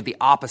like to do the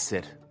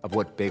opposite of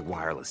what Big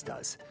Wireless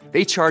does.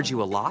 They charge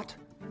you a lot,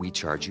 we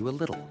charge you a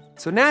little.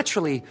 So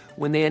naturally,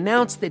 when they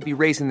announced they'd be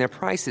raising their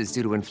prices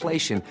due to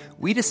inflation,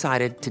 we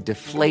decided to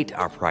deflate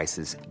our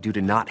prices due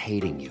to not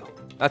hating you.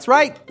 That's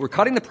right. We're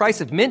cutting the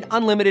price of Mint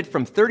Unlimited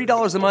from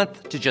 $30 a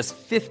month to just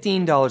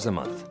 $15 a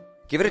month.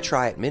 Give it a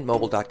try at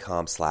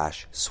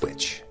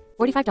mintmobile.com/switch.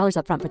 $45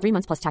 up front for 3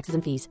 months plus taxes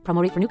and fees.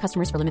 Promo rate for new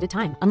customers for limited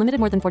time. Unlimited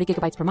more than 40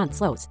 gigabytes per month.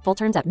 Slows full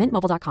terms at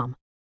mintmobile.com.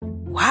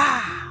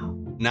 Wow.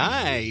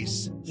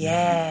 Nice.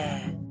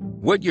 Yeah.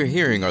 What you're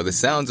hearing are the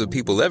sounds of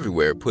people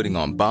everywhere putting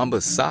on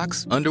Bombas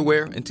socks,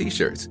 underwear, and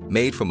T-shirts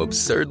made from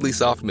absurdly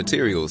soft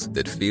materials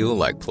that feel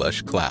like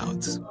plush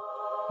clouds.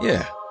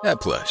 Yeah, that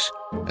plush.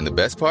 And the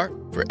best part?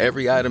 For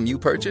every item you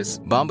purchase,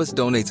 Bombas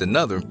donates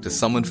another to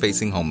someone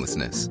facing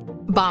homelessness.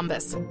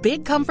 Bombas.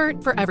 Big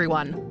comfort for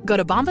everyone. Go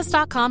to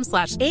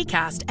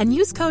bombas.com/ACAST and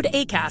use code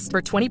ACAST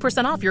for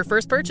 20% off your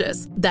first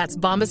purchase. That's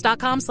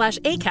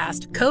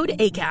bombas.com/ACAST. Code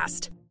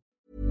ACAST.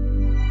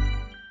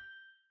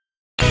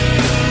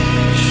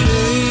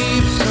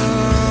 Shapes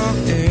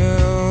of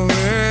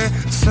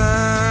every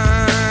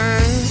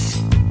size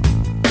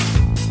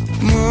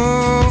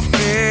move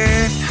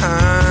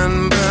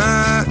behind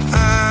my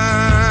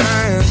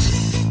eyes.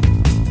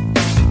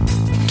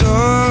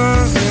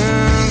 Doors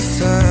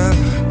inside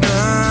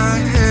my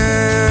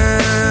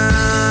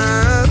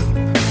head,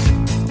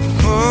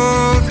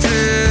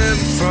 bolted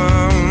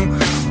from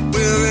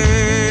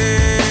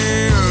within.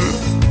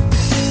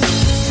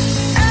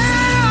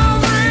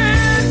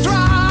 Every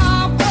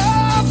drop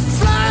of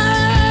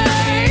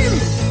flame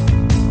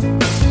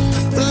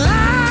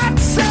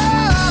lights a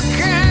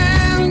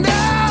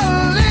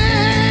candle in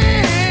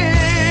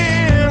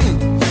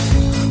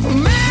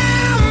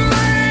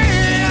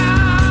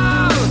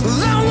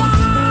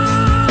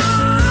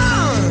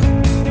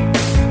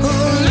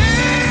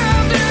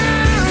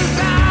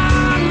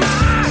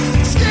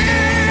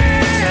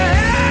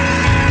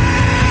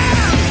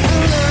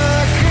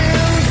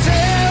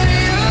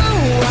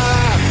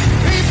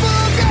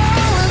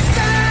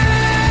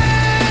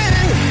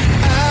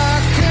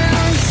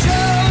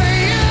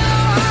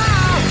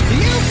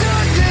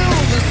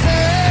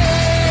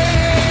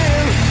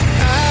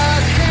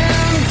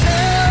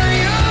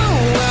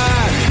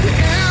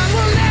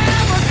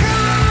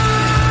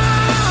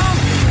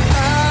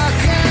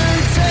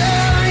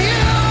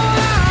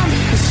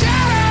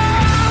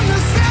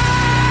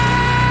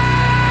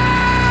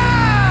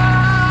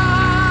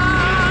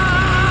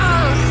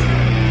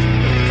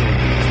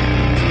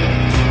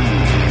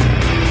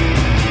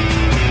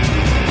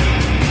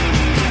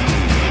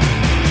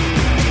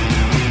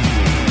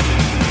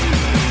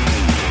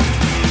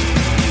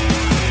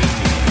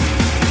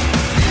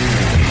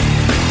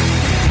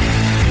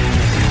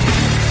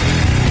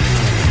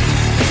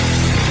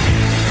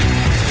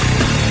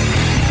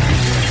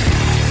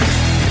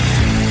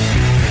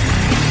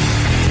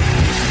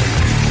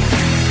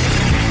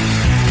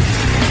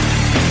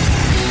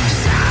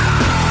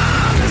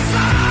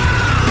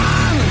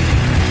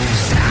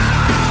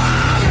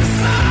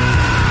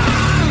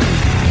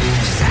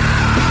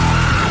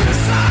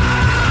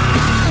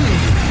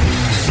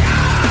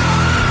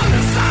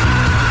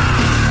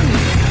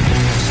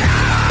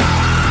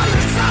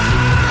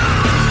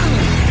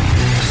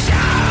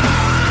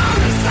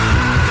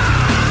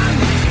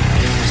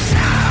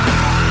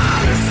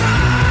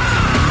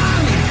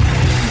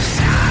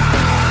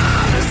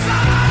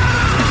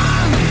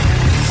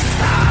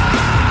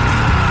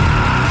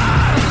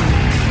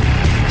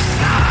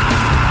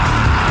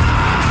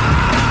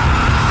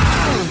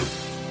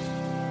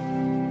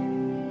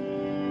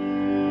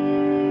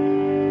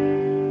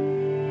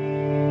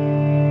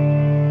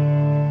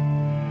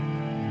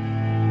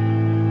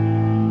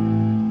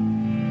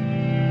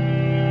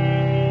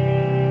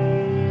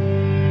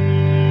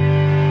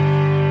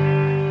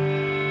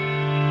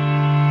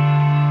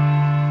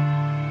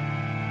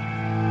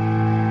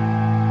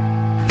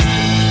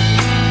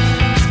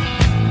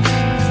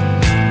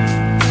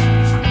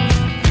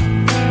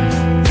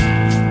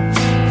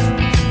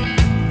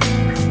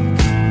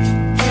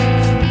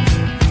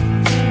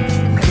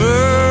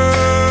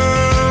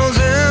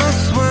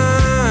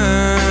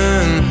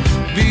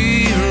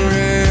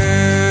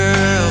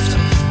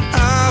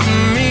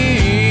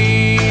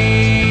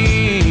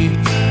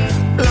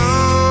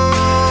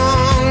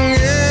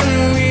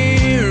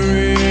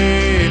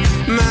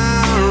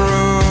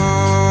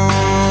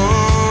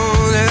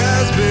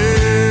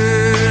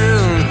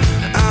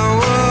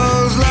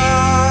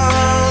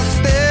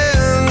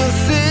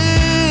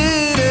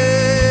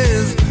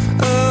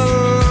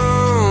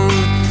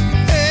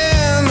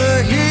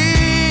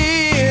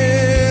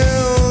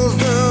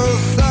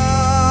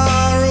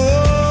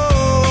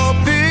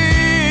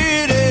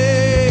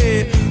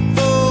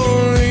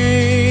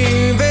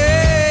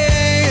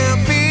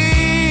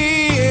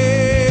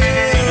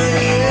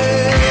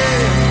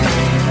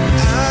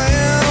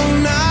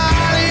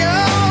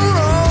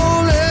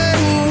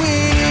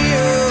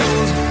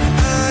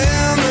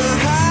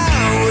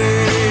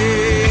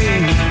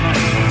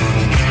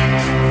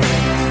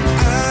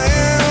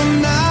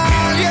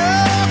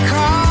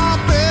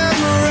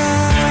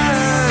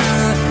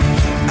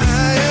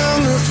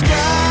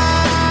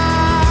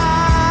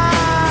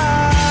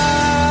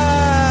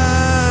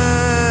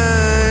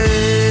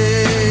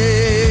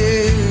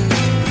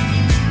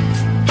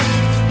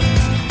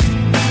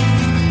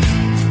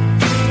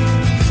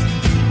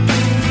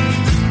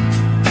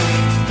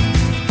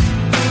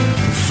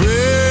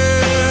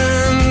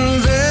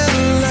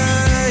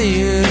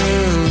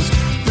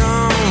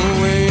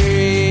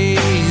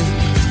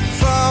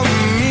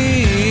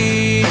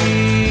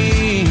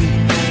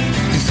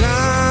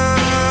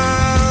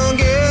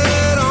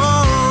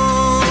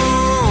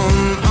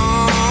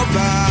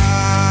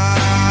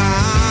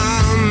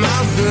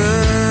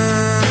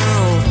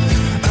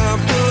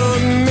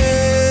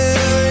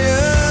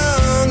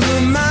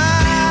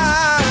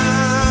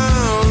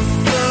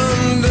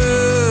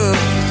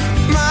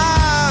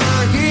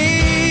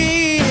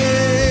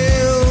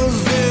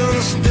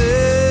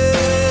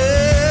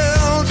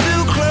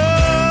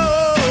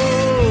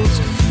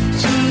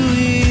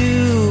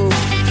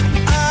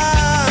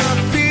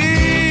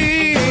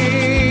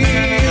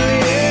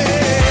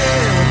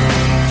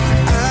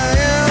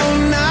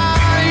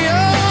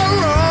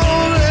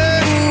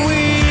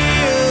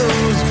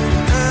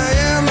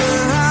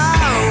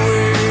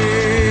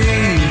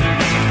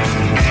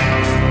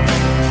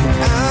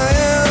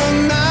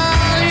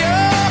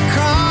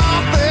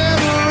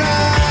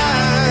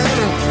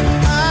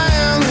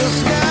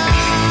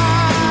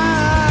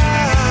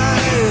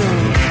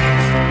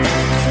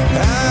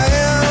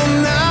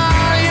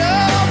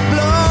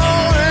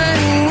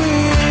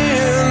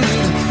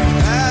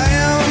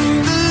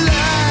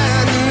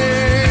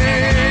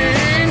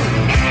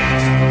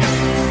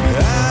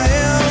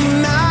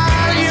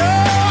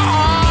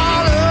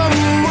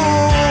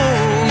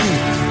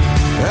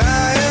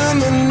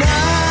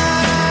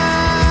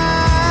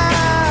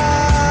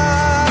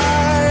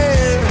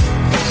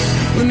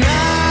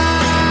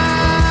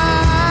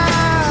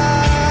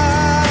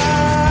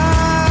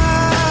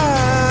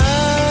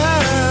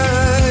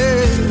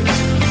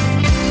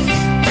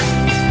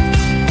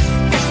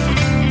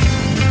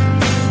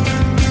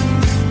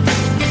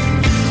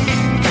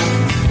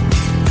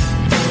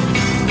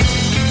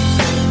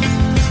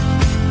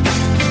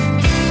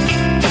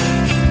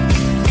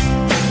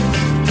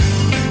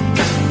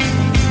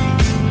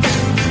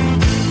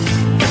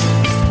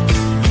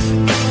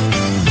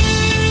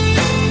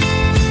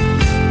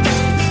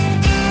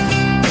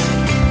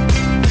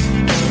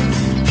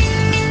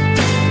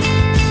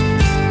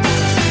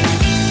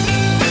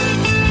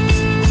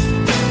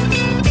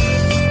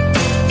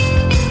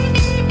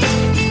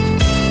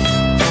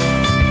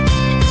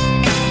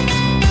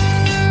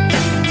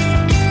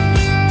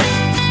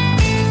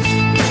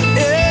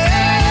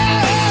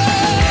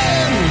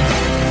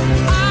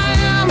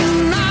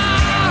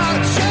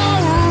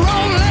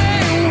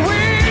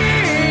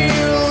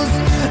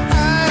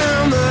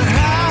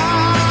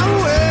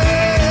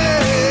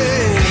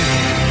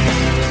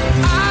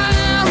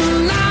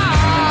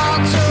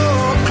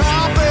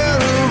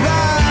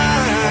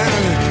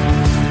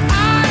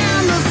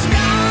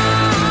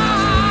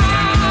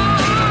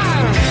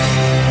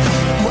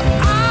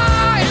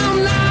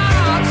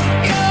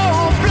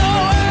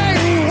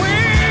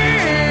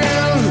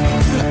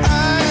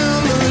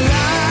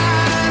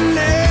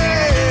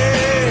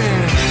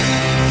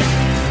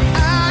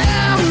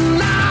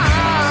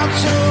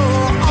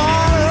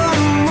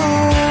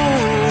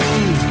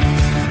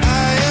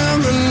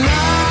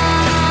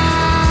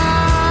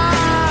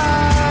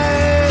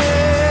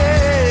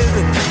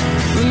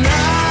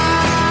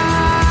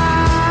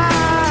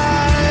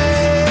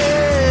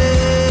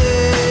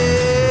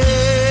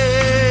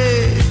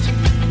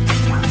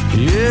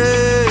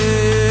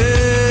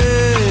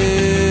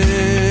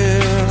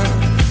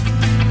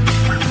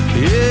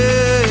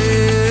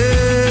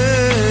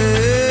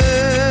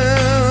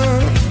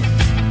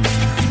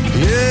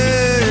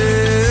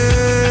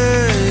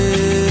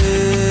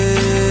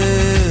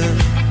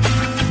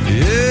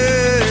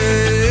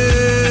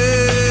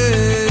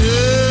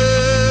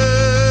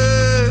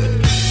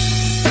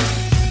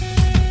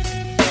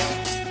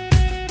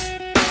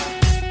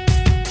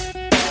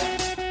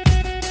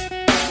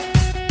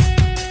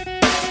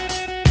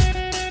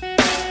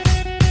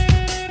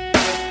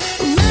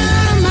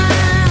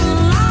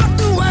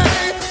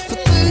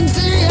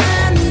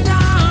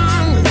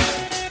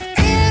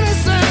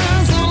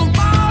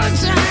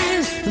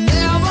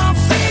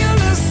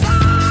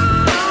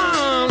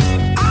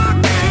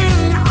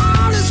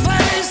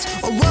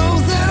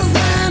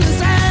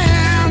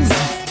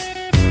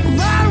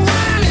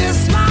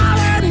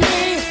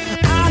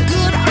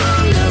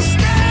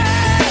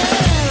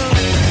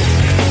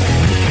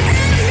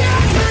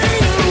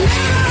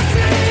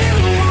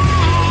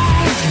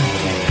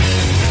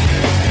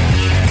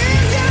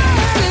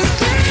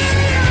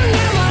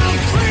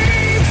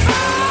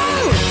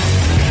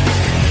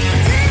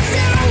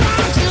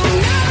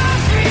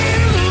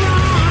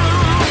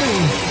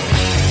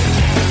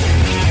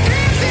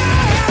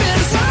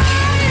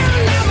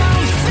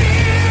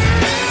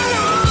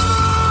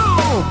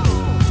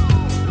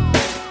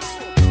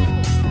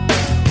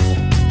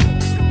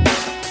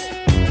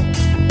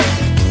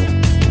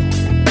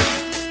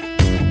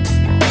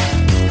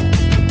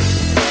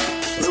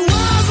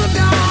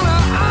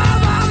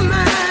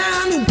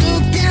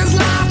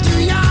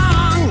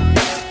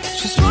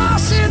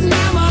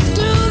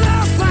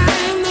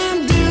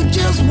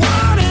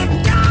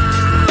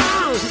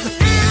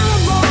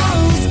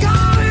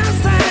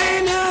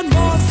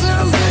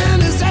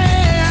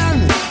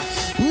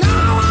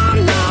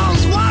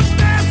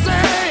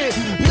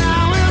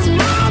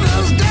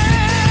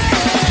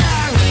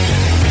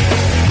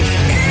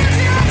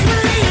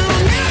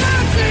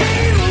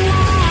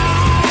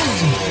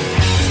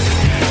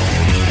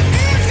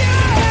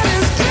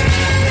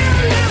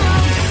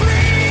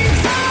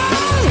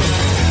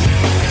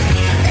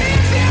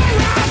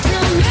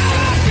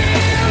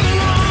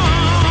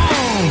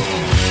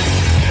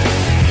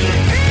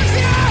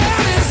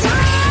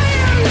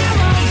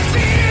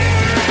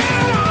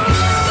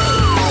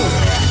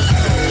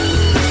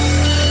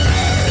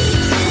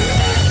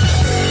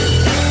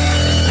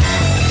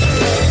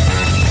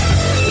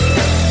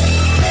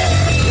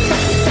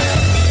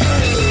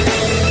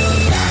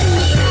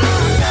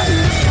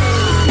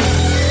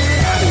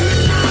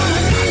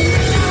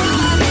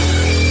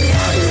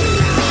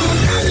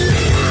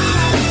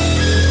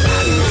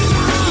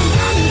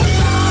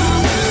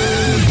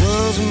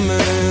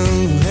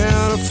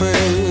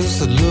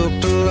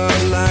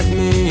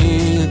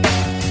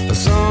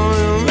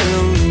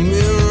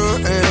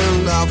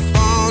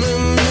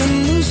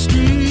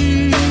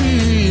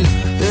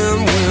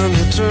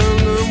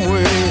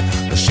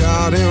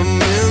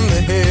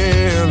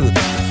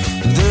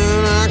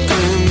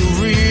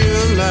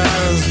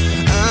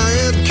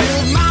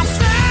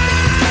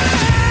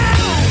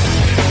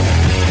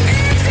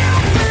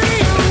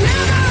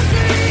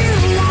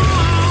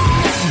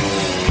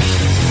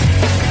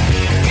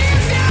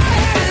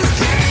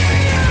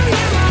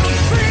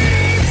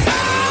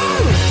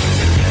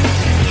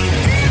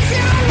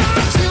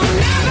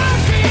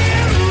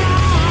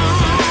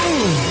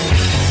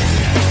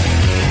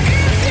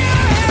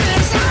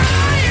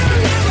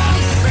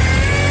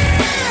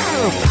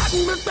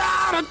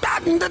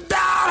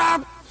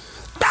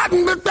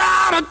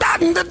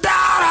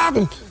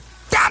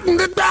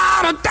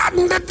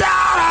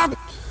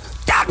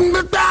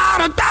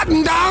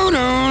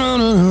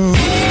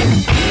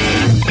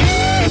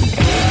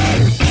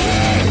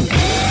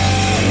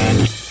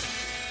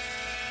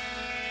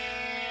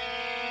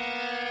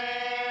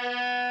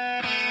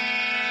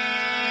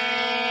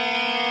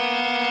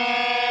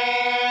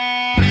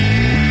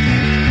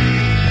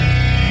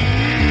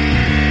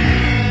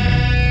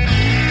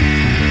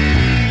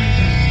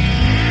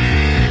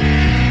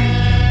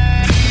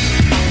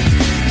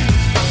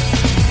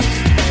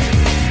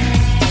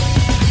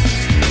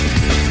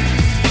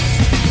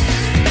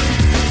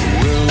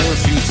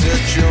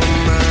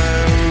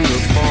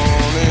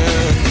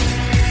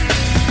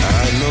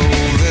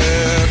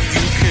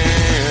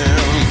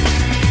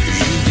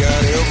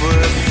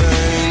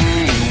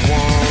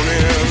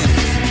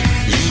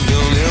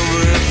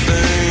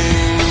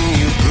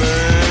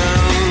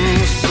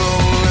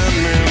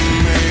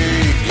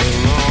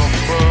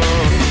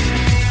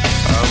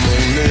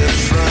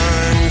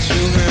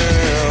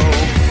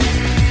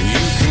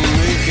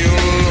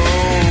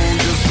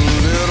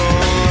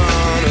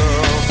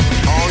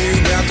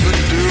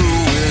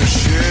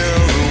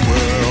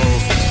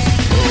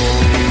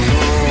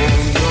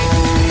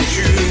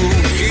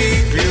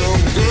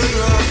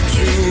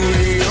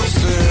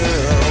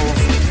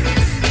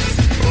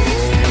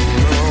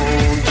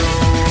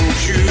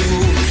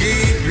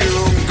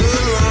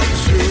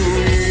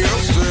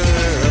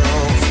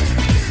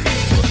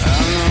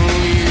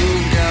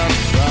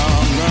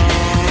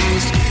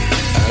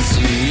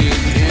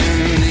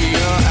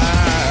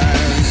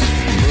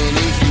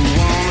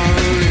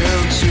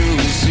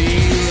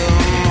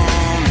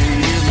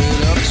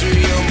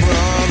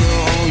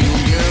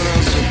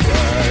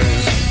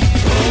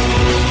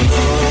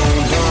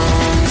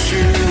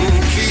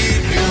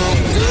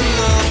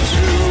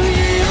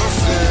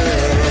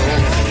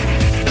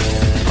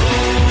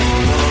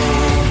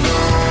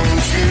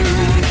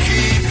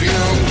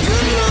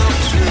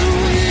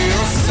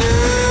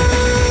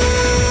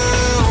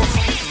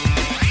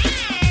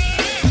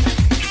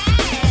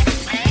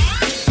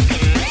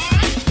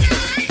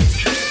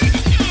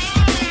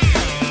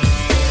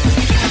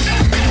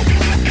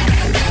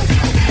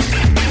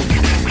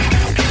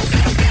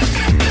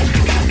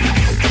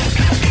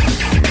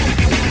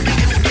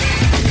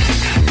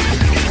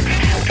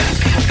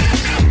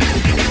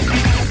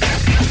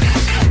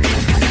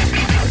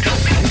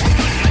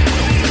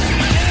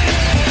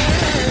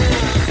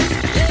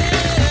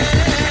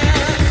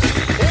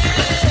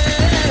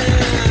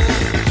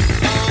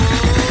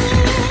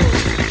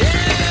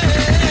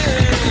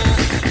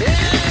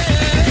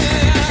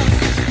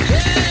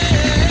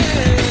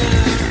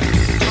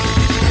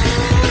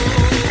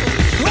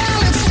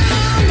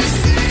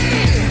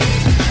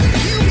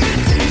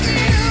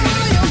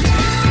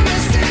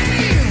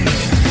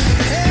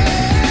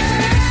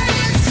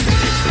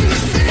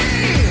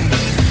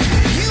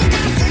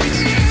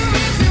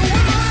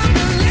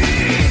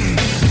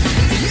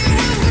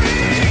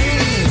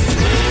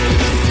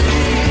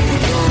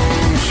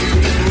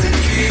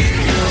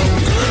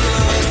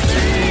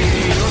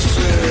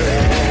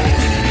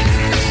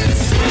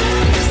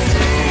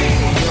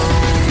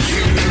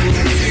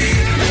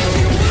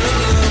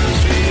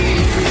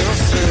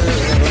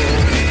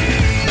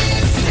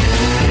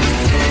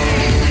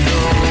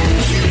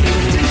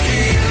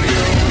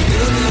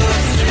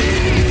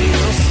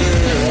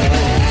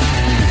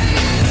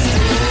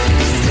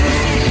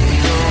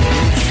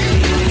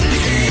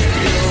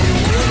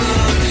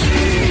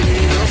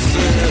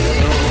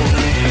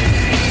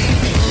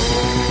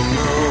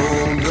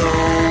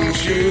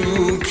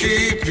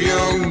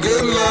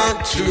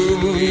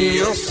to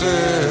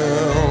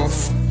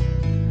yourself.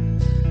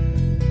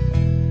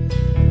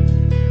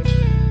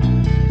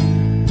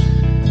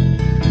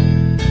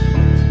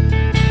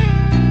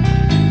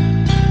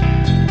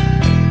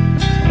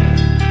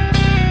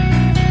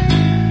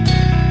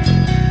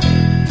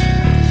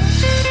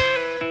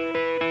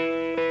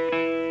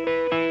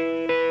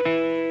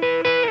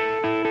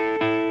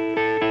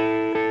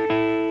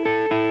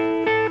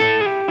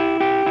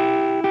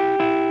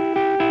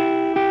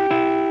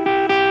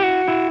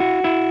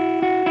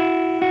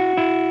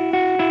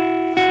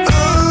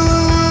 Oh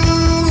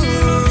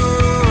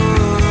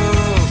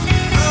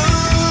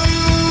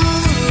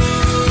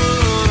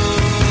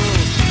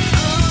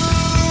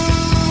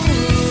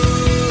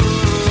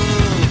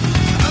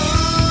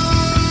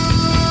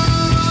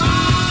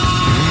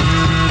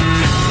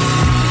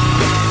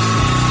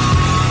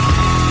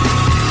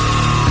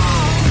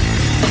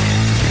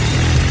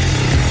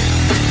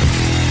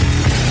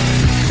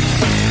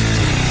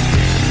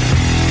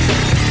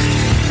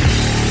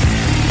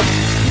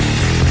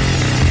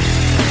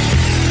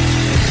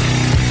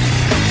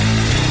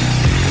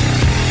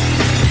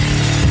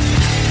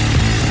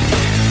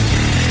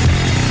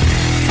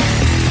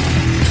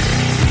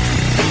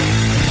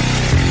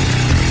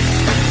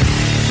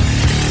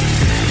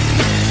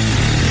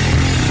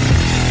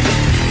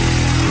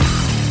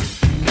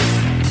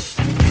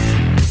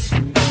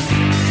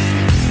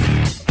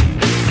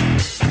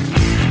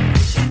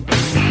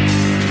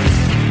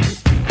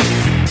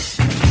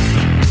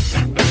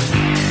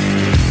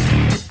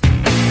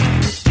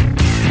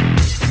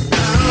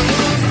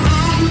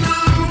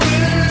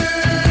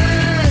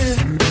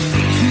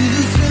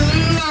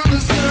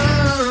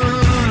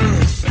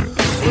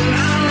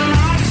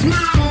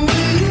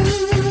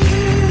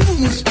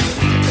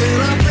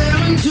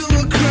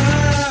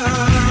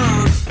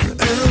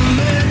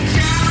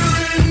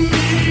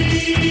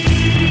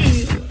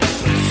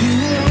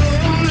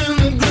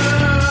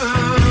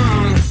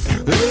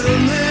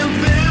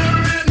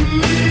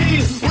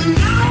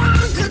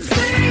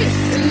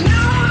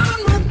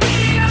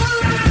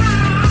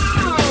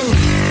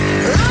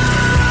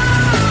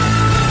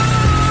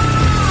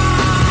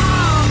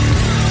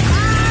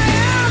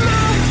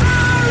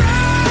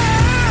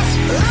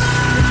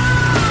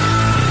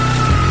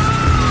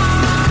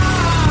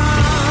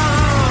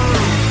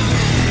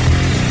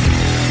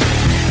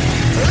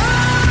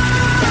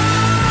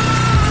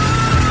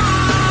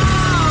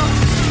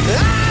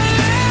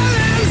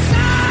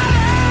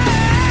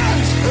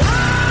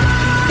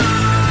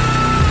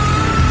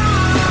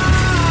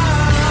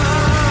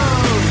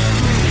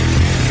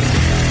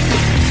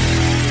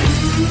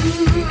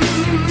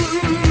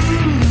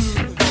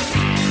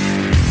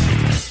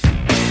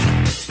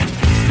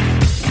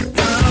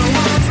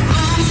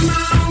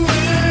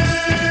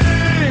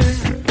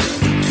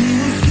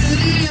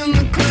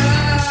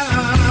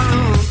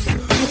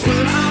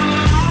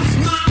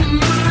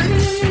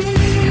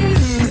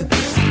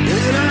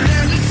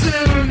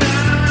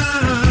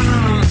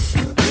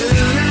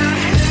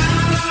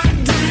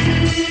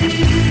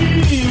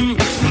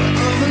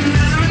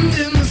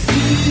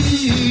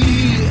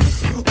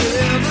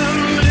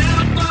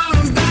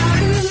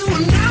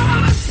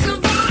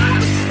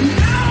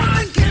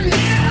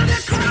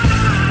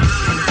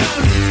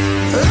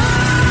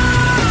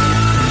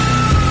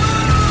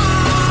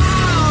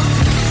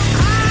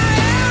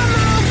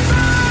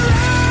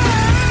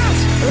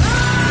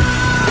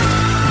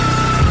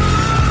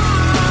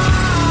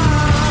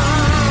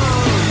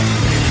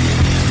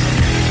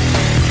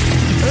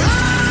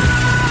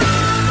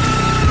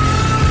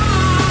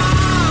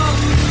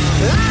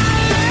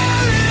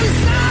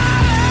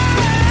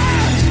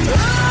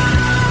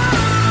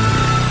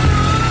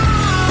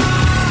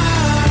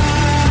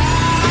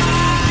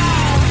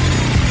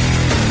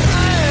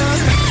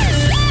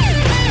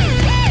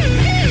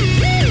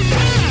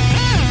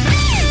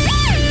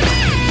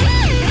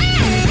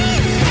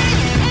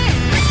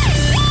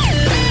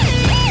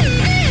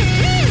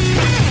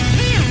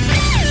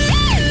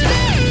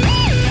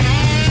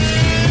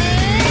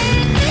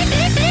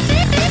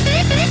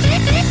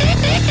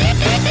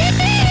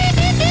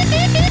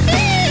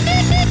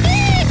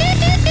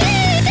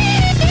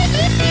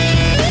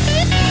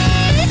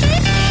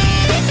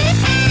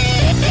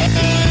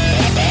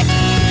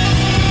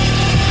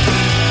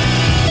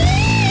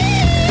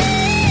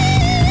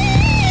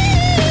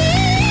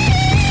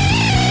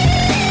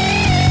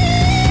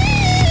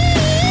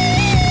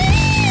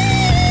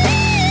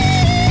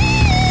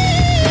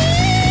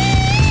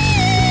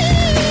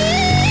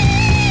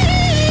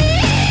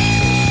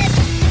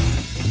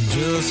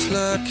just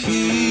like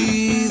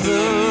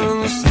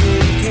heathens,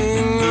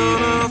 thinking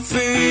on our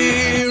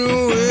feet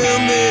we'll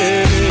be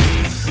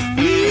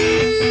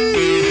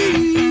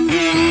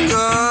leaving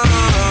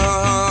God.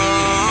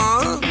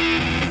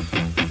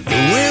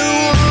 With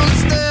one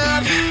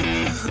step,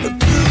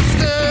 two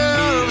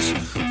steps,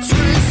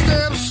 three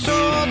steps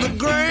toward the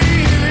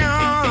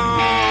graveyard.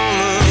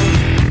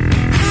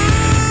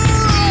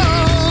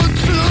 Oh,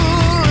 to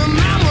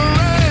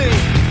remembering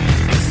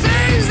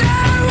things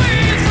that we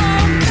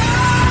forgot.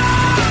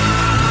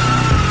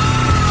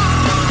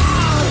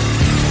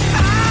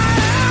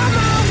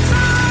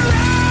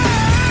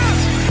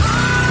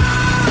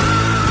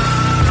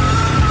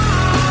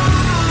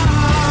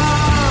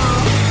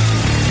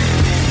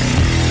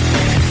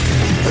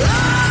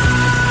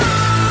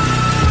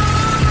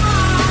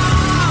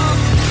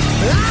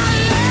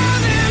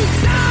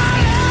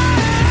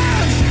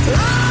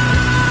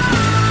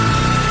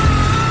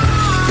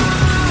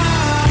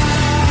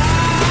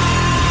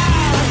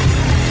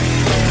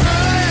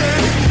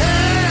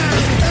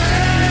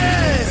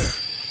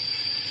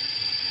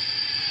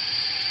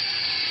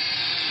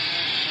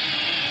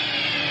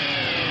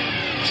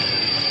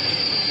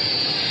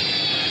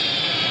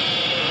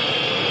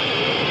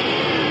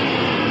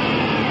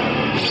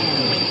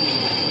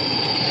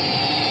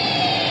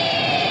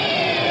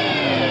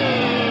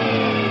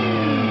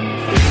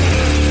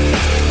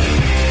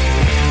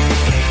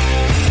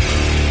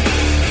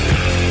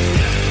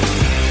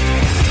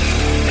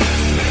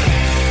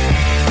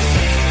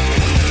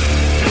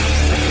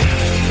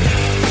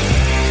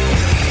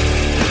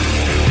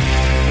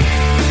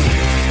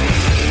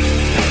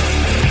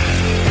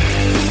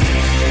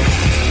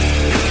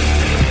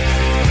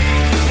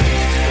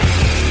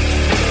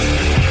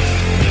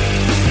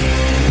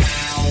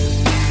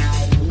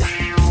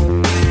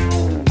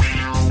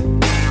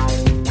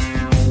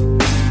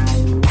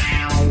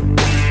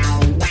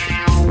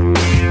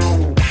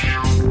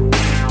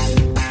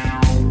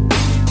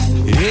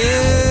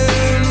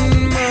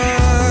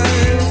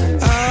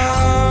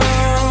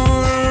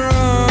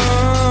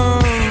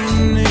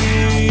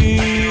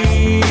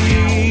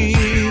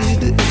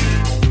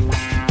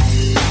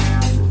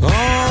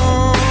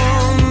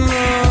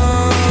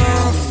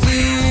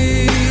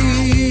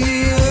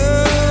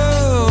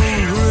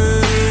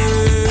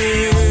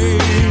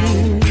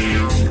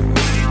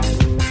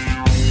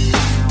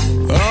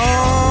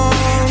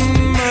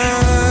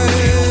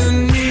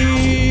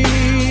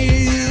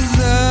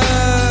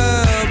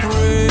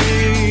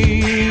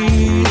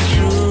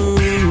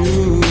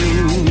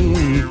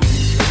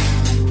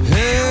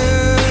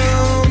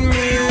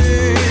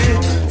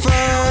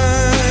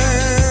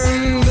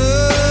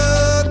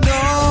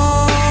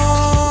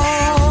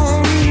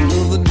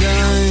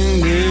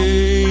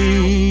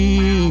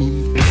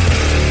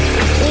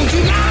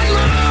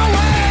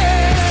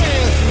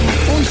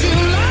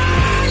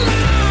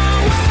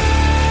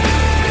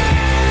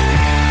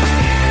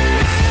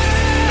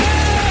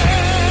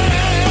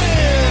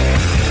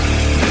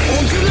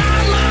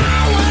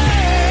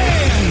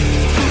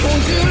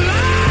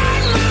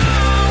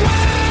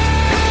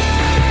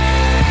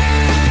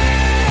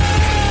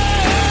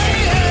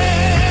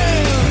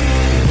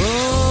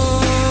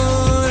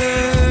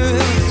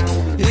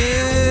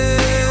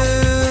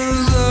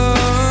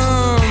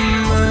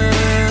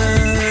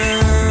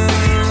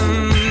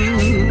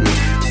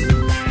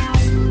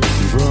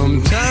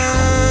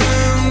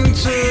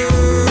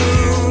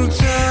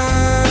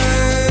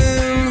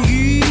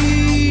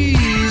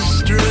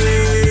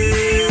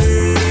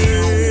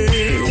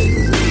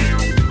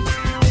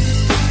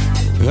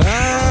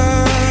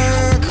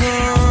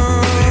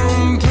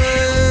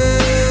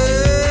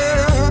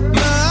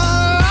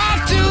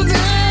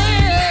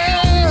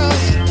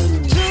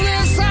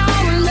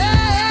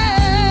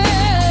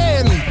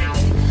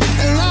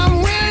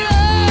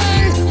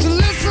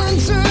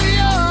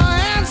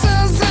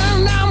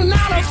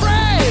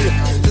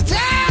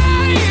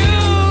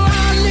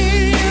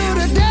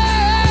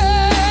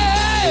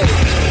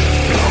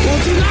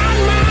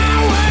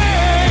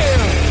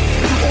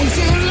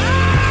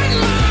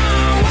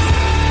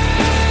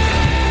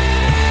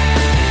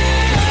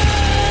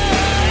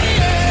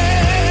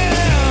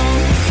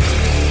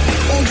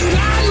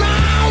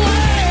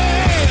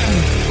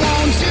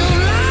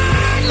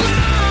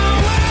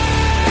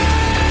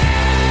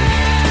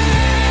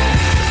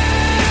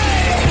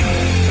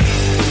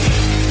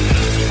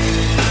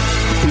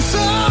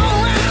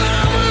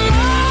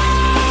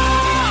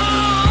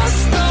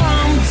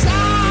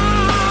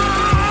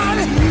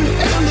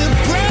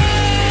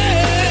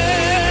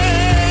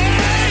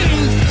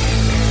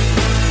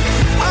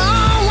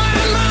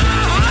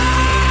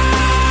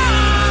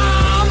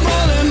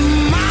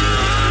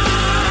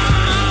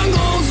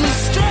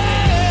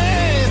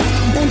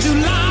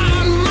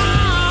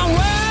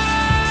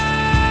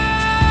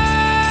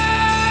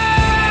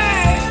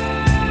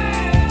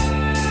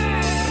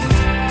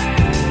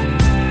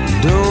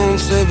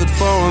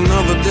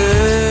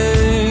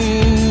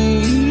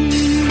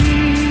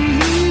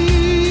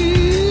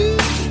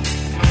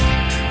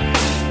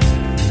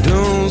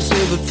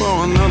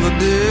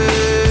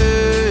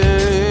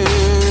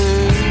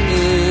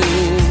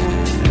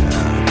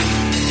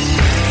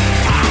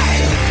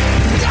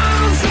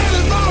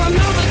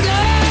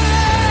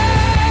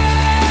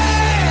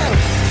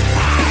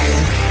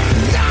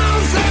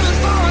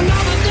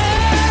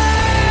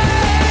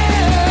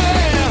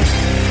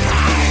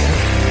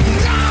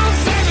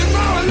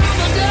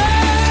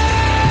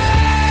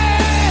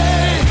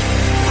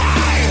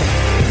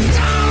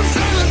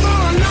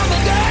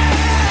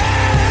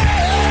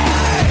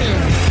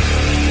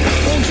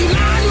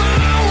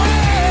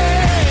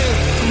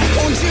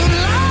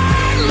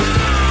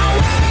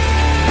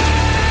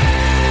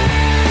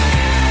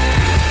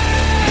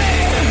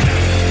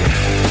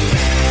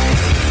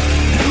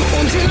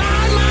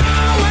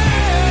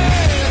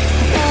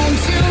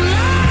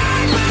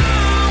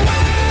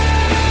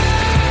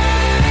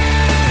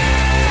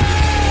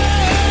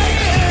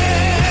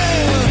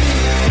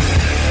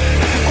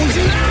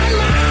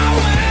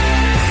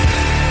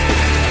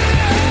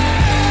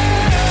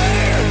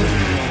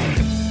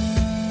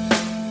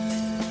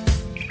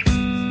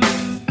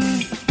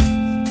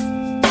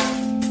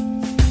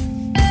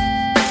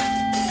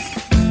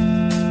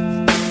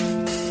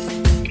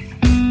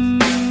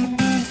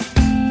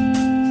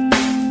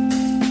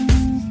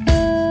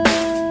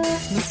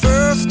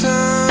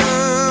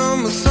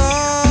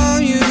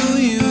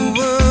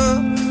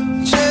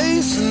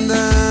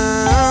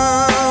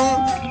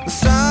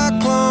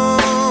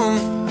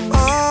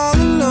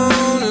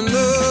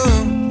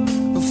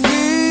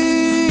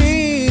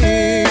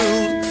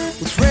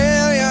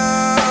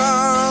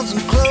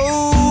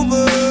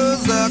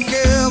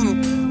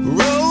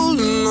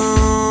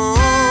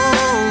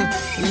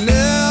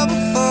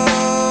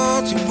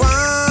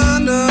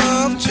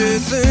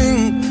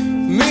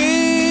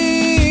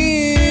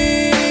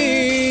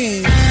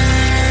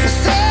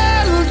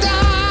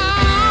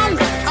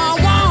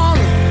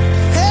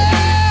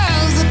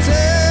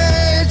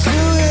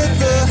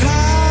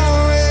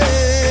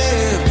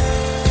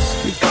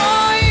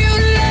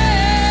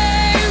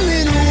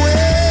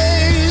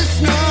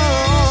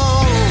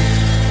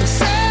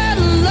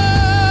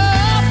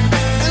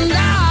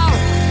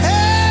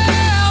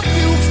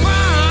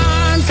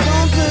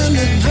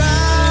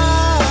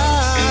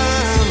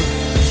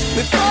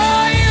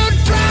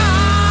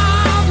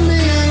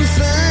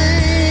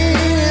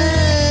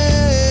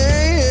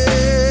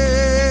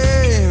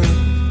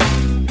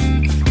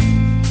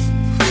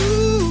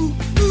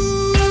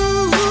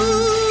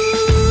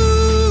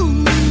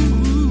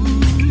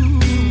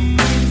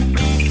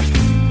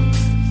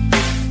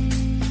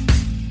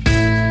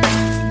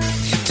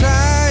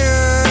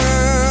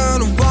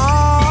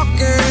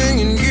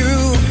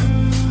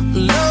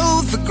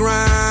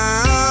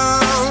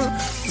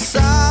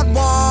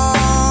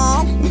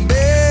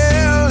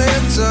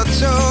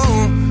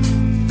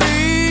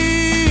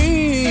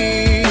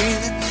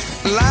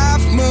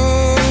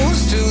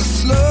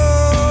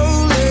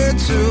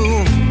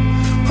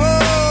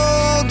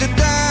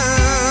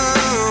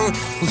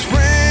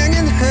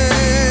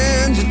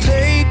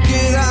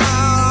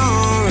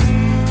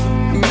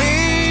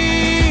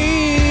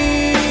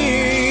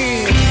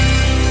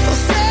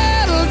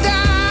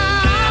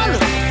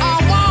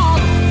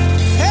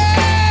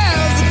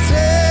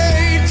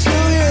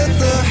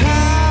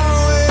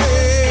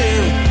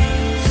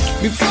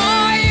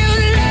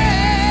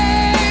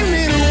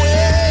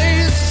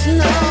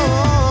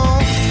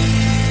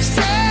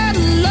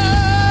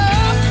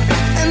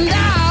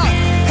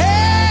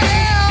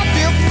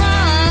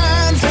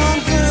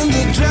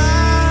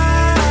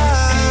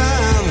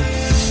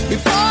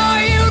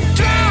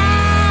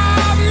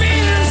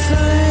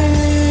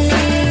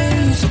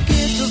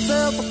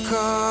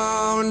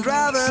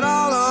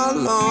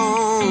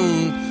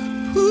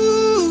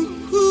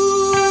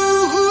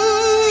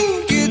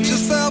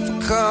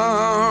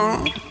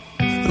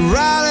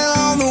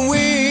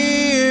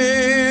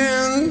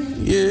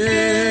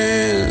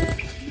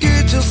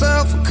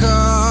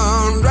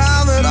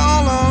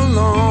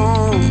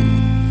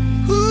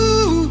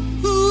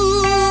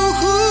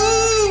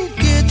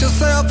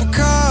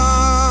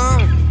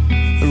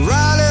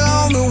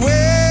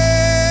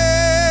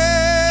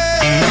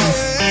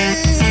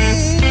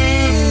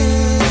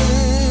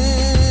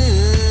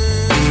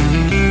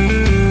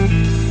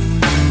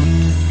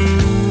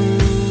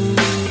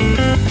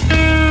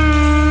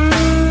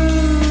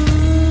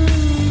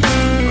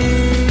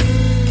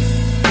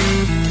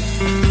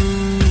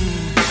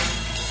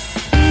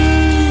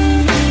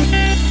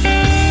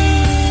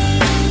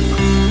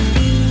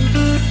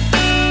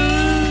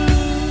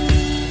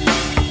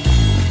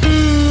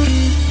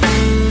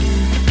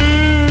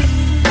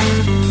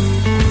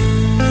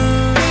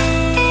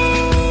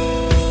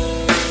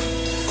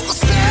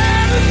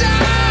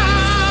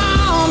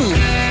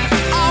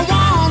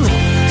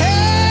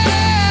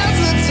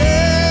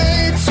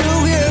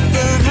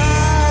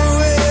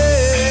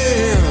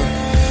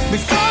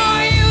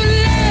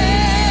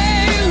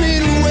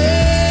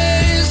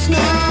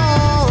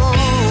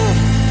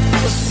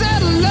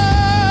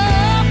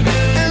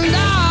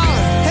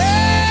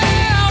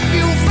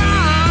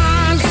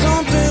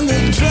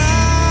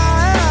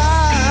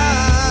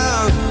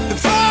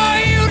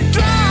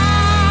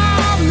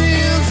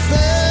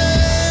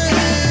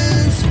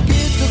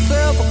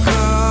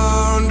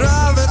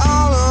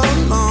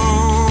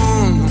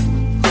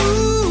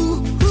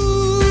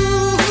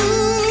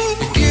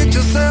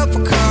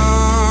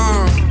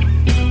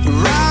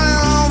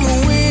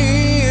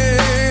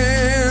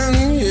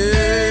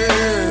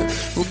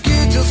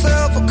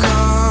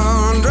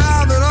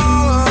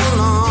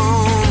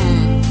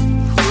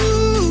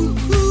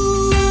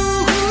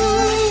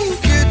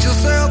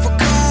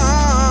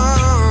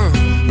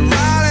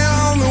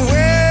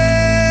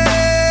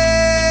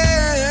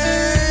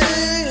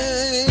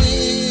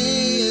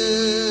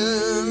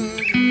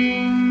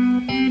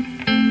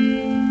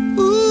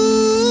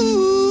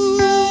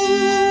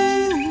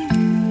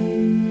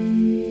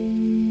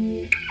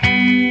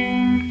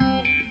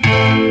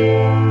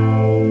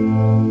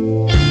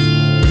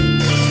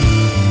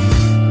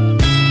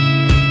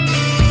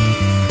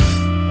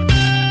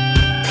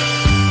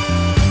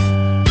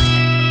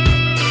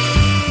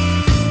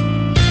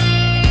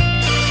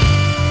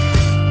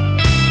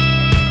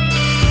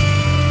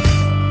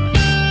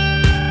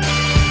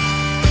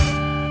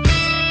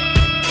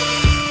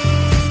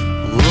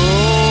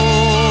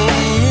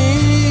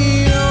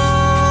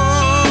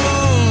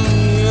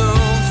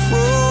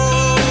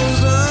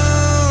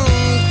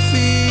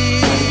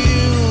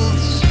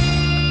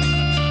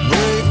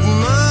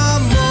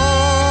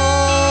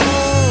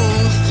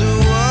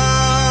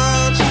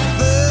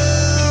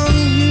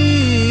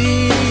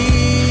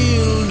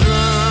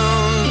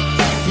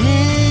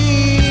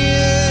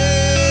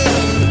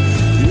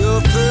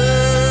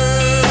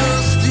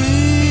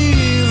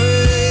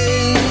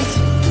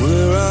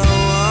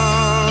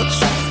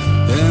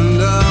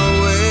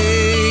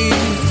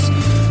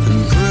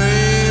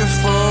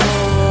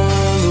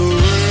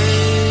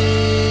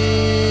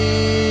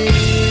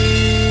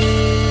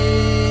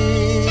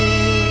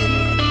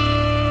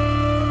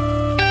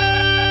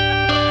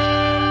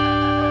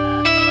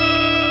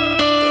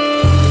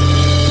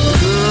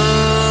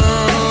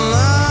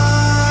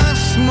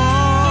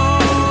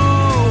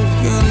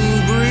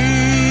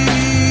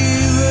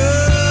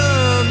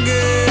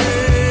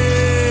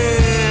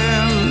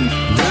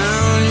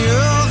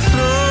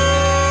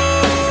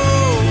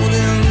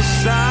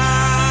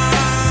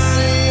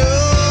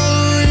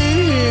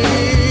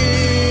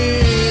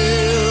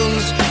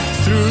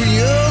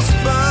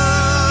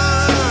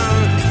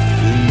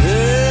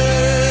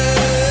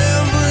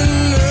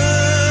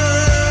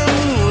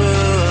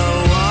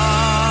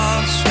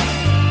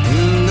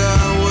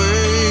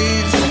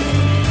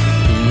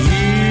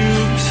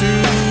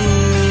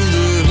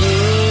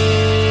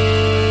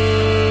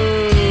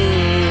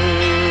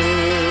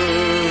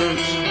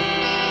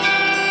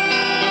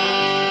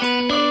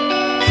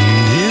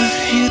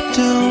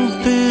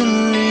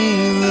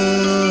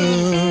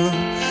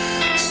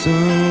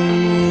 sun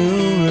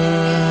will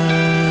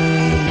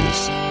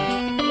rise.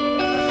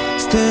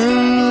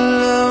 Stand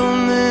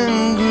alone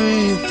and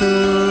greet the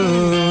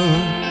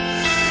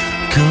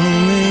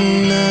coming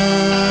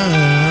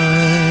night.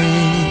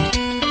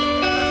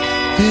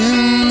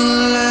 In the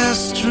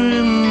last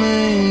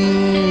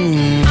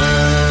remaining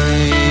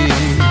light.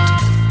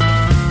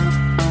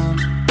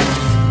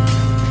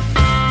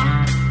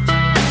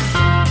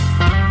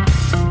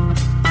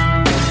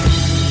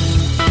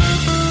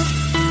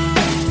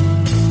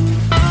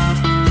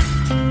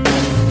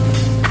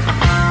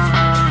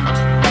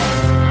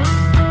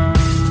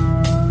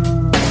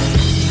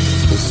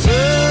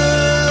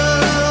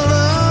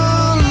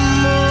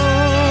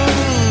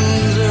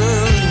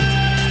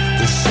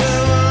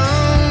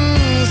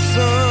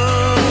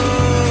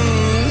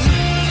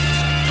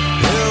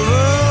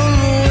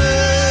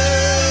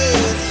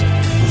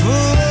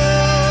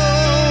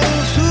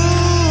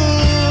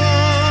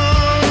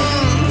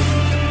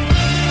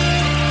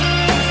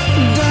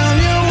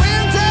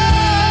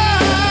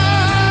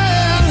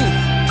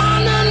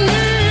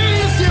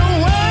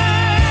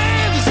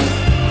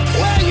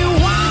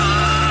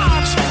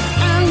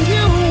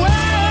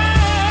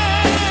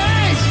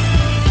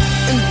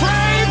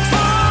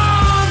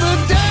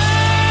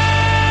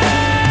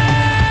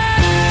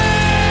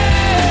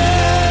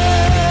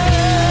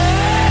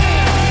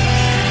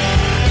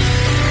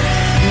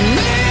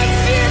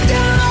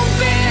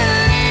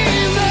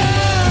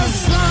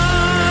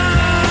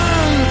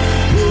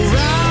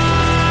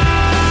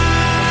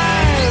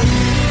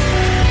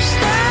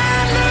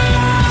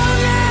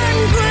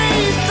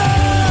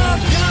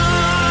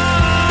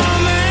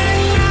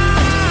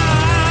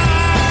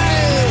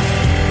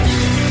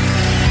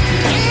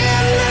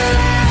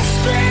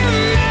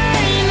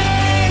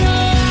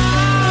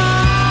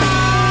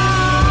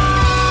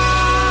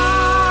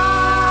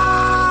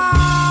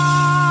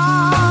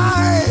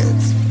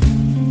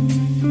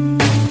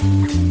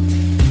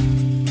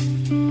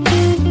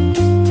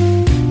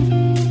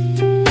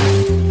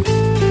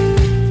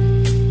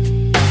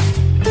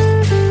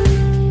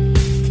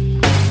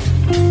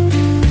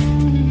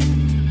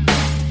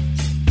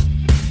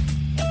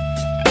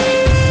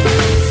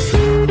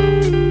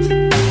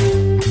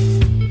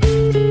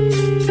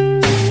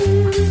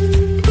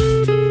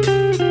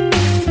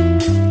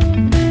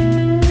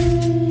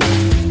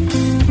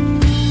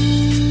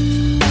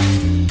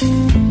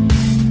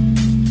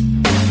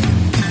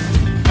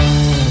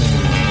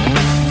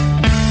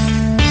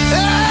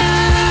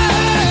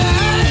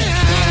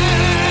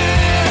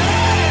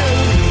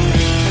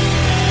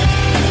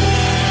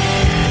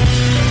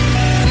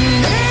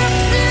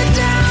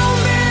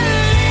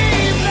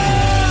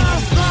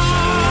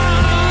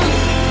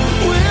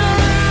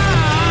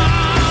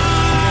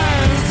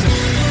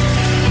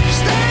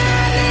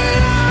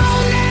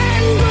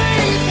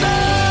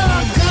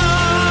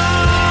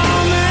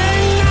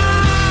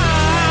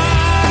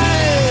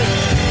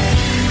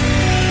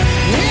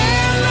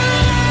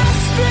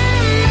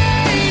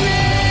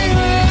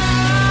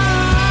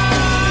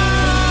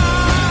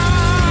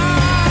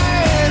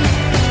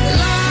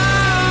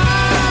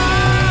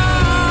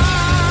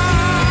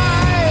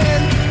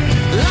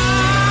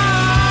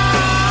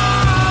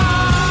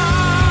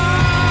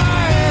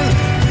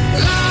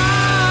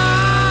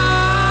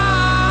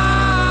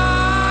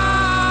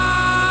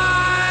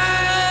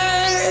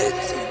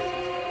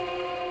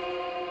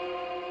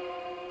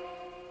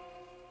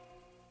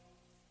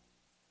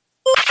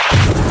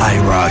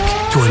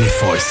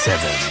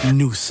 IROCK247.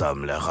 Nous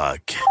sommes le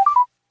rock.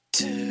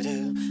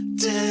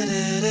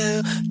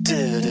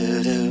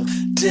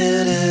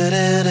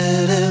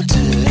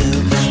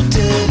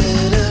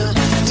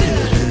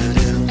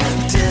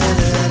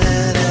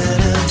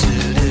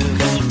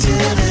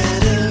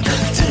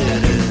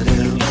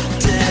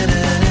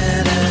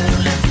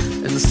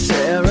 And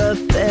Sarah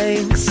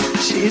thinks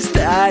she's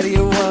daddy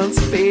once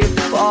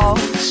before.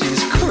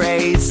 She's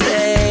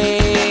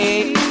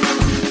crazy.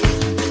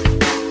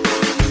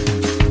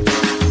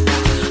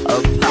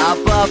 A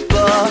pop-up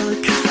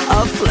book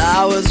of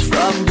flowers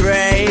from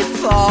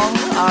Grateful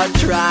are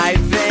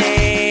driving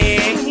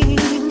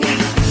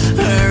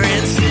her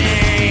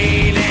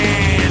insane,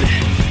 and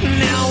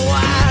no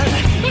one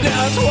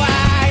knows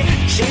why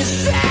she's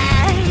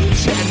sad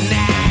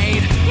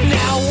tonight.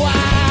 No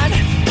one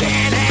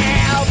can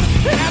help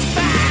her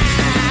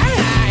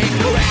find,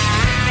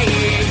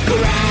 crying,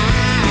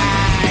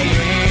 crying.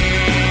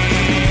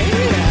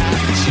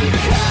 She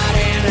caught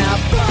in a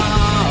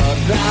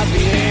both of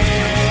you.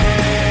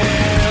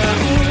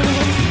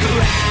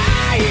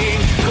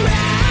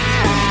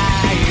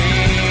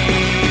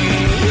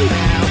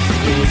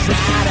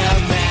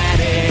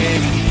 Automatic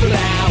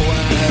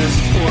flowers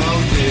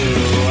won't do.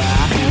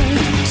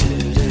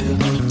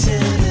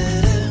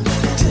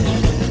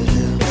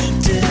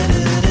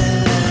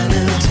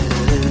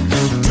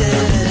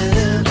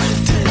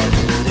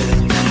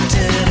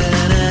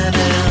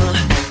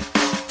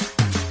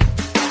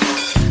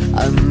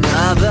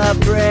 Another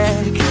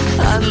brick,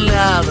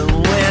 another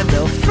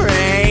window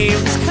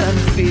frames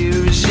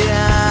confusion.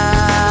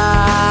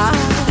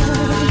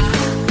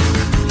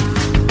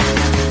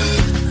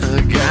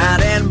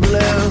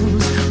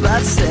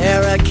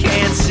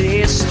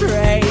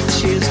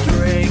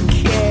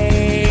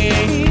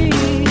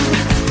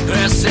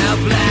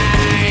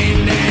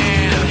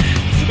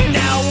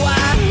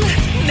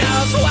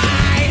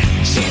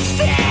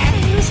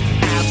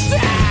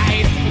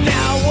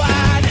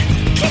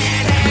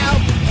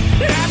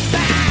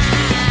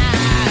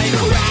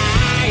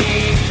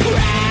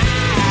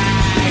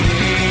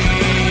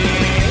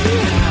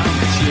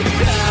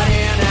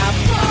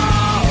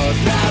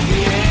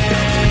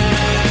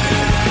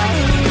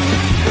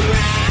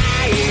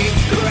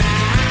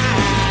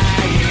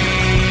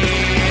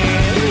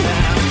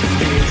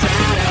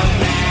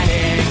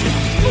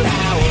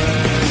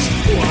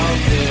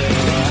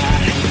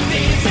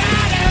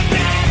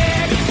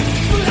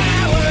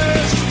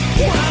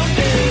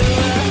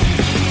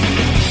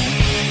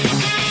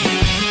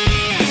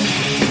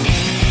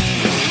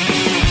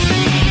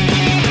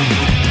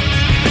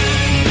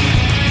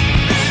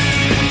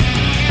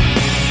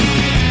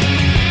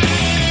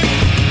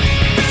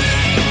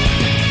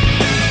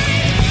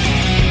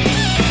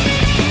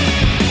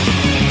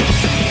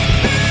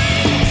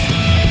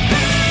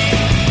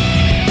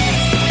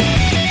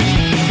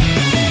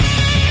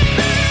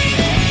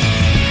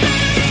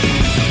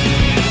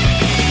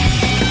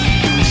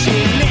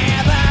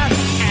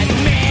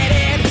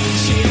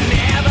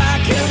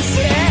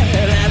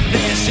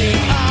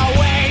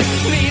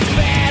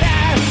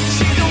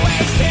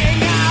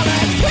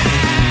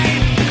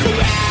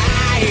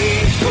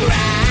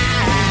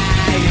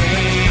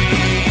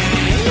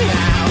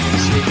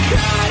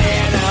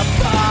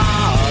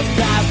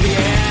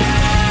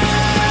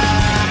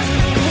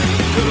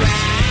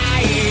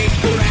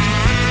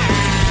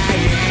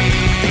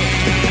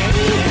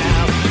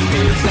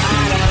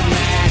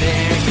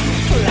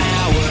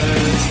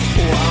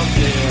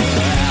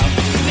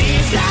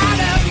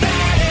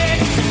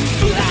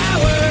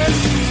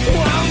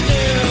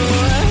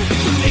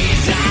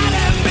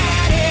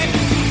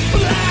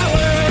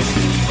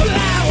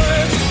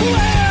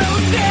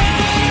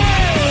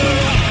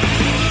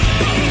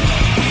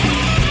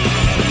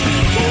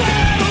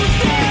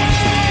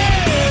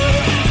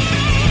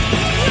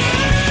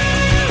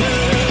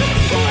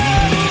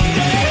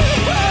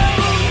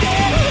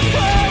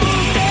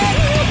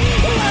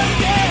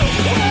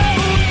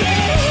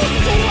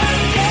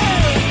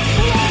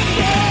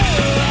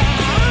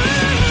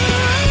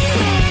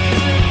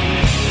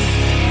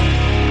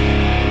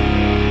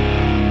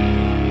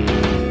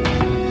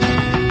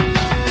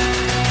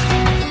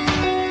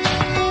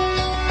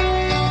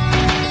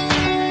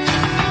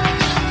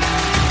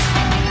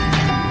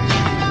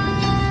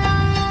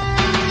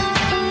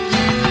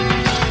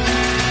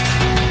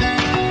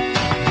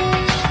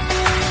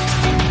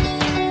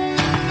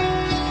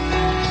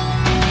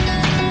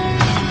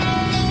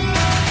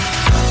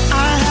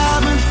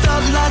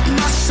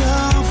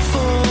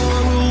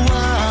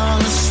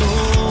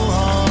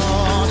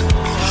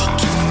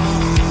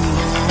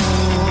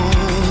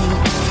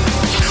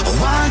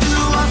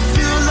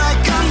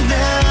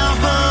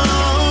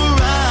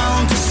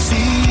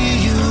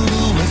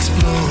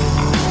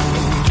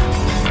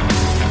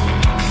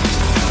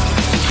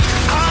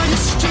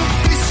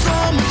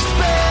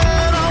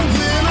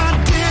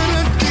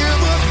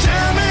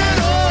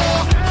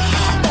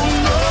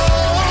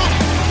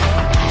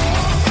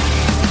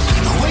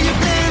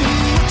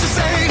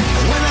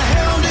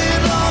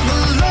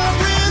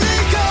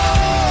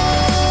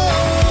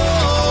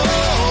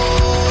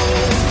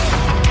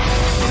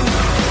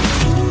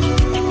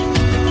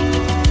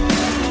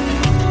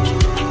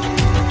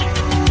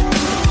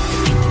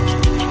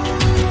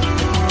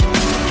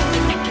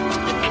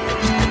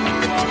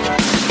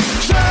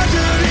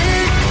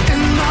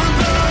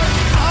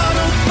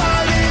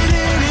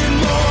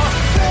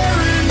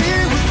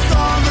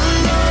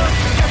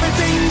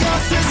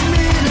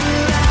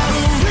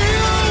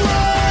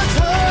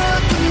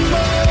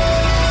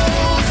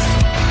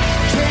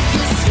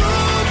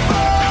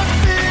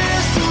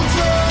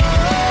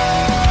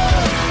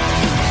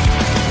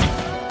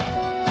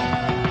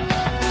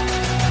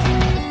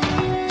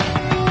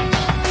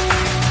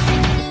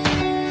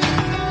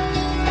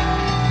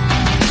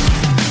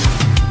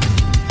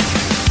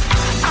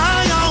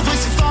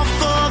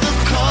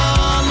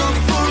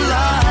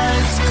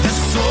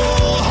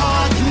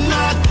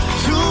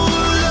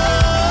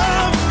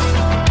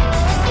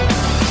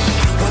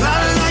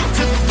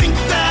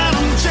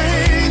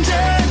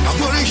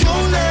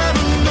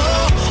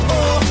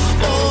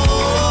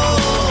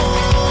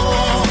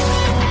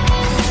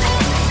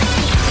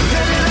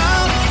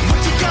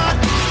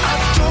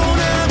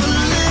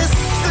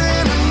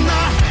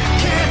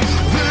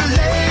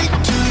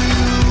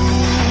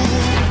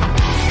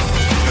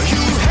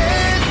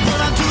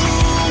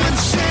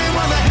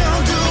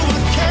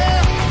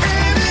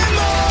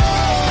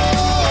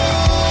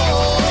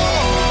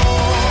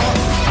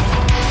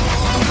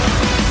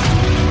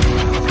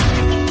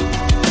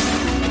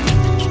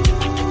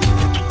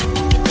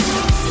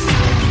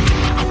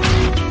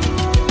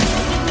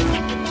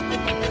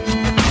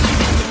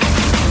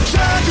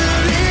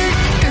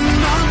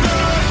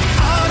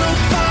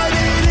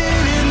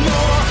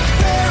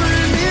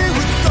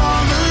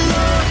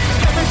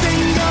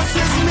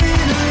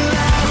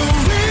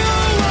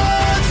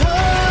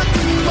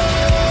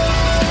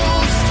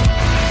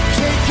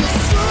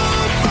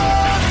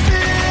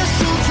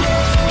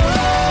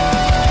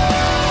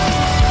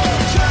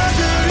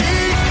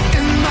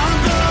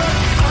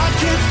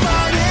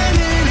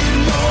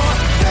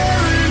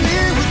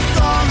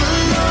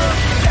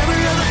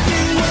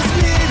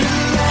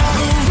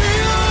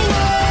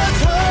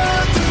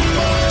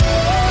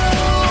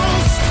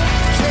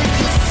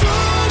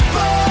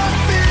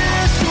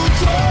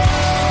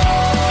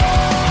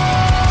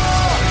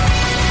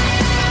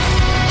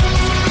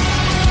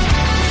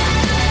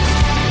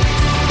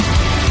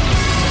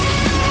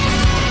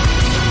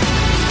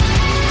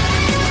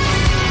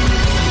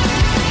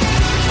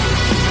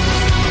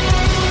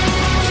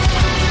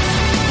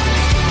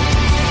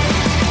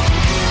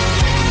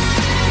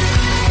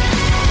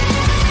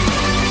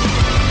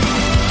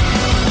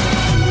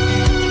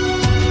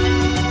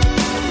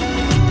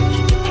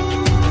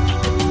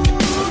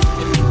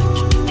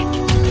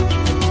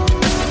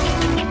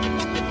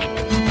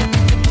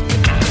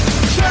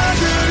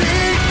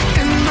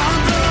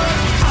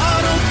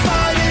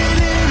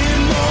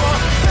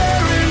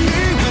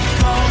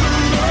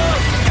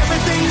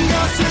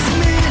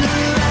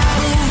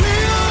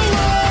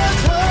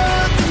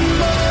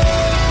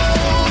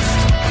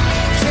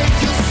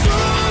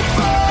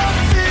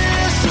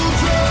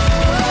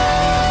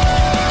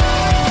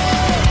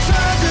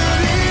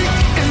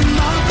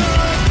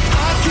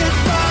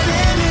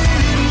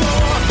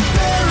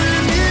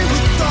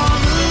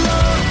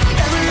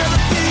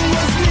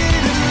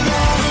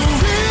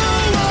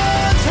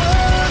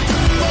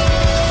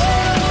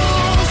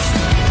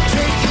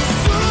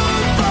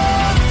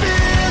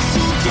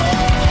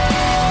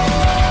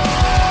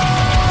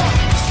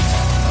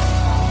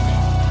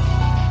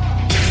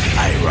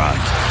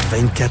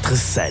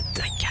 24/7.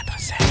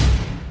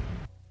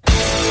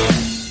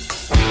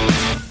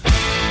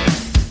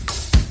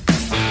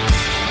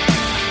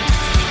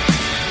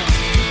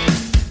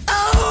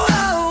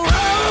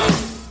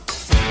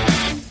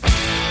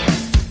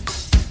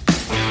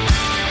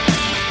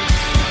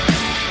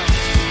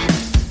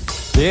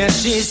 Yeah,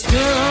 she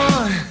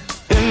stood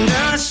in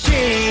the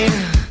street,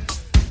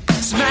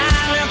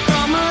 smiling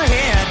from her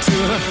head to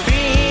her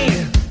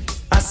feet.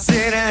 I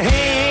said,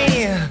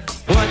 hey,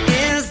 what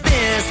is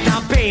this? Now,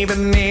 baby,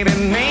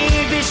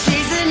 maybe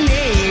she's in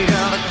need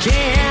of a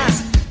kiss.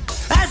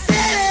 I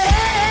said,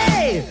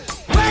 hey,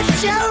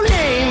 what's your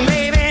name,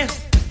 baby?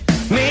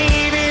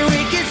 Maybe we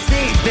could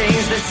see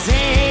things the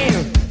same.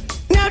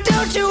 Now,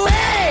 don't you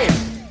wait,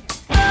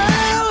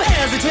 oh,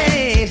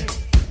 hesitate.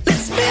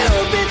 Let's spit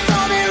a bit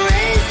for the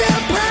raise the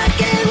puck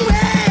and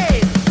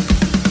wait.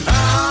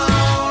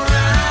 All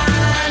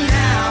right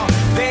now,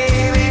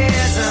 baby,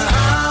 it's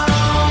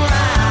all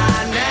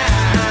right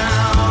now.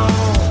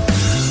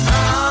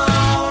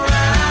 All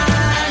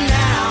right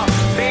now,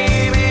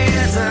 baby,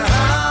 it's all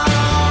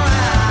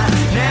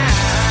right now.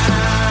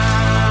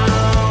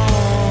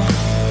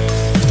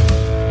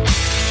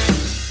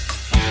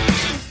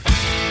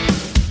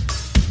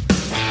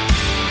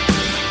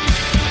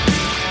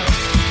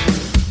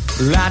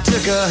 I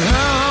took her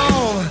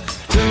home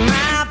to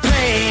my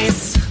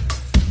place,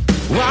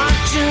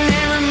 watching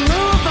every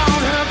move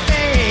on her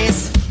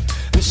face.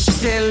 And she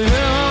said,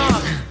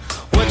 look,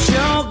 what's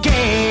your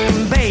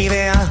game,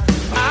 baby?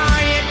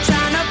 Are you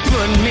trying to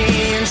put me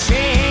in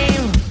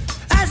shame?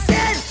 I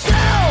said,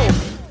 slow,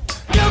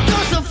 don't go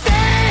so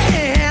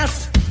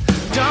fast.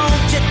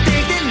 Don't you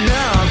think that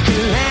love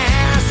can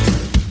last?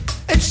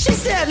 And she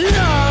said,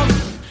 love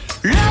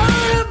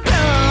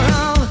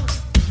above.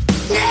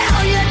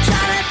 Now you're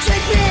trying to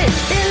trick me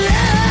in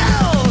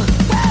love.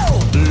 Whoa.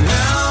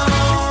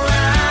 All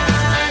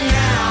right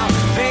now,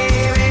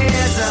 baby,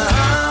 it's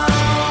all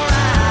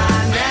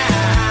right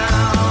now.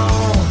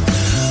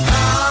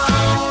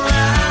 All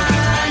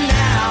right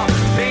now,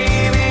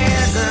 baby,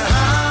 it's all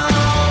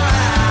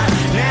right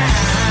now.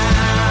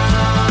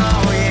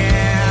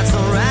 Yeah, it's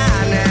all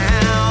right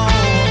now.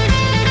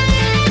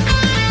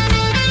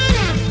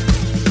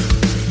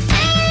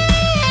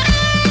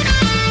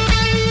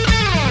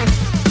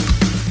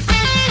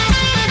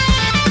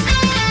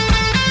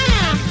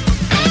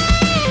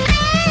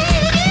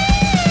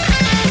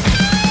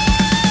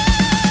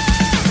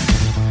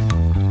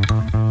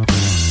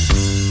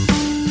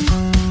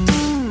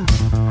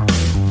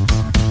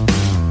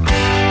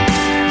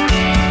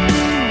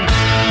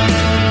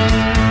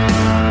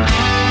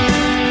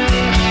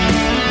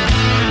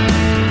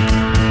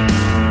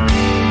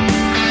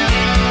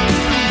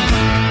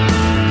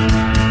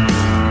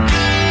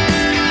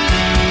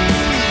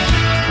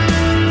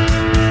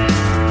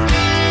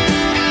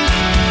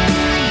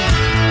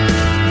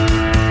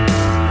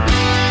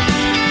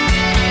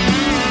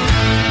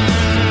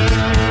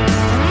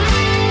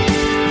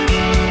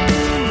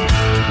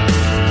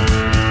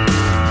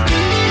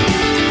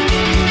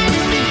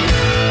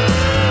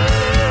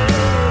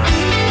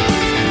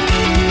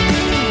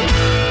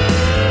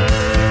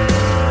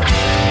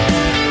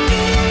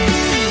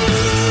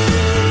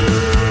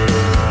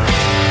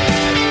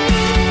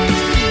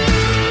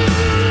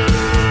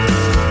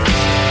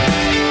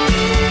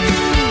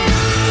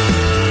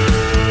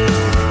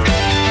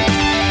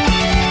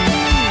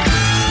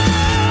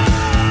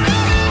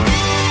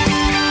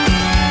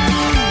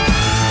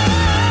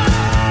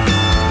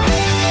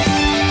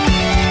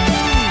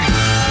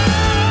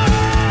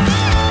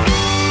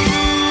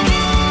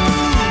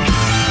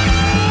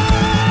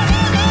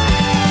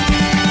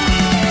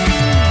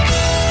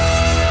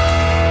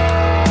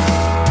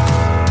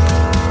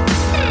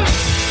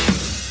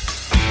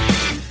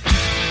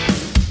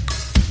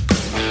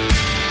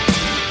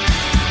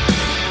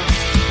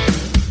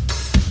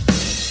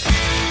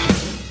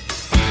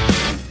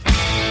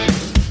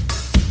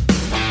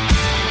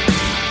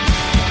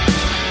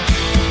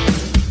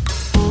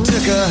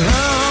 Took her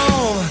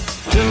home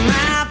to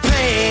my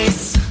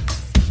place,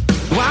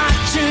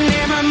 watching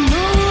every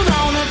move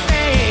on her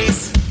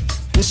face.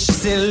 And she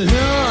said,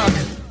 look,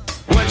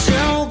 what's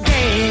your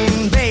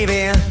game,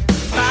 baby?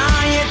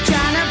 Are you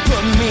trying to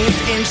put me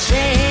in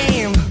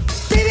shame?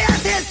 Baby, I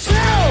said,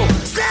 slow,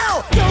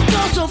 don't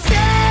go so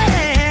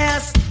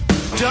fast.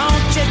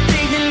 Don't you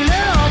think that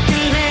love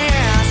can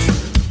last?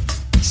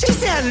 She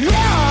said,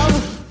 love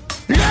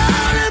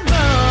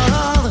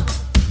above.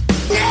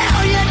 Now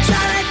you're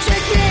trying to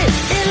trick me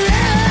in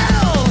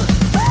love.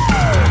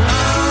 All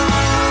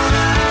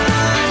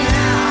right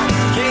now,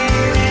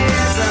 baby,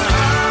 it's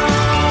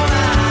all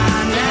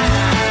right now.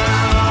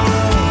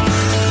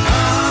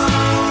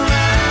 All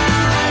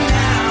right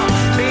now,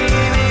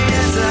 baby,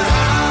 it's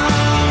all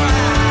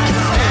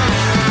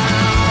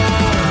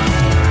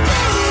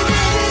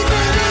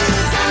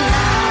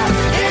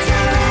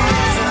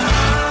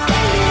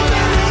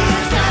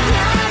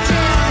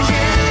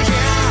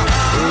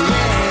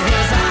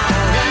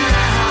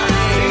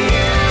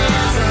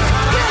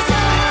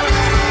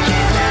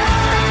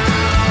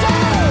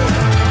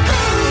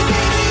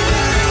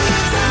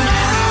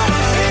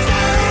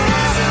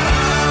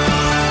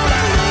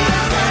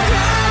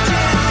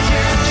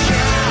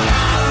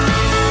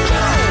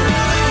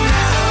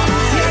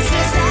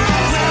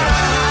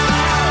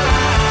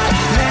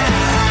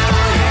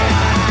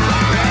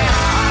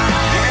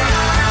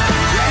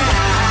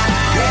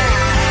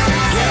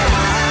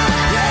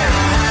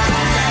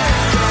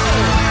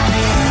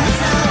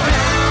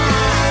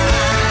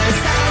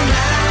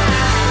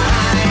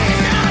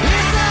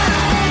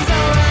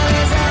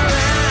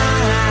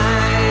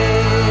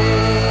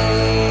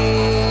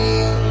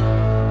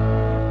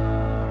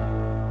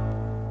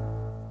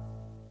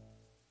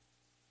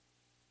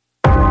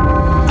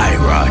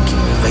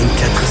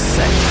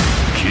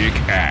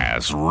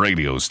kick-ass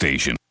radio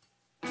station.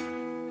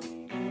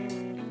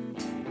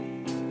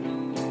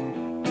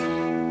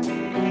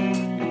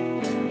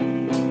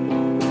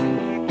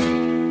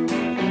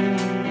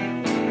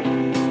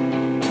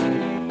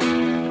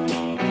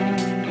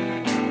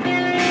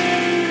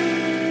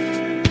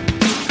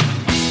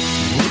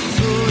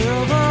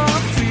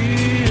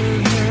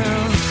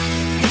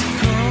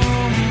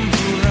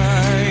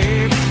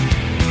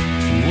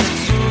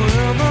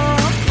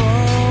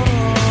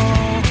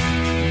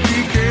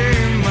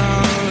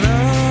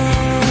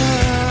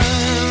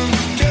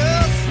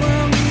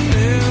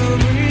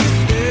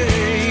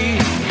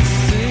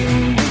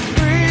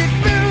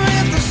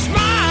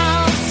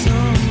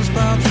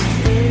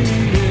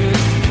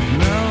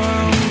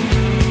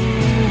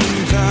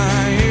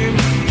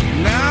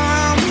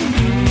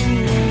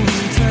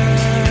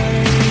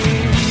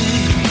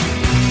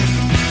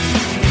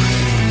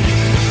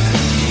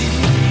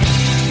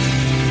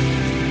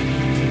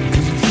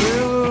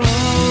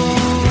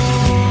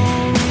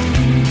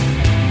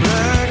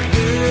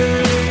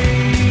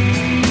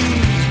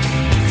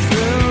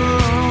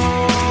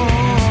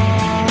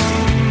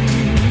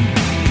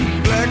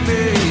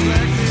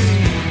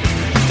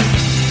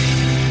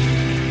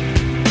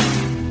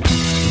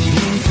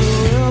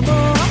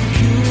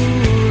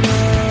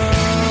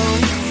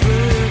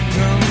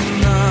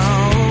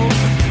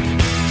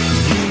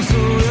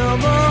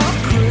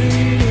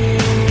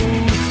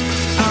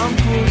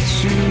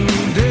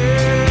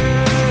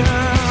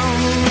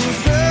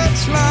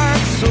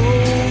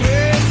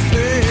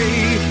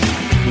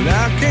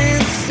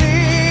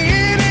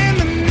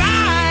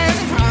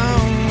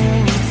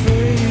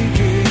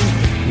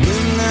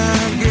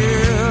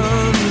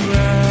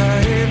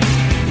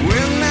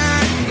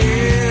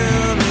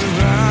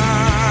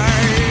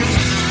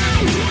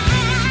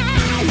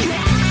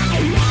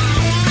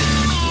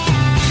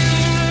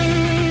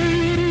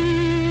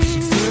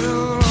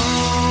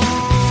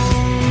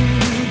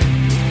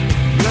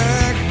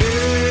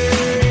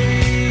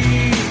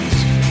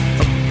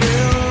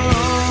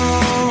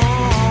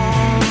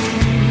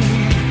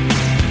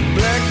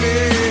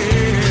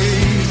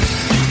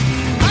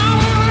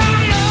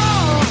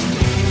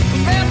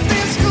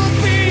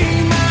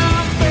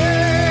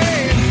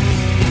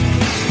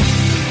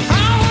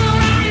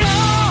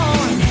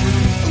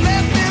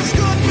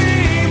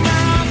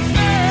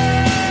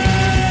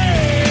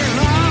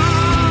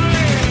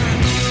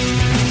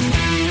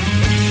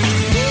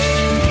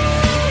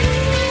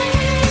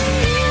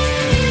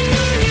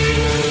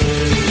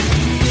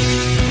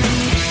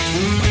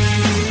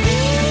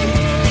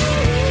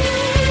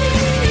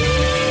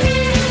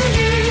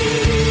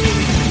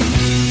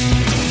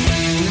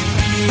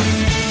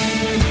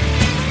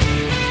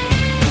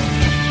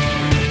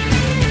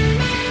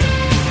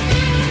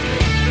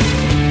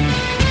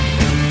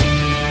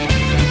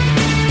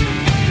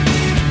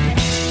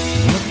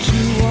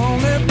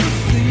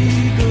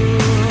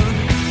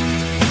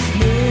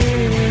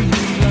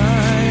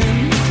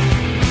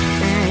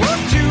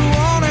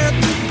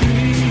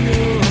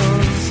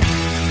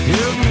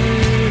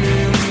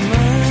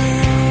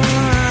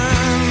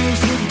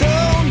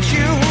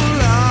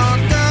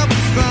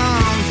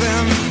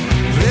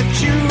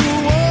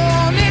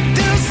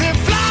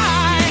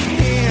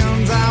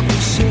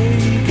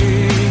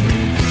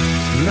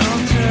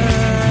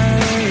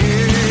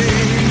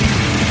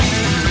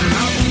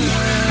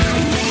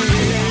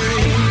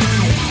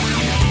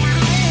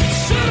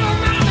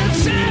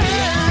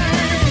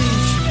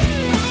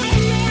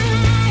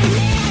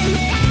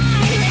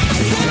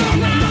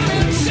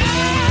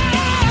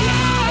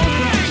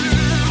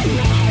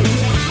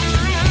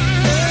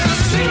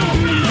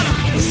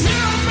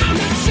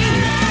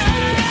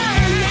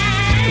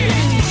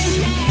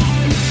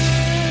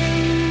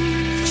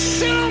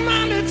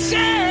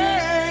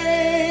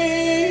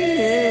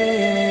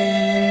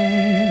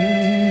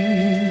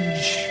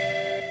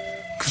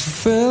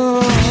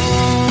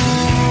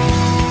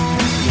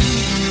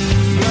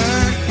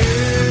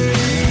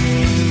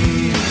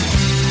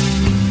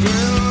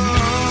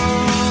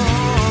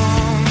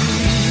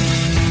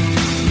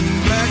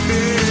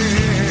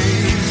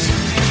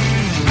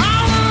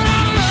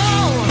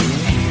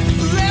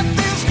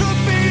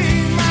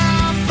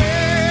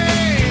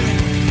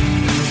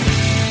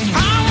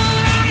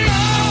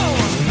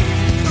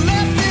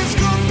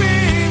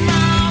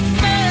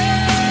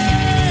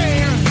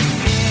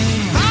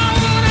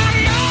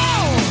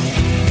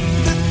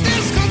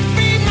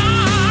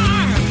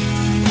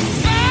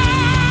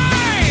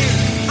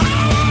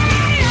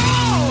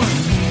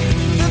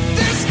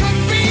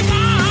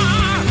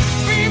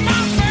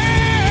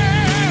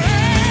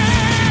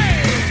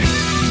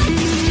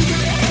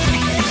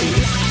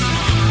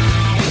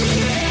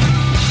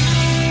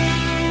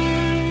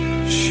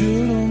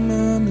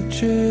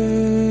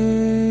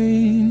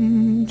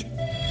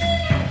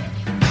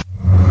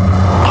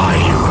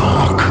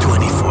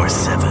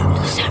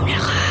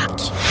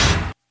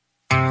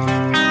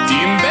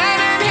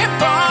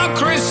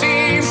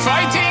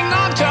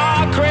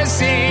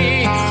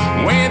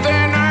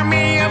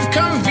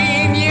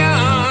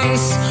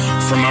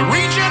 From a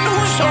region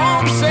whose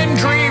hopes and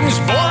dreams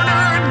border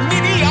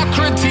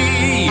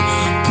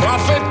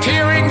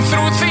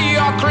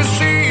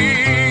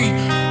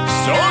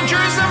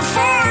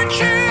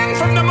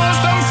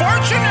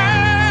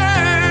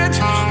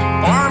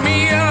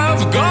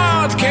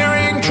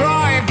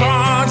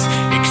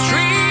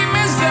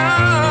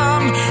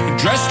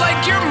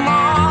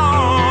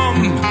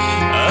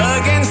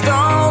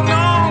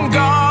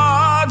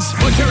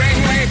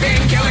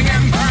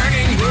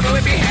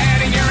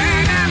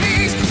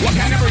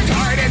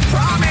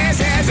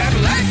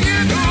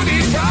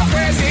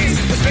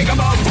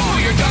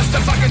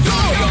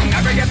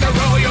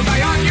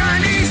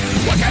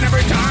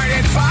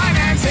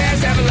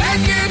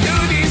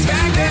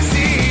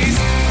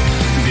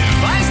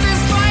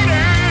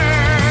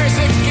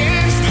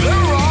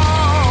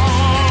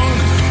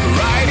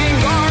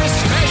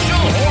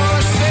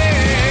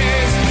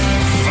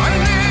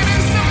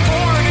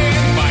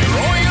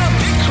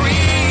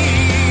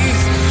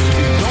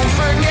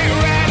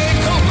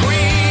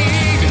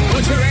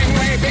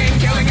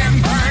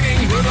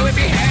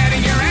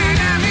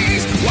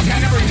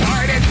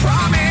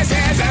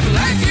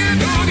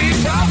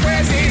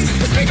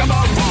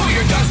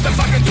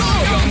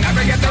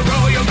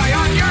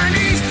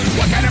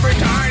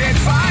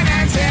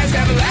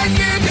let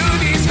you do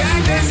these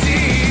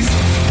fantasies.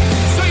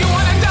 So you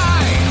wanna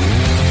die?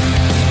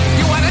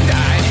 You wanna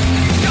die?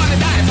 Gonna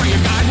die for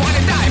your God, wanna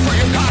die for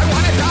your God,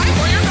 wanna die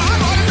for your God,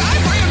 wanna die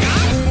for your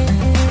God.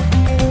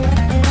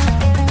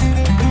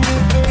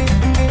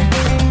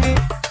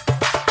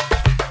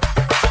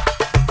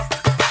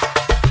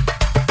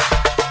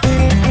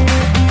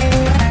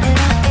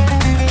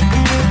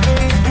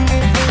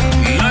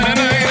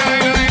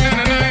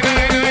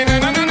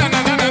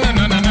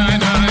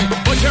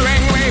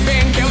 Butchering,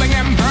 raping, killing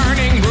and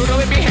burning,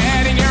 brutally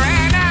beheading your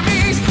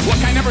enemies. What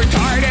kind of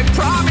retarded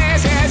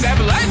promises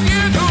have led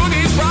you to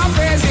these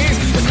prophecies?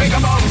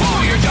 Despicable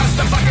fool, you're just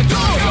a fucking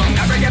tool. You'll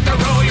never get the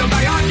rule, you'll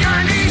die on your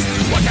knees.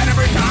 What kind of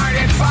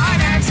retarded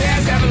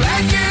finances have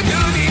led you to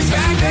these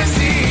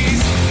fantasies?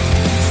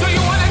 So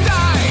you wanna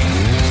die?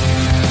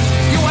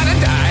 You wanna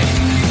die?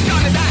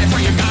 Gonna die for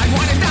your God,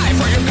 wanna die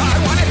for your God,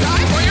 wanna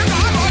die for your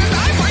God, wanna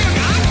die for your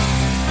God.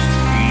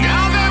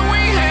 Now that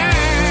we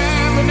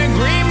have an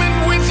agreement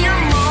with your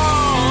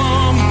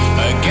mom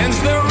against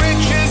the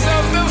riches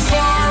of the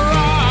far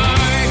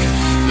right,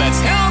 let's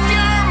help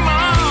your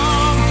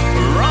mom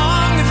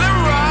wrong the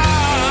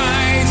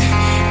right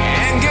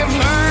and give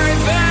her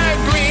the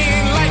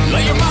green light.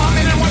 Let your mom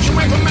in and watch her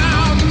wipe 'em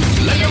out.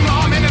 Let your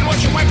mom in and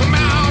watch her wipe 'em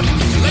out.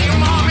 Let your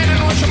mom in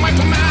and watch her wipe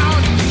 'em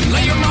out.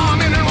 Let your mom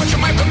in and watch her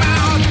wipe 'em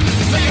out.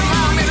 Let your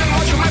mom in and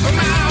watch her wipe 'em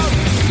out.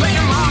 Let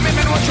your mom in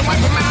and watch her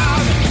wipe 'em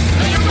out.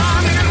 Let your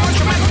mom in and watch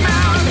her wipe 'em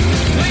out.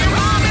 Let your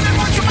mom in and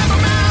watch her wipe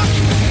 'em out.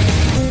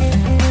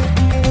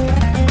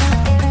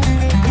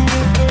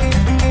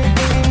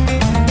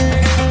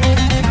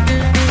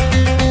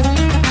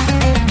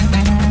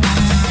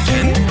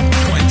 10,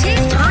 20,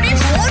 30,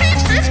 40,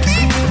 50,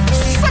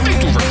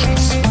 72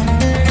 versions.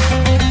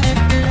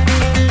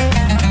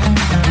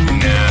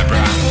 Nah,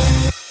 bruh.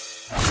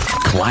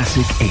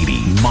 Classic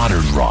 80,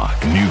 modern rock,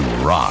 new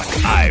rock.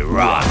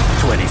 IROCK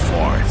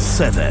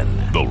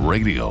 24/7. The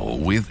radio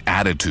with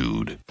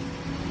attitude.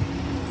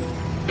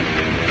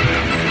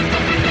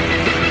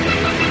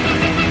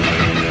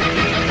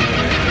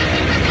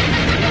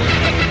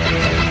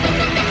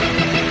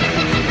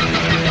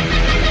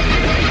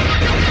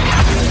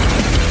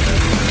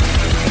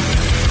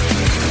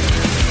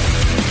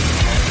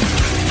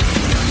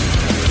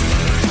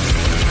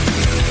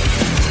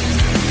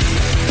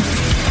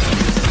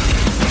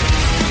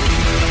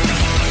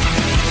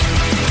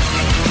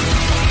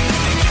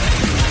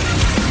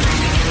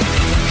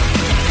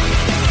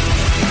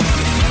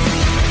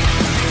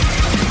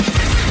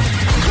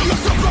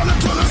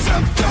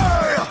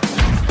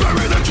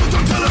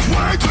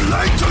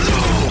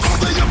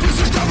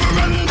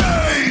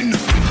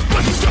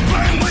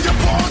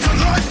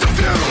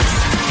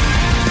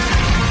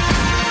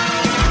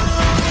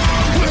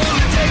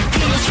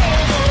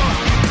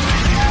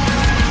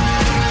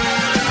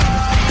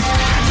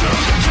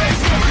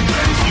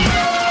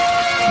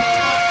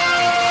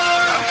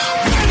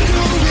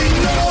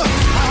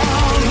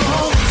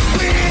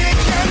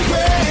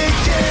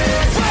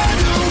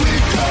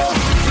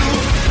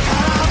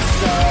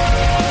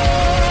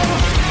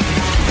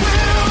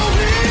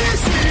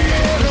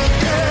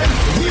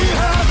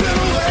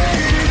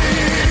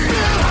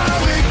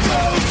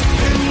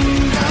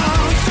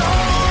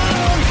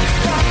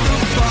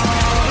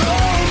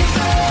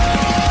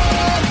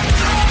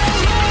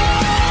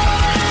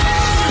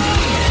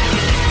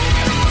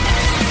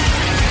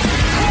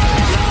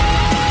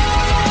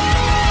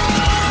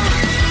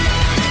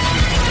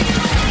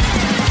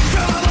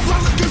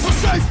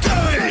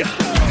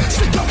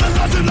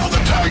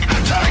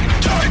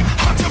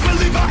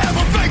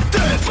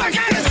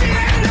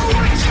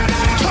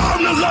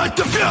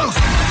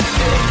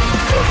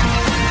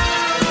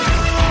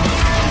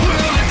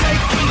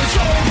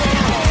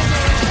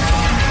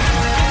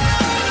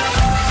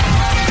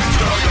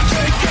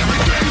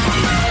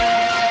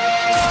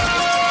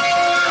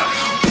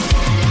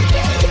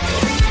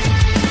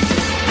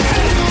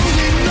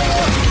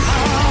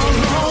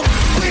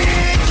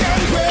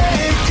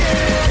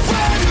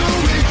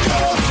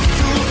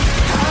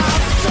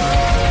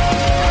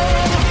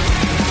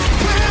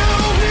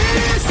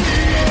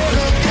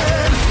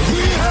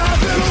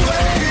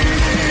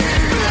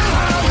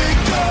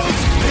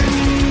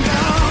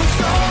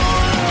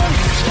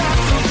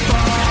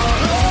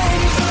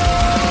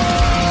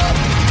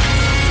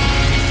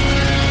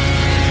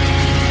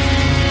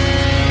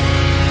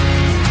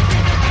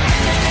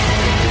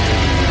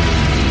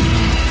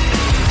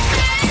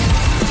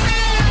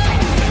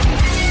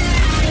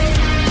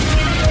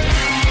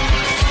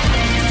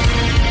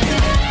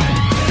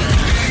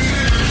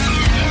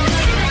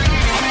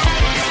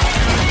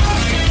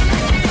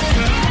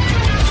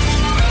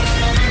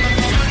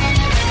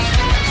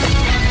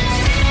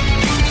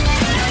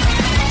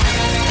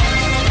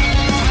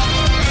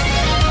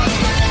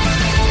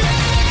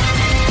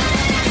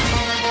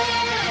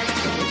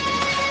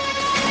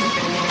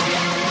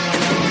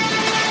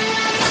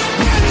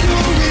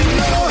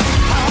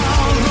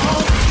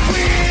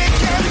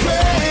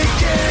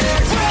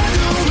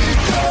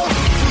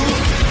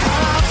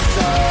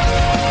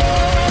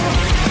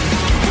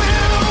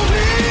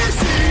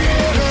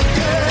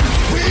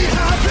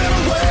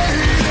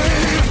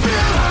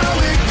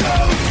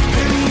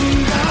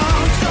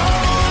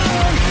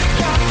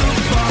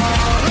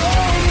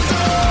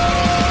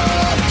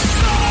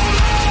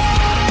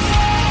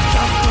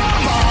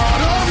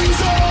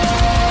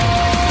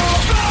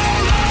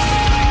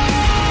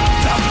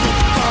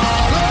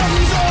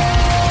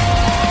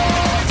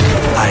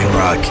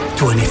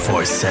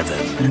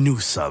 IROCK247. Nous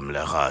sommes le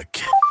rock.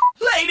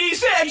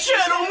 Ladies and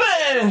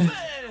gentlemen,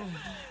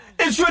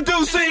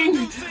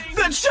 introducing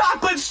the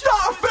chocolate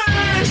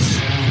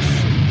starfish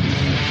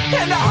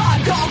and the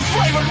hot dog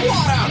flavored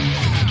water.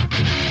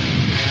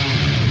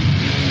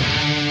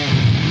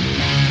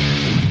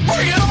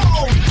 Bring it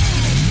on!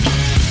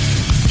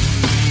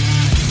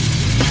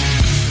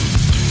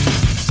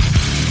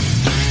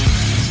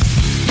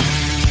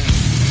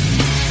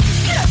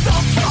 Get the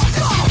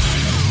fuck off!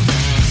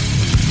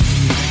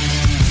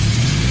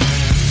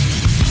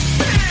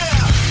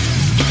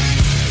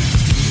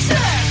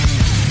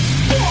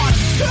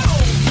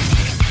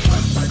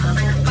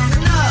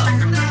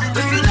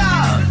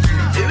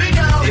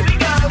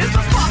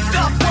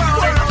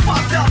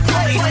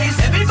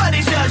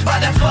 By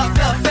that fucked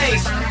up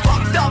face,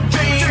 fucked up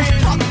dreams,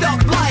 fucked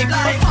up life,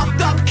 a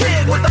fucked up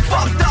kid with a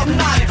fucked up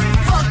knife,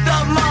 fucked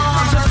up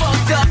moms, a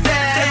fucked up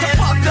dad, there's a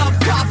fucked up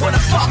cop with a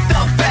fucked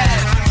up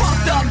badge,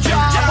 fucked up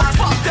job, a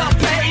fucked up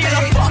pay, and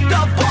a fucked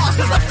up boss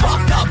is a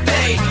fucked up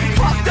day,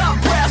 fucked up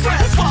press with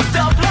a fucked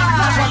up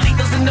lies, while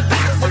leaders in the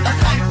back with a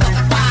fucked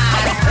up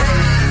eyes.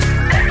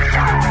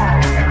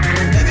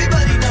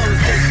 Everybody knows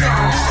this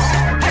song.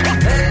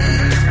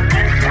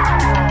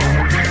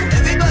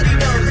 Everybody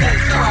knows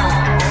this song.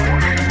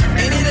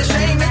 Ain't it a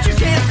shame that you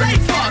can't say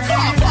fuck?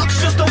 Fuck's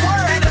just a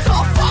word and it's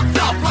all fucked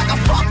up. Like a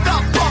fucked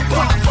up punk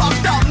with a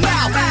fucked up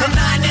mouth. A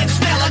 9-inch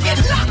nail, I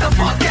get knocked the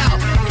fuck out.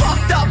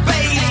 Fucked up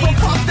bass with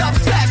fucked up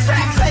sex.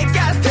 Fake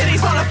ass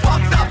titties on a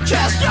fucked up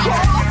chest. Yo, we're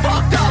all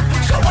fucked up,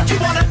 so what you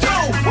wanna do?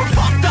 We're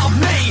fucked up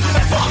me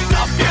and fucked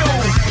up you.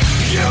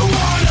 You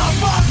wanna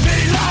fuck me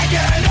like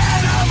an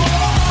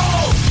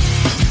animal.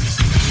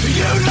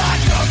 You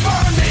like to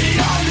burn me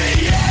on the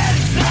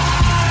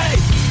inside.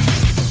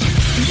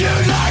 You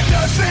like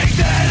to think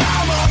that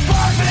I'm a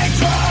perfect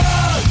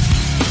drug.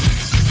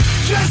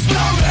 Just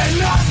know that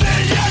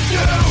nothing you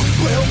do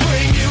will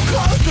bring you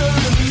closer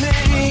to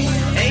me.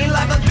 Ain't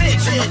like a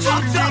bitch, a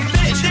fucked up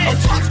bitch. A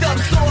fucked up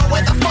sword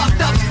with a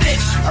fucked up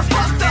stitch. A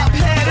fucked up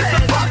head, it's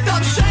a fucked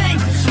up shame.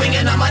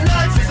 Swinging on my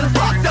nuts, it's a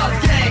fucked up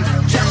game.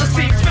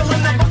 Jealousy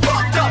filling up a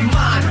fucked up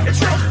mind. It's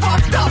real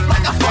fucked up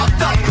like a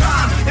fucked up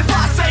crime. If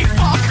I say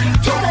fuck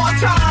 2 more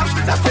times,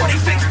 that's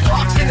 46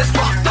 fucks in this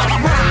fucked up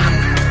rhyme.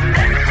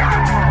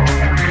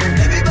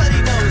 Everybody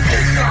knows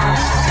this song.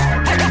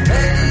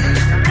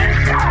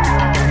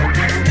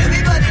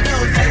 Everybody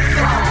knows this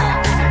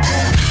song.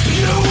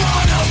 You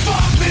wanna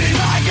fuck me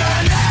like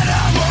an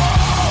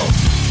animal.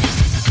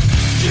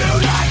 You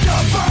like to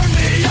burn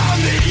me on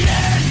the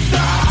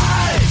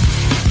inside.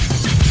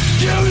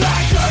 You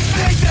like to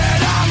think that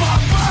I'm a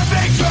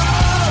perfect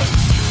drug.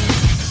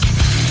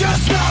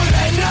 Just know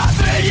that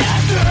nothing you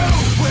do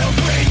will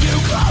bring you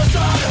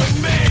closer to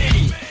me.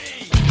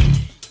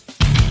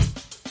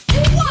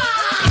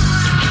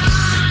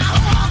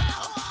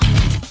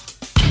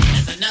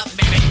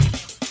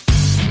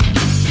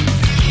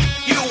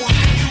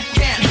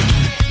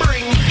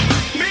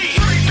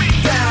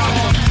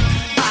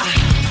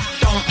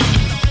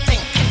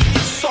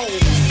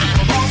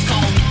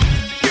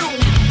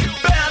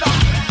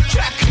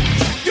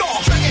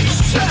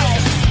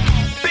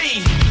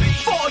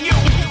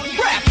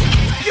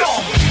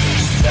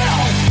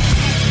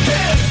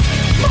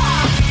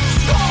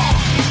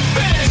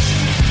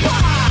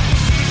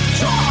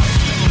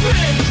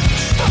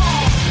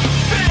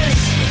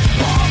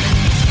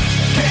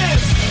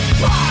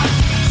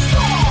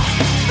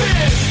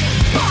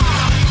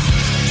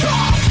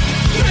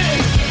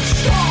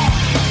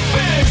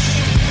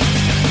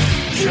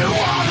 You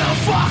wanna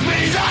fuck me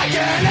like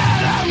an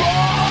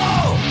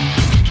animal.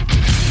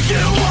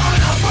 You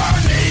wanna burn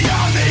me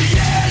on the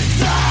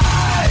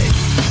inside.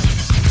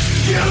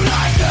 You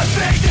like to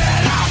think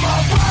that I'm a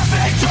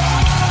perfect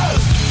drug.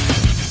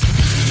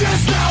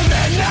 Just know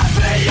that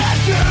nothing you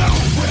do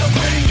will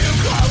bring you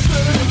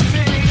closer to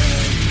me.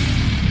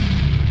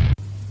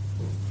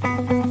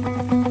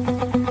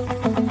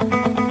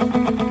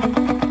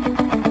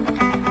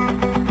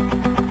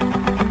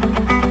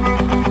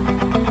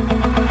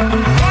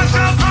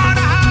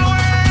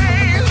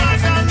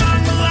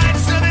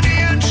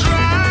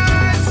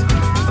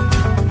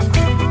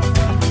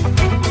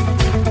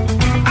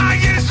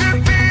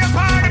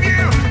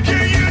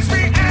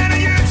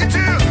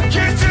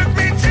 You took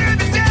me to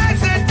the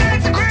dance and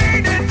dance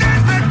queen and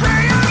dance the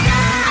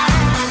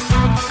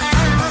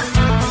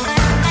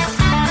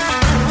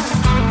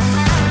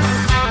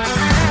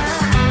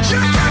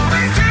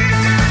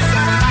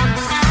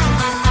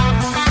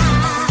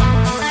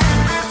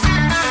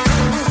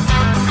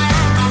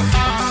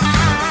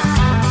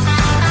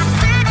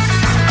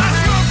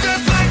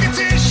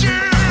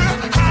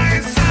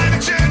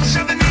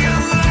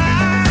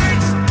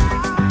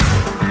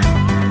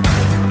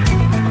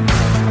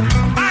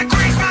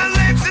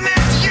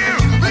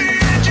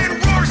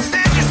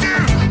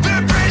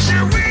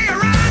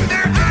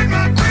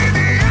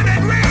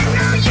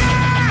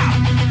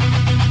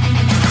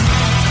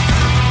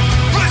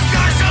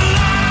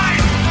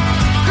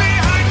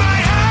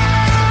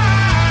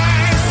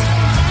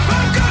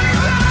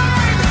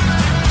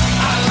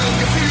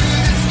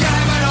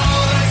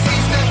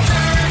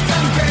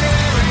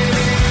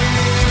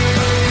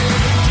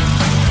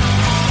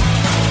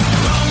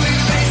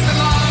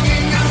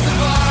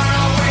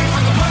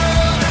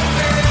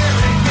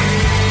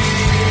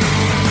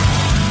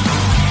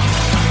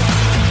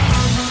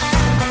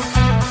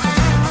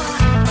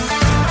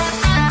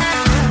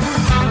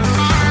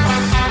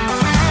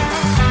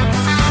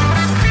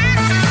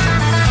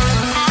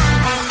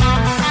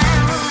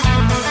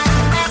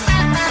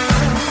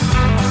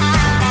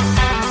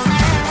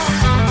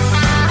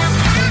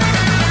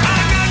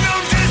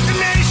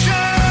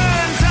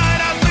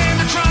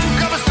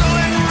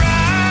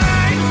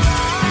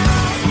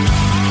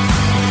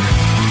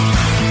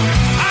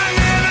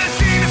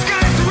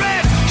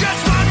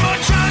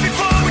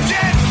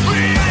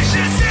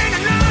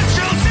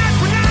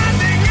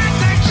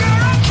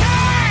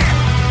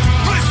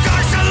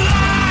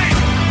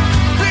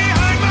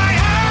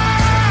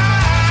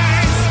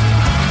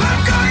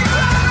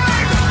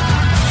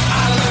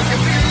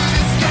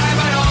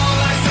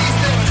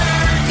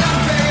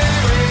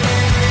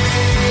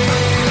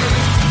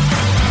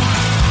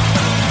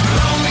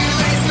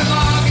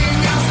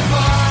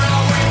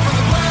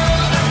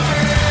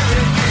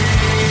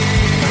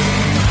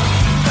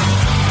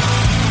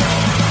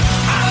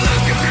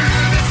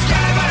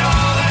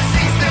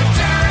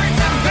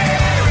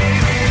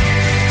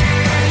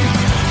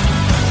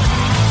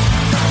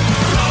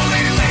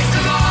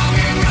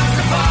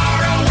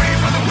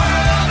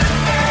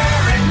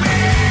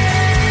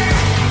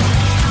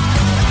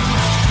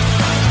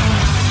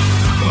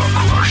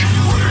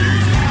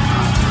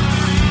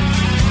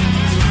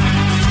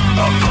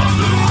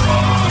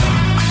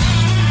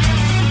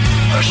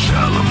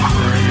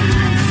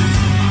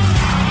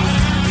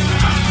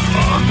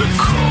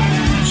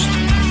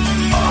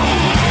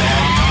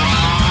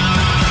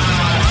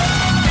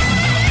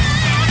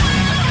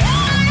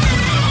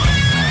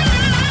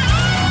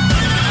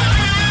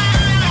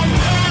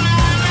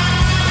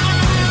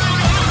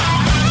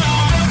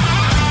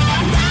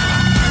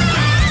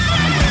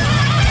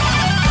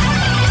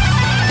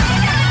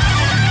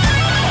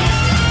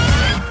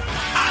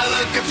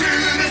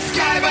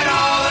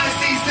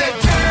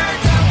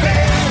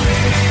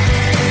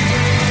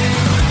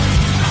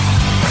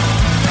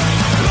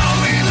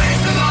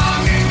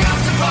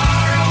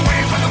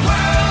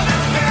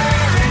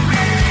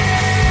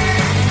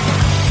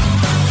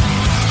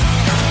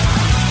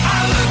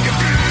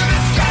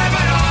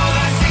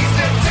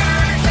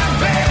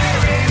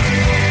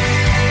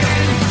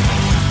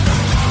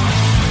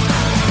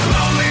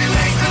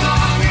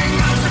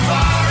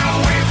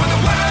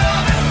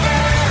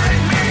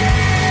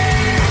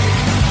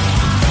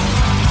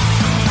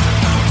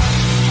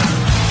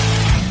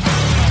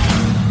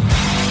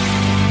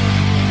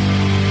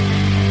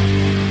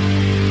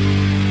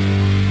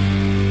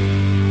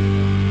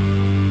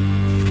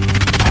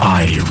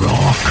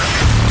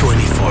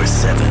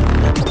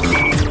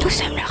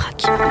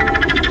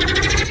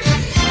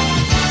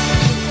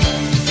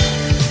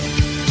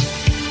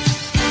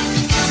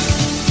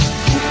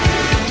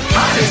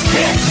Hottest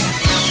hits,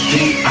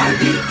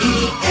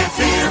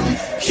 KIBE-FM,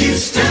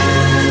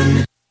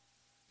 Houston.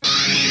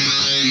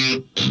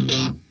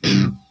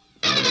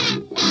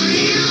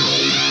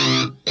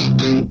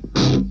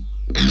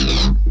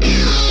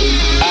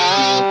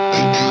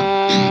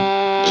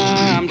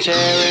 I'm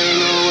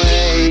tearing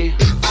away.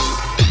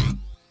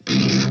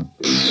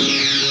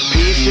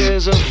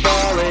 Pieces are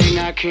falling,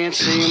 I can't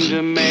seem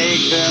to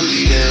make them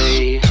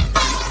stay.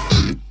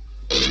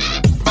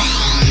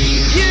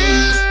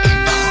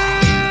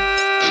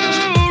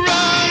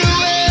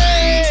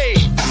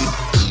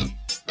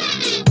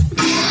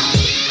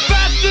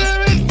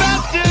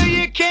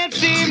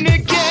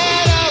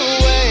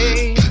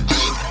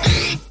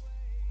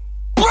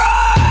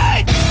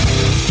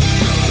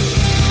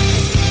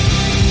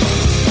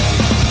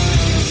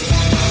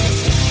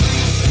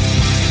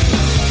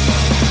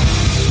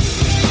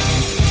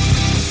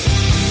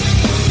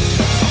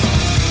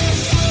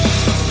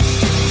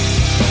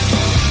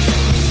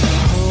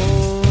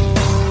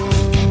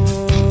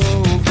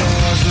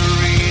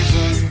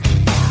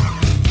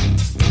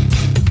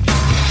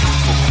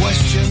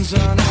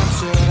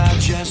 Unanswered, I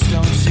just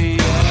don't see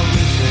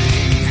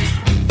everything.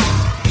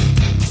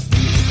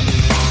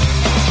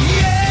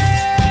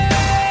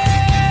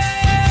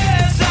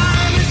 Yes,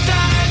 I'm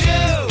inside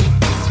you.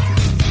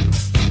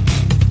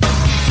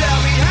 Tell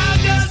me, how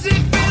does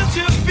it feel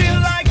to feel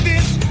like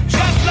this,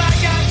 just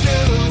like I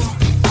do?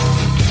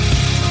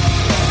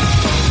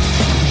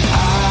 I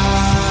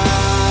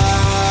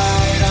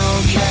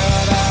don't care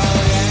about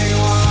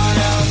anyone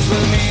else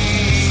with me.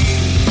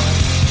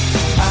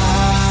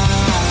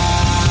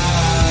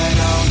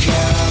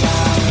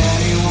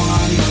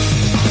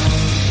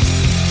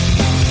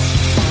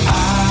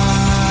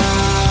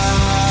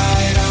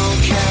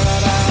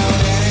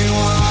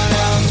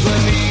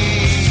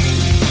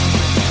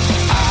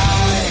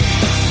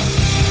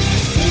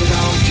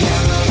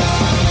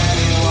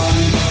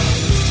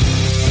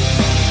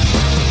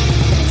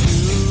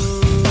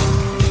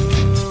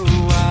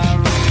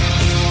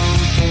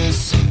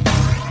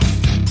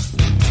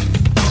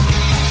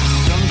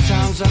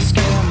 I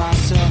scare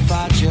myself,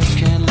 I just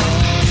can't let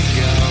it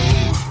go.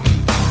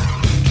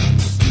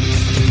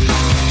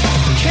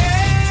 Can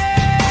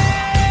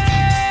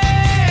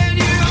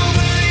you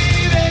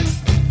believe it?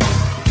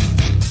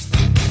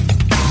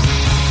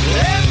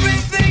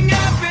 Everything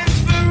happens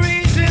for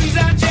reasons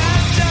I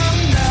just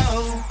don't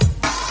know.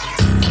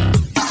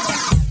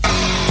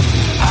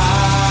 I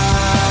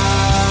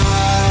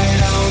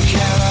don't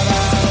care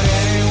about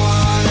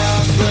anyone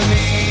else but me.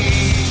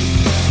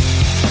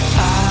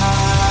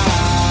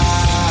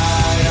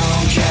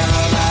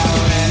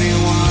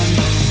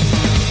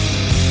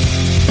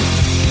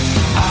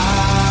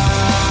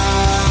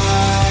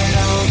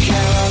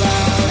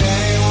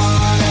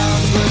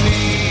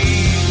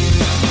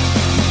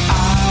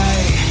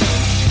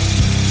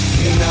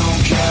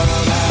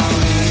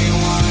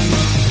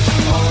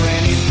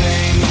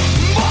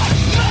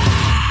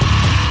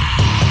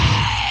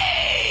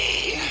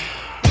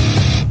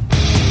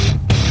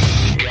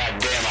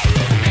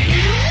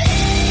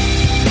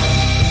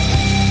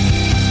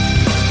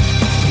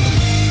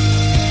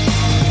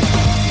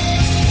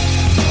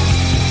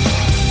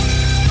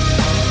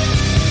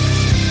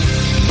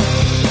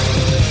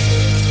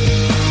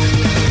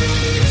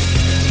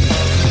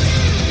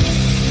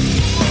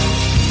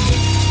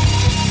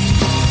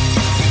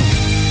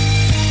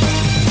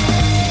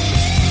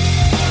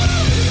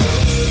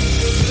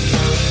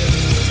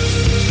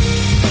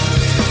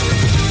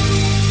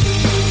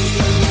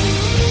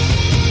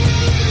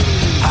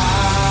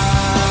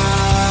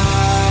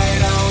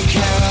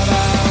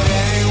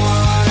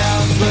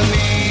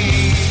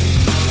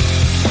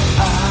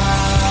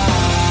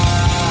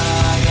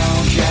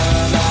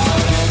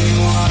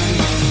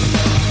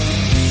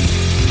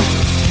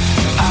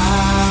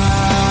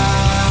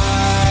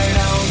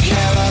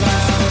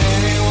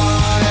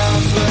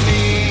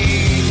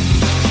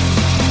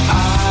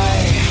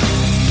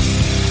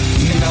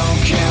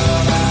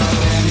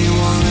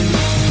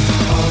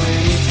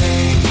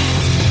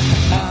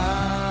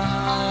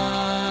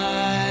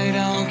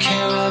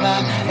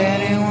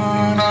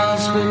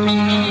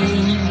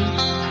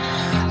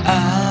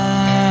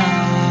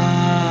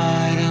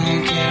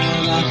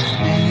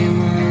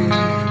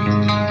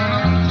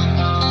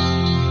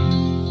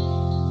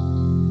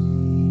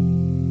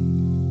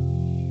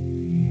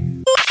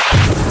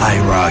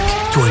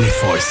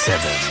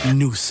 IROCK247,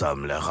 nous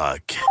sommes le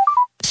rock.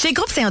 Chez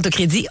Groupe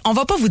Saint-Autocrédit, on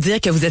va pas vous dire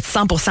que vous êtes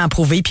 100%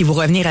 approuvé puis vous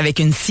revenir avec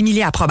une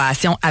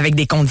simili-approbation avec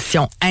des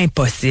conditions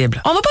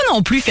impossibles. On va pas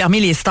non plus fermer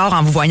les stores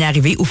en vous voyant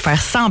arriver ou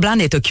faire semblant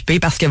d'être occupé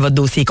parce que votre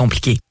dossier est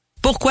compliqué.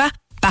 Pourquoi?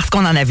 Parce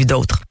qu'on en a vu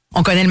d'autres.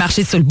 On connaît le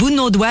marché sur le bout de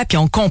nos doigts puis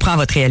on comprend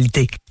votre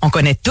réalité. On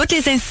connaît toutes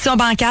les institutions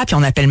bancaires puis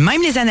on appelle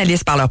même les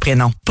analystes par leur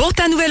prénom. Pour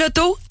ta nouvelle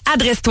auto,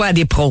 adresse-toi à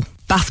des pros.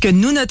 Parce que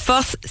nous, notre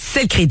force,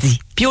 c'est le crédit.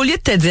 Puis au lieu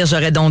de te dire «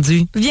 j'aurais donc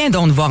dû », viens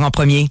donc nous voir en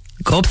premier.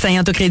 Groupe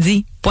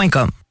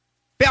Saint-Autocrédit.com.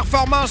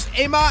 Performance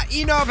Emma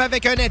innove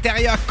avec un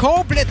intérieur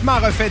complètement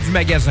refait du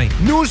magasin.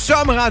 Nous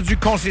sommes rendus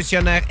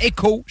concessionnaires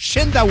Éco,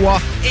 Shindawa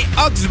et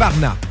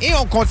Husqvarna. Et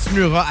on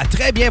continuera à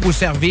très bien vous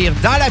servir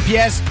dans la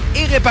pièce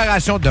et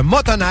réparation de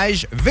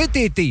motoneige,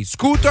 VTT,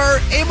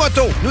 scooter et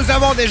moto. Nous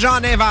avons déjà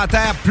en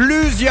inventaire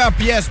plusieurs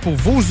pièces pour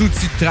vos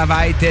outils de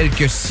travail tels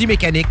que scie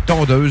mécanique,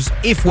 tondeuse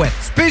et fouette.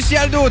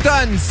 Spécial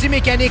d'automne, scie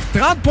mécanique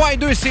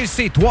 30.2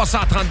 cc,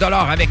 330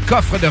 $ avec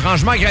coffre de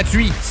rangement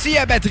gratuit. Scie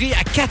à batterie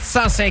à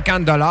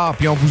 450 $,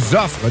 puis on vous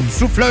offre une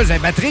souffleuse à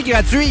batterie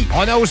gratuite.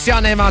 On a aussi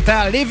en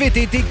inventaire les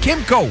VTT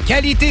Kimco.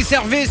 Qualité,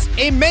 service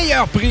et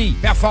meilleur prix.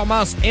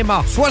 Performance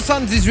Emma,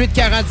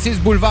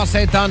 7846 boulevard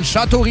Sainte-Anne,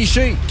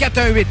 Château-Richer,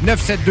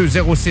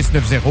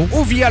 418-972-0690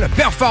 ou via le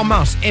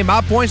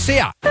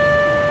performanceemma.ca.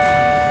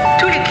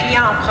 Tous les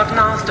clients en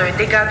provenance d'un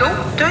dégât d'eau,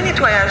 d'un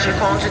nettoyage de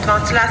conduits de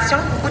ventilation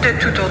ou de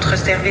tout autre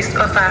service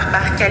offert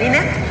par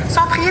Calinette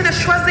sont priés de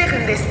choisir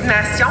une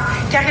destination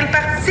car ils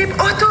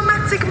participent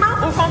automatiquement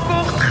au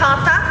concours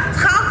 30 ans,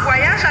 30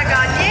 voyages à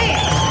gagner.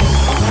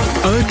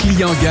 Un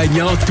client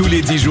gagnant tous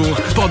les 10 jours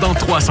pendant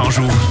 300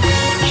 jours.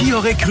 Qui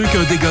aurait cru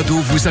qu'un dégât d'eau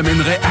vous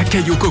amènerait à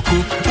Cayo Coco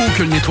ou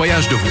que le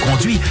nettoyage de vos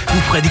conduits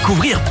vous ferait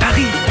découvrir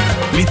Paris?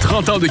 Les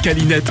 30 ans de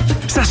Calinette,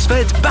 ça se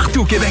fête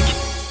partout au Québec.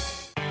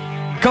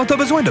 Quand tu as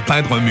besoin de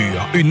peindre un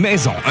mur, une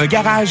maison, un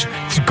garage,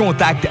 tu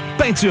contactes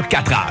Peinture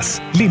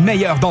 4as, les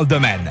meilleurs dans le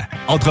domaine.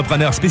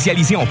 Entrepreneurs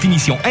spécialisés en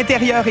finition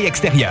intérieure et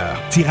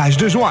extérieure, tirage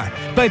de joints,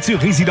 peinture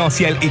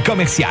résidentielle et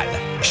commerciale.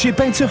 Chez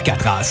Peinture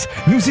 4as,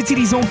 nous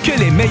utilisons que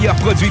les meilleurs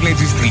produits de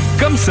l'industrie.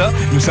 Comme ça,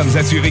 nous sommes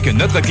assurés que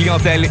notre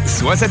clientèle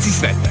soit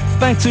satisfaite.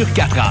 Peinture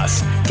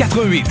 4as,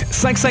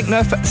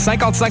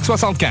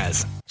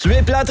 88-559-5575. Tu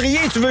es plâtrier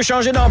et tu veux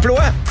changer d'emploi?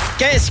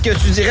 Qu'est-ce que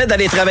tu dirais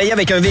d'aller travailler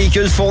avec un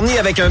véhicule fourni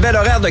avec un bel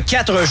horaire de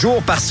 4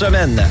 jours par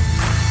semaine?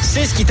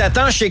 C'est ce qui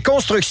t'attend chez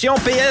Construction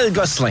PL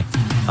Gosselin.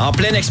 En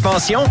pleine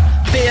expansion,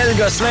 PL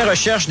Gosselin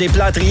recherche des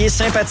plâtriers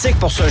sympathiques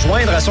pour se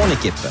joindre à son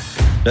équipe.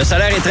 Le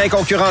salaire est très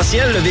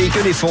concurrentiel, le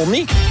véhicule est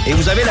fourni et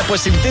vous avez la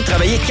possibilité de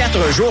travailler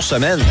 4 jours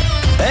semaine.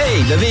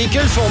 Hey, le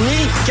véhicule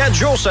fourni, 4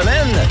 jours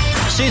semaine,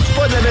 c'est-tu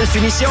pas de la belle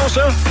finition,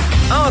 ça?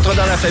 Entre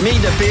dans la famille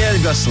de PL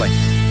Gosselin.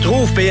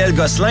 Trouve PL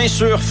Gosselin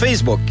sur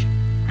Facebook.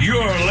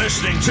 You're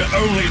listening to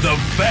only the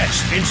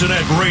best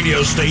internet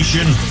radio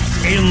station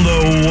in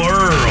the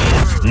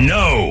world.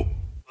 No,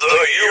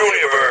 the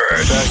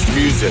universe. Best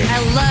music. I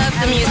love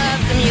the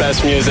music.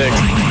 Best music.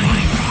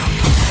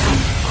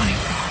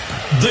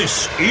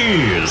 This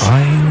is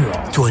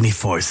IROCK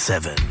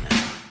 247.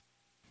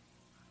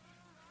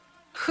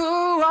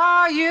 Who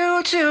are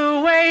you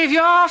to wave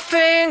your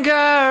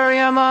finger?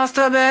 You must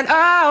have been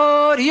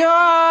out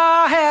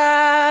your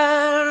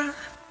head.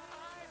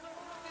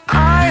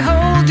 I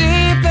hold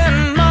deep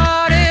in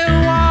muddy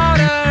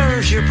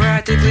waters. You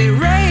practically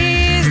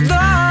raised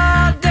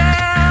the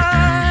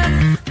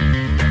dead.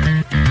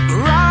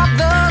 Rob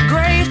the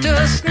grave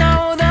to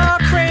snow the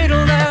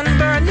cradle, then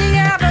burn the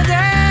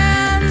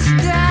evidence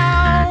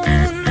down.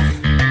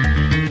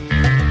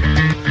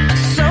 A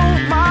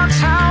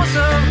soapbox house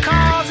of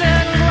cards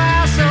and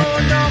glass, so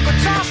don't go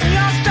tossing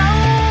your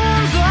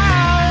stones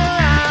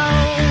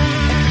around.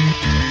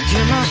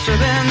 You must have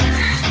been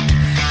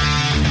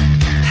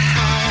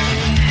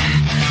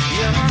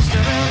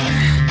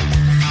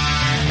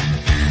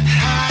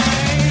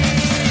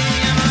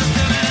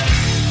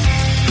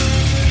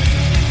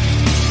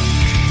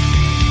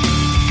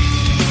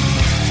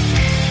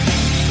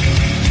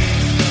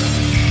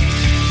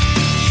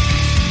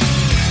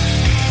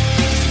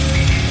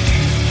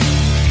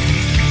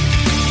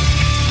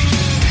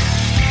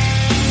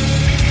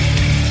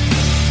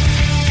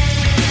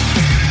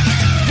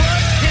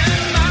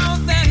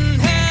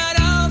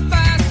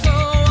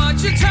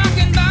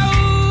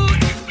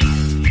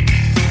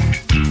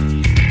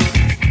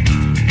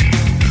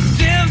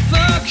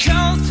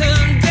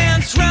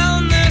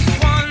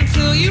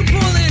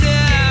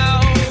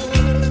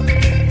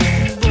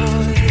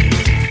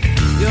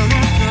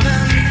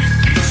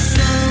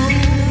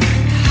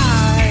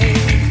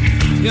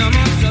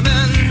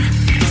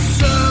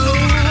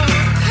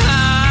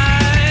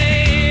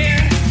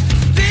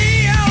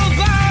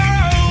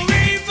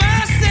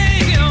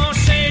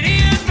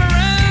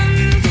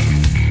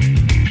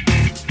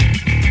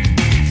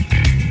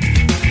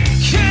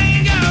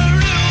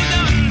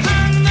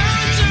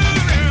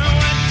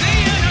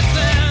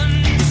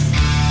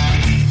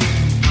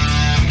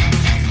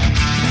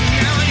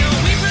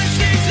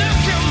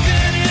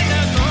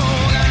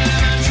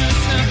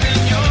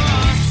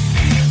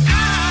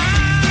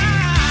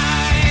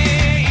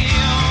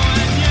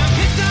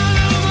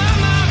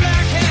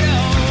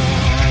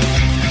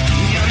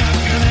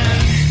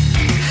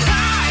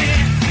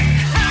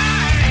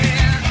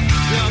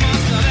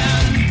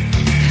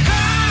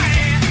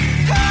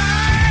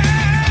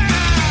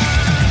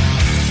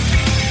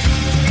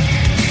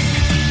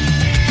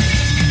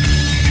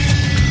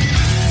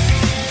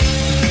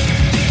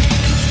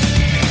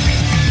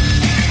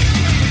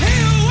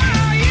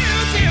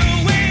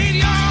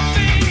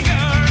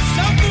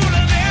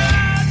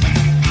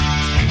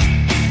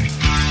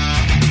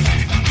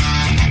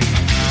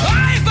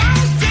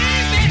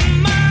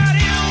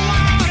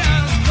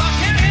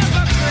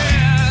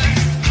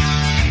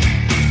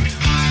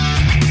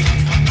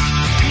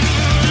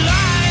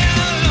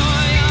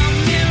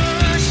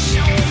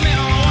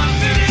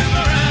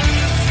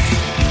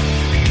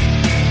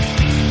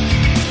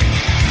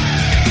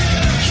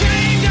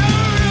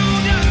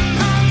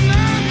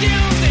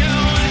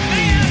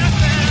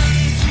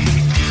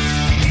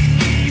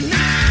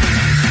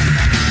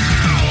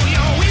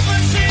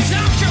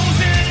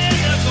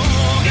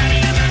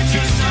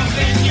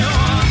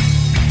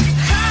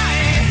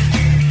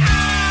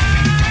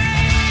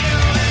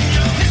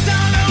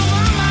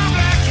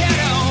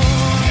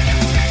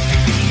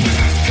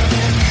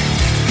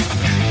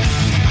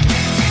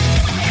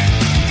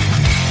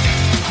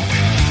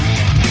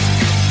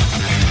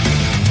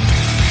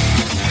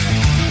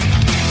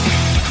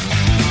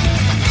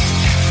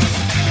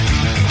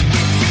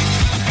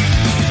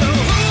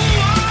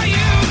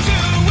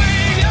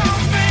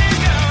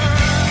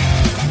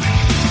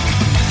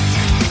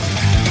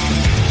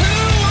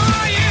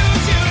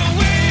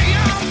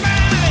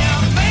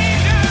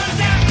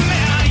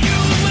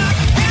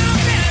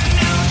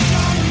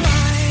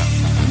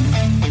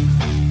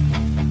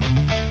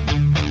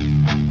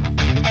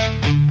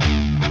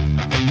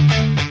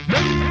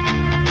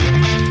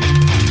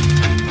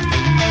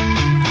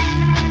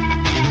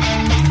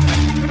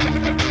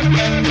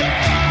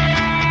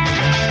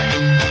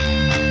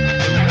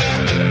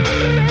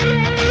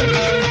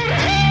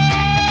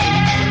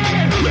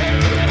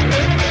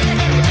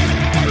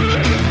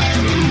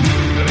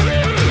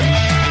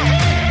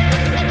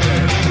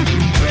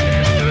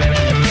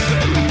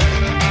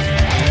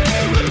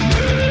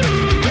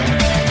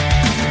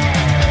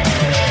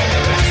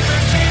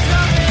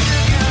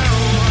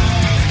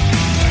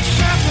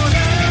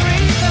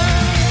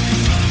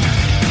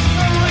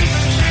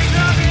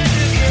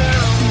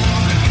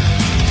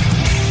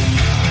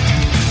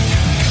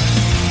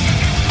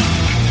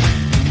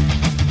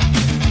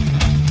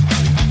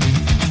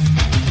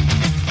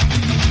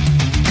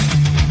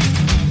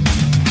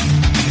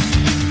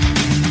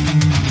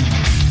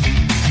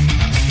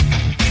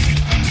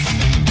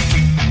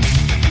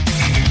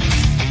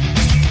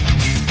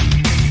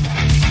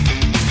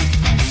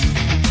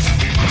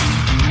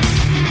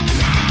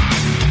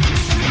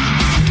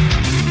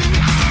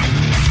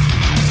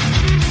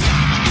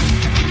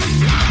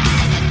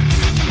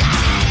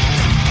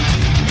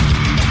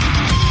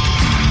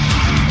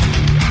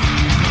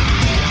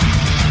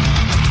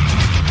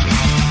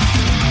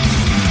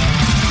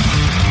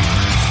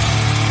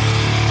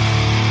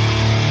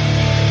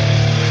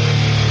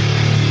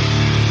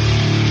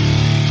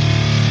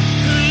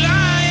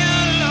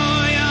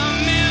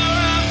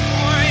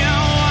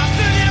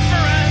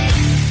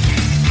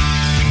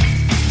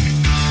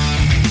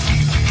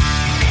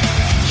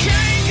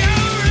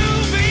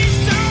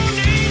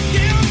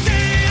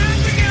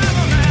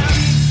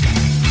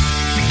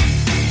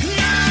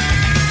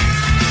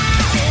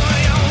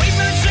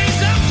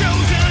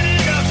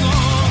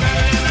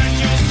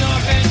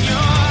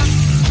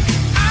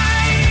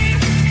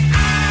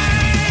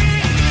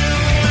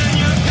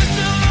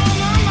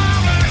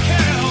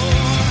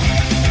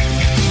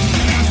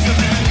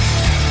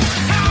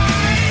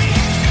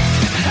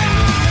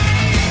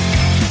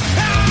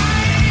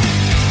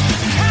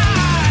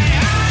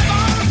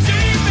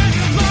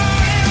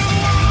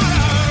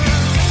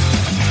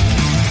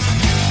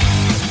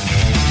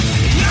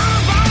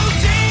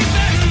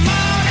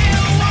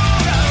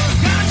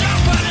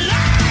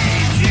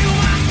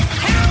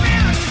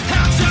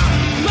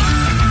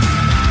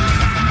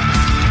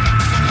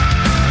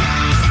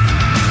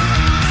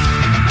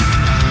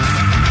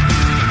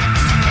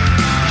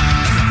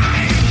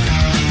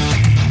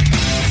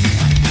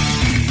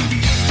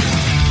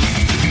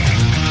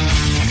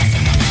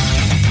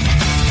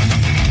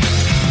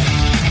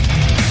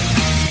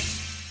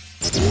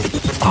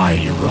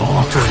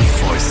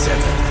IROCK247.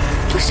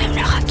 Nous sommes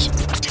le rock.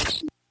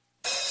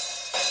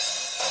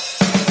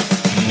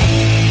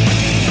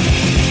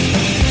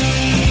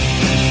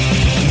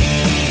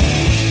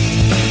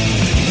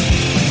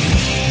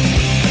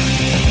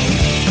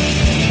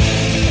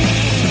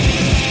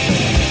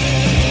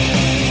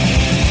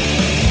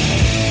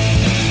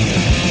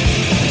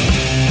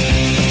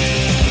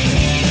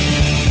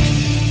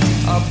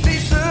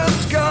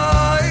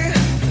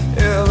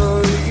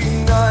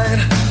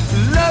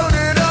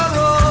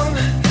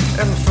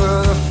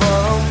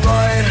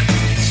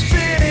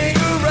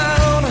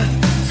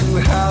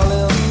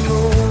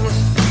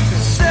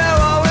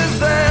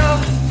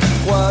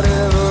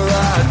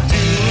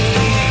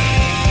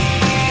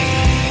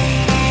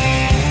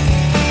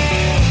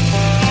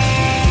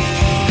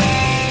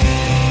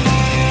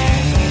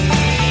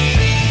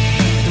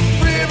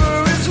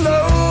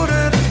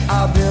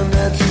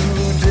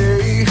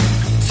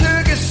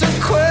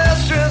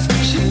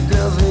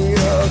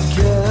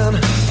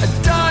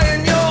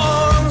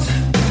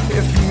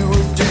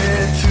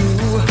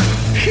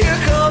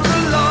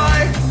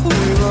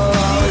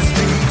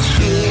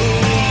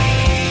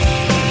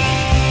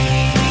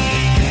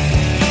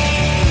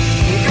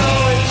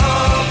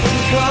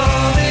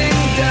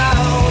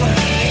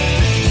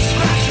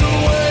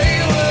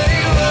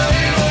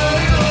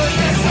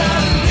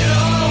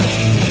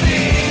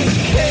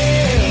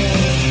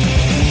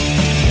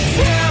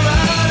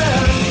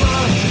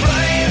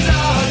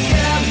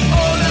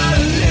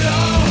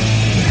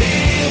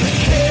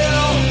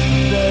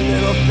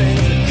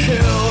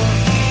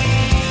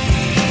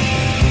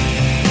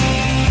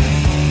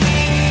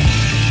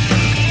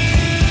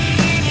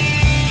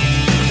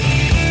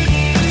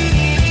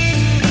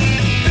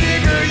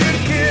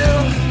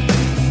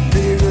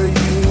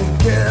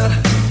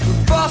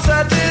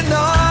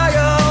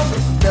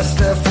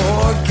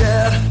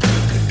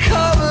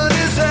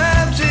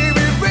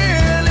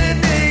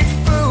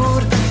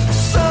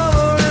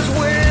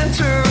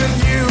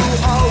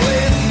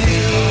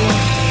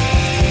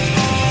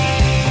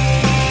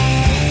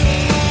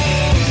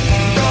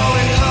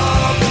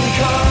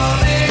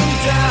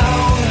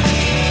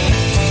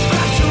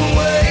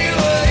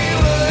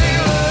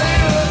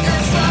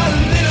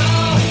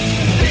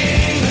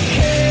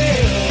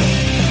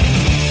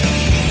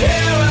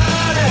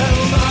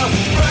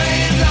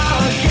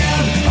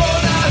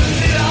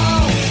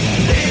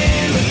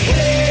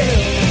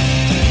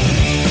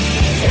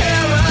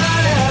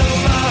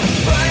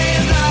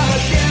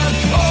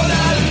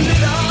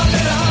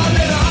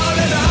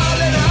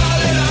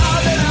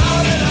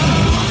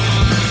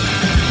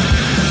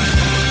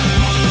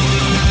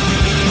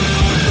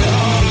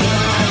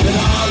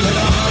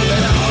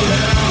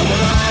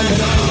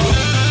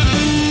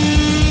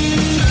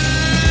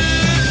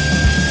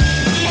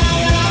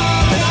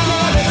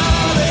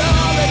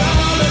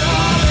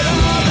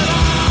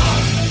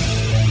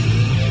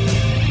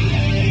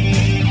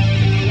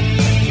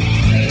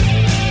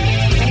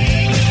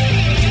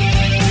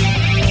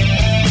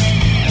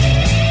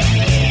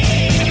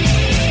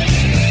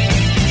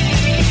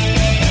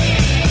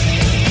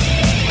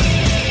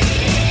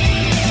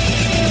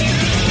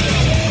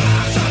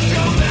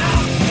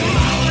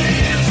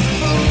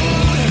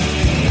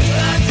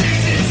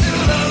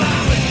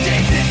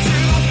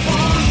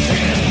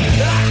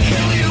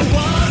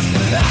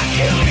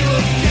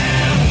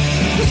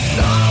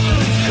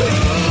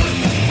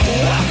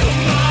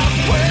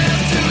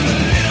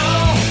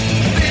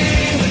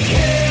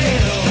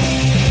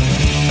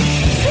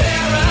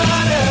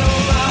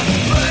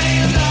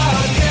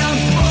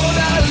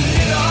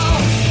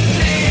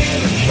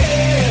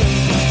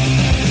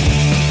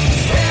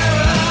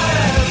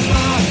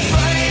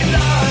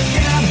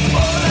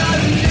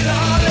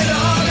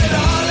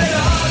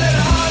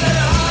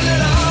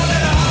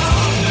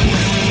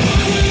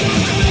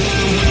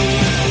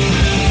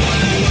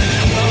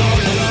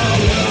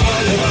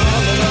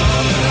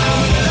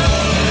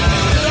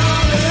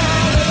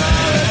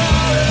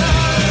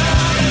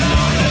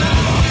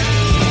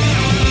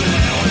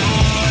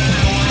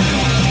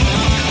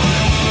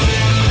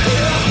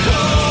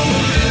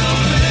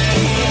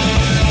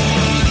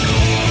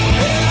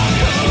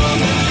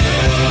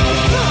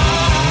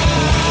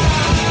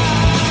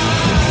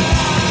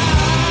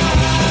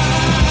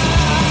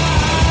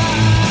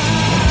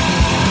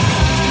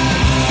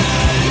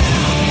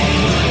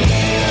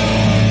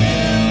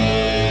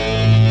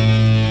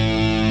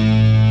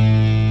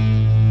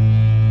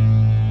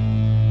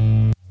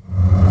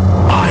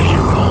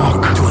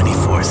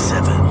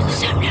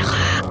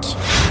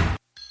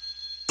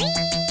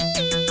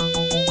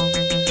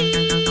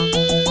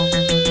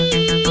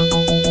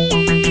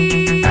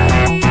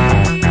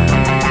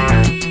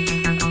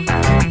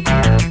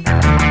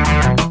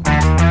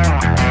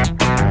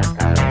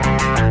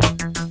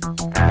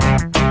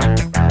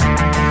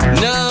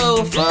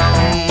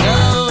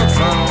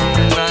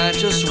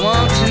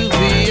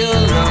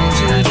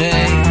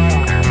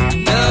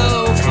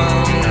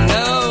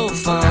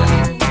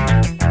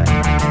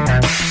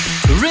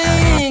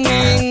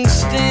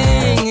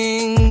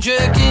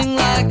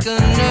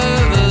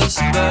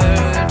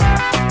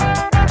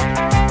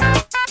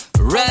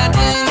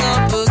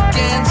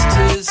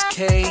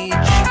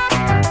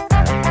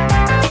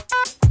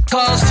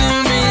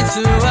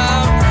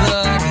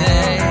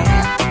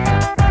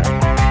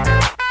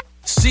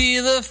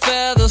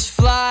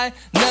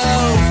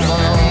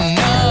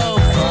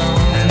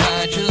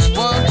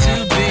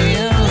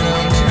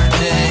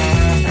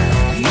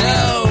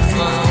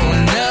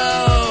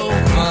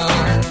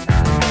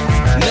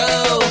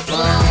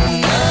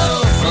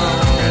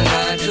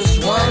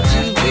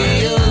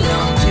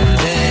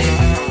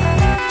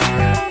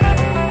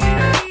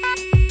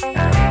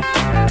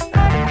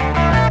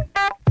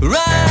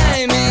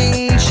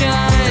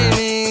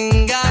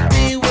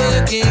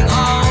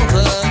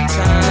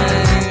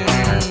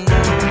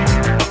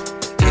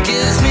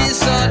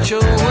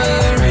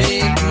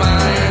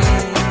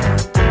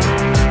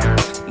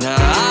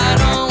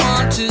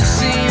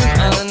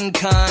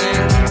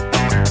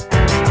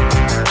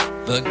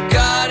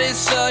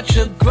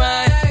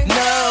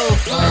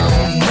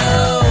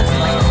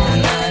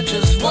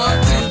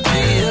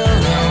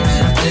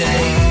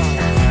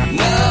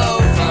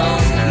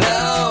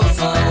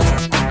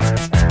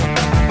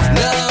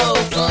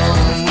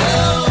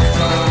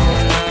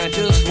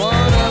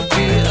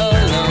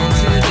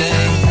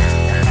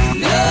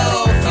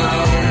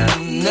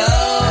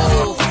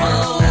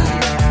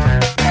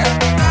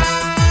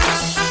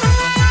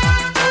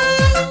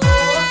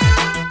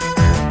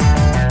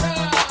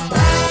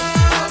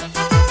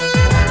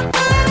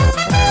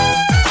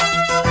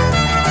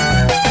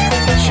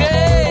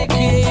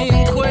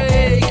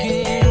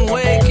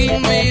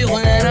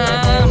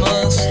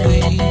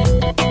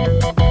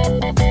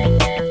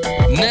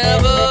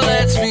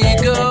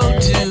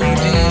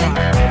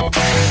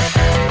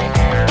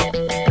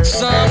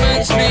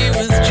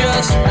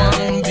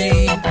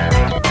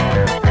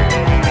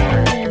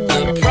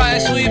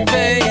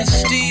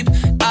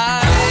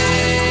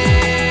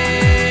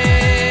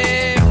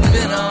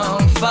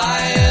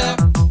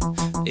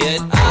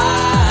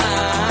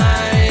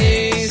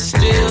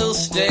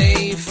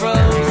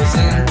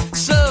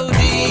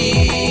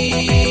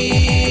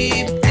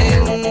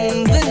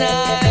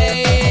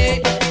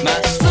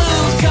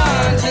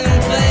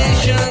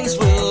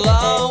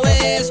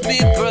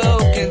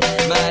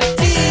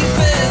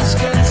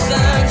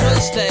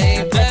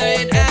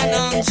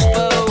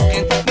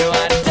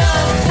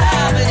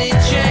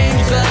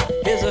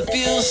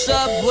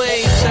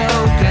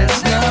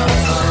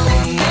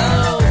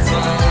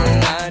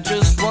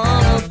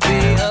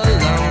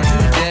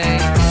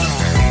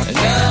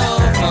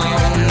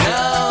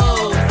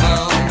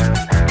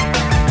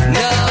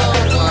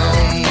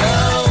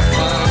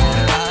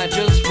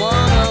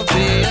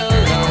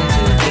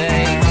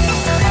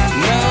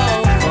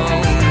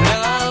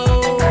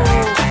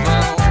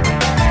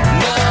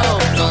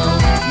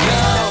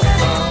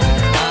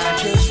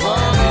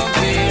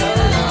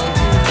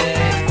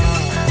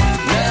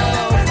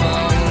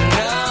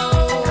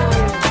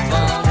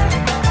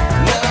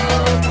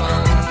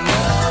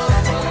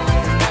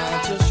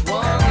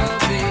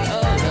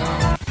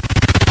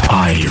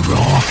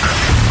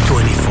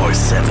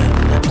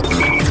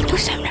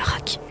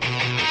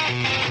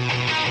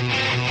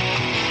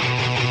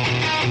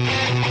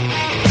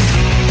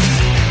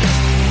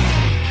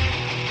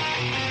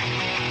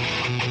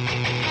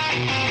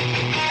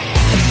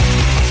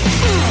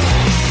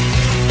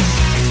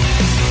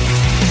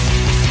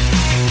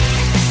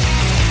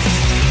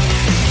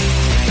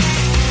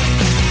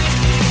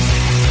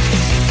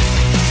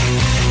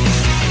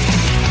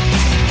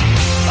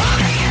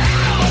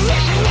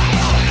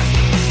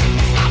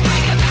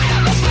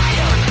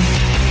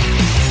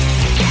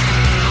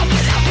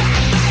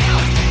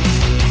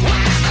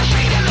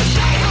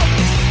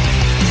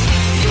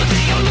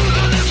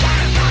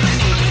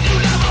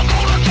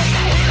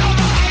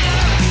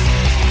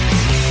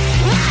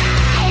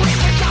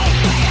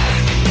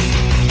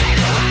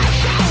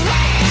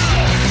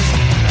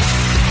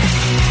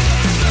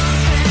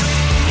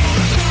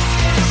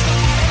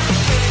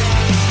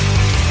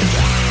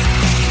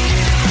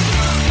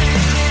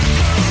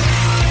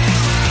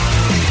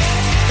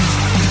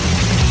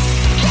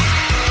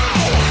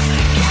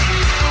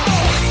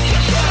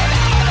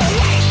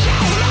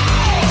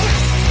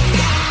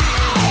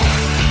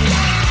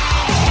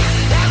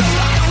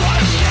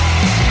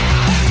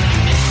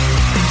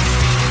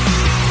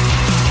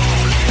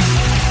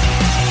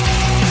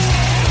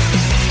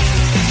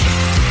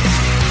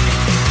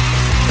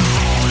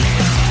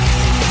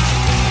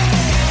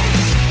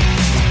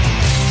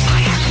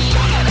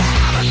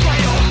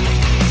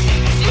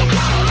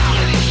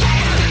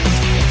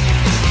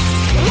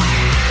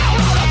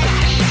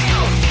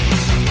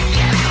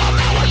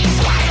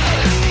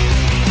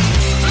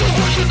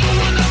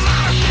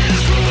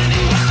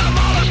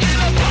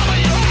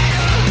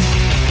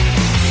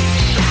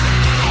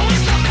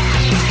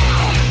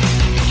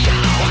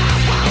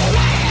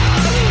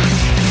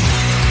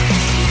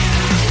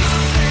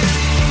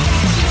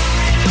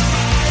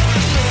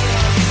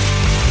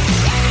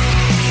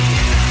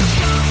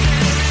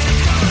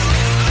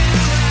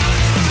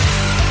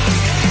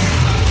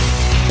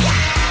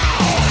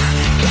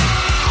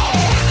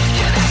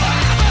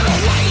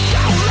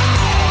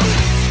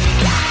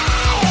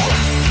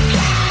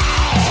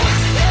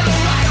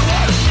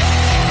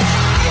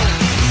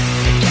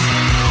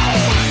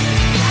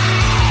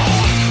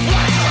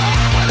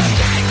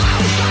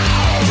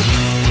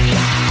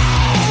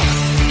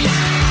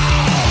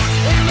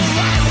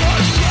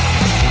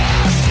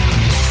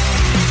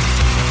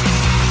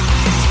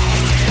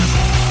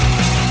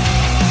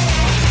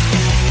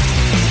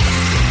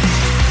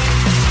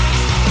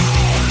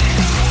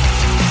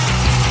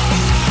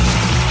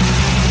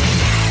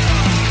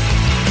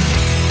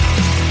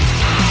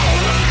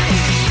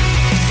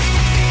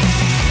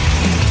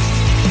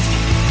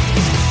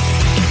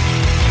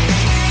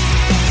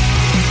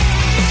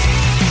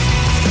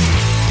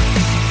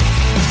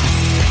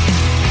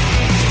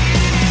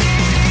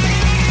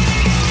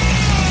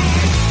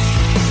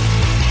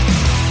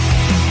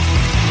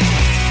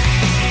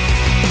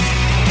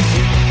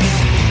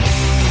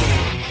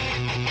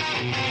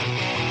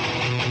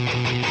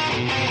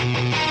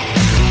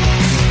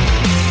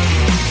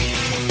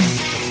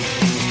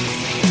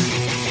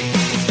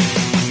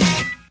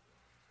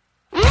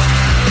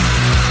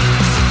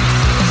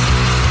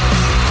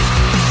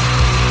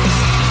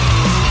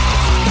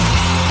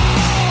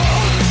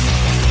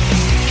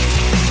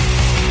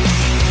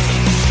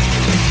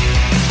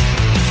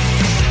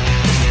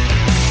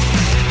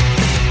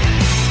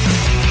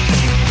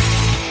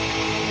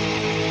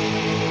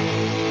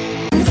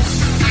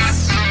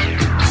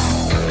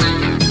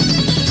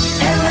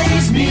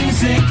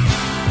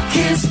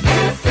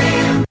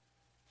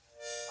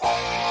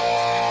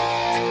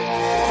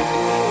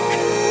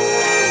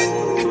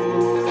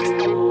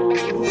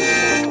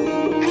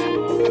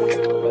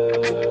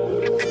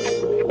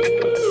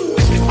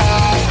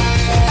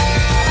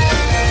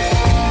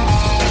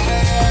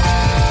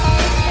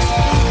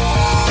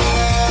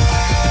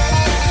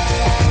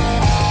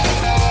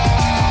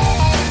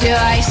 Do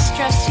I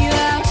stress you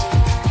out?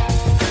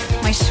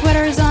 My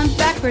sweater's on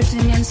backwards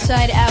and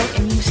inside out,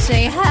 and you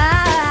say,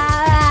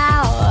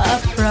 how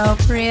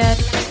appropriate.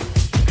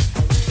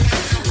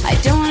 I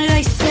don't want to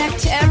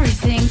dissect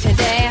everything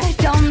today. I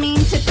don't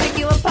mean to pick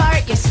you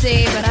apart, you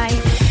see, but I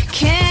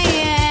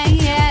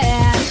can't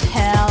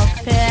help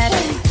it.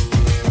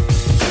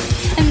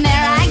 And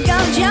there I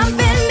go,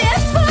 jumping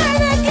before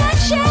the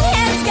gunshot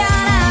has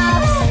gone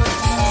off.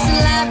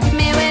 Slapped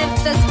me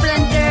with the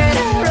splintered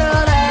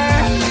ruler,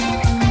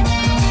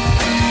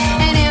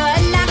 and it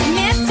would knock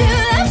me to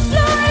the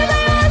floor, but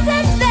I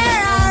wasn't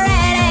there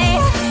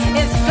already.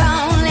 If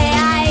only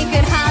I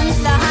could hunt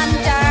the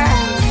hunter.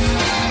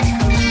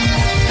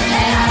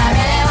 And all I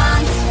really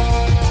want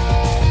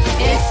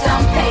is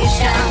some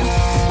patience,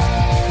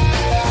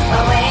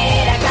 a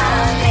way to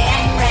calm the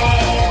angry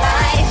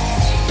voice.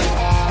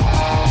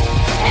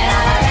 And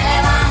all I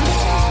really want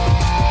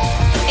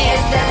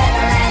is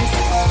deliverance.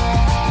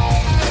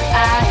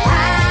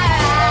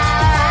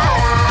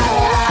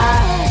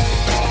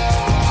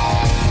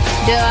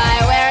 Do I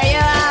wear you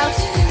out?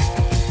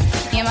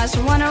 You must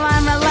wonder why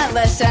I'm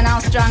relentless and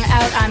all strung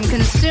out. I'm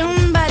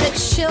consumed by the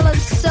chill of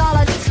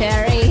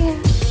solitary.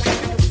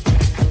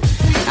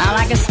 I'm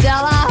like a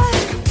Stella.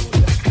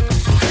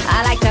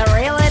 I like to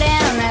reel it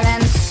in and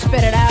then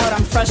spit it out.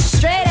 I'm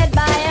frustrated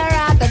by your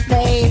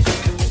apathy.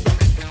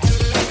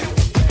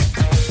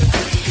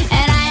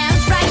 And I am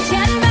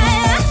frightened by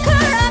the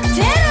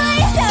corrupted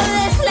ways of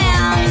this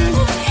land.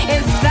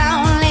 If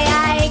only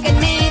I could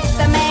meet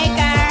the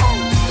maker.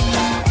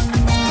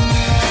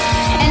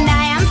 And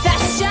I am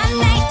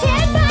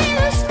fascinated by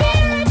the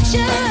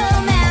spiritual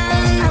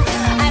man.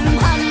 I'm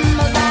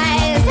humbled by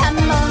his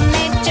humble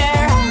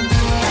nature.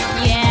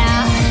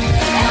 Yeah.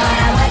 And what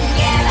I wouldn't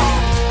give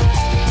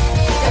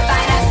to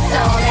find a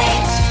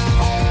soulmate,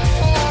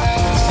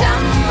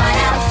 someone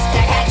else to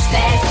catch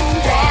this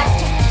drift.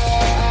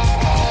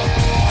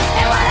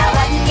 And what I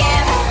wouldn't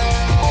give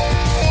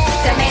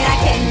to meet a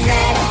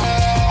kindred.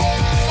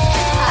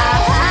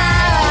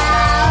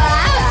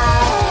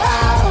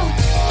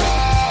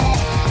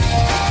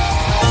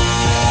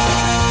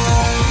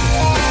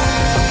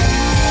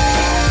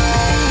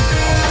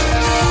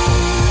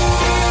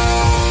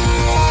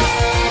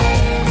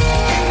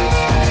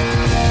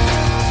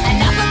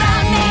 Enough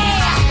about me.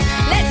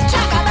 Let's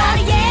talk about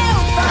you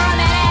for a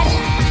minute.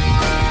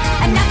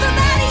 Enough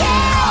about you.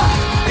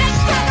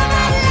 Let's talk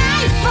about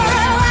life for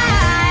a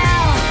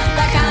while.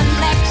 The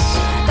conflicts,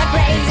 the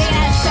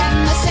craziness, and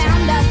the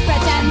sound of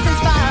pretense is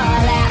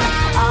falling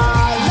all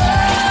around.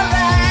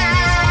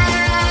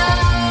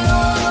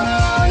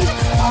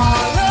 All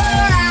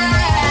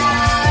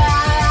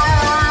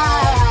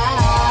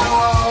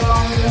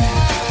around.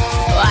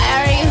 Why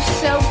are you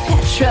so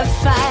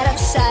petrified of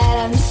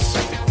silence?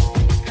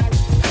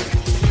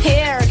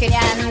 Here, can you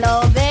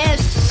handle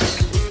this?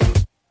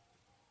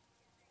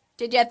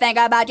 Did you think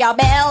about your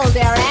bills,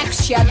 your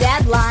ex, your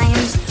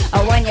deadlines?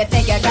 Or when you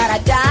think you're gonna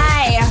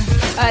die?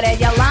 Or did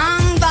you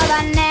long for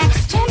the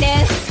next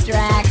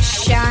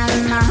distraction?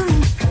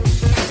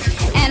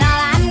 And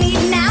all I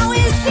need now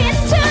is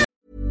into.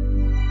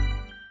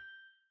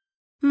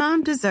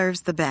 Mom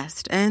deserves the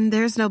best, and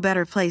there's no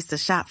better place to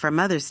shop for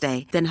Mother's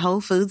Day than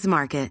Whole Foods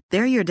Market.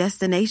 They're your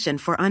destination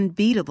for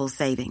unbeatable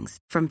savings,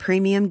 from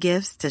premium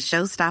gifts to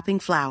show-stopping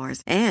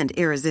flowers and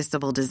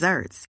irresistible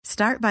desserts.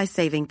 Start by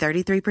saving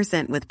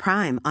 33% with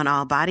Prime on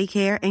all body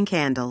care and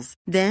candles.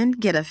 Then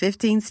get a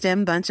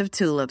 15-stem bunch of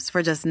tulips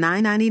for just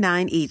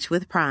 $9.99 each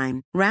with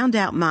Prime. Round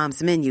out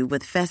Mom's menu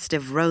with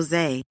festive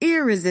rosé,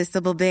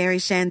 irresistible berry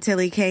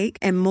chantilly cake,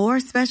 and more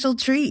special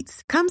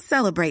treats. Come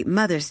celebrate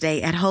Mother's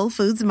Day at Whole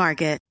Foods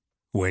Market.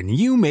 When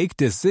you make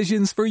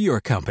decisions for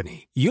your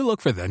company, you look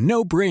for the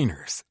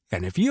no-brainers.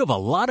 And if you have a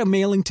lot of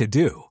mailing to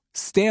do,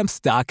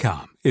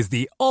 Stamps.com is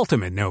the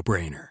ultimate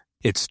no-brainer.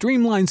 It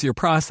streamlines your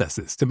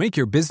processes to make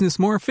your business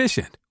more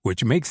efficient,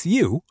 which makes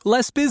you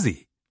less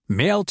busy.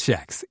 Mail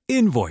checks,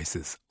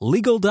 invoices,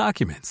 legal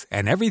documents,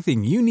 and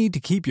everything you need to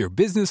keep your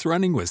business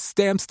running with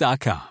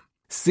Stamps.com.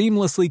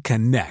 Seamlessly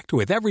connect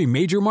with every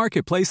major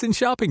marketplace and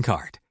shopping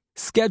cart.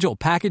 Schedule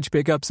package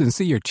pickups and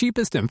see your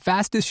cheapest and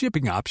fastest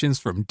shipping options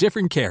from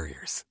different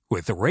carriers,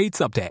 with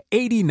rates up to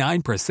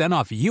 89%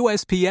 off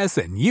USPS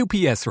and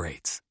UPS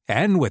rates.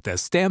 And with the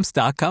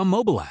Stamps.com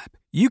mobile app,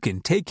 you can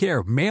take care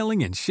of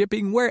mailing and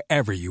shipping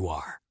wherever you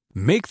are.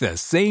 Make the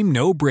same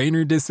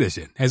no-brainer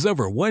decision as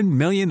over 1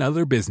 million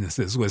other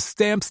businesses with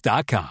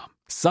Stamps.com.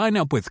 Sign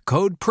up with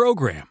code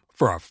PROGRAM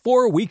for a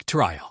 4-week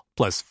trial,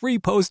 plus free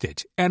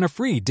postage and a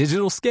free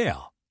digital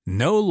scale.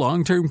 No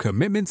long-term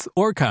commitments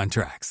or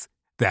contracts.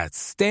 That's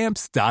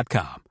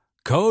Stamps.com.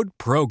 Code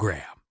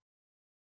PROGRAM.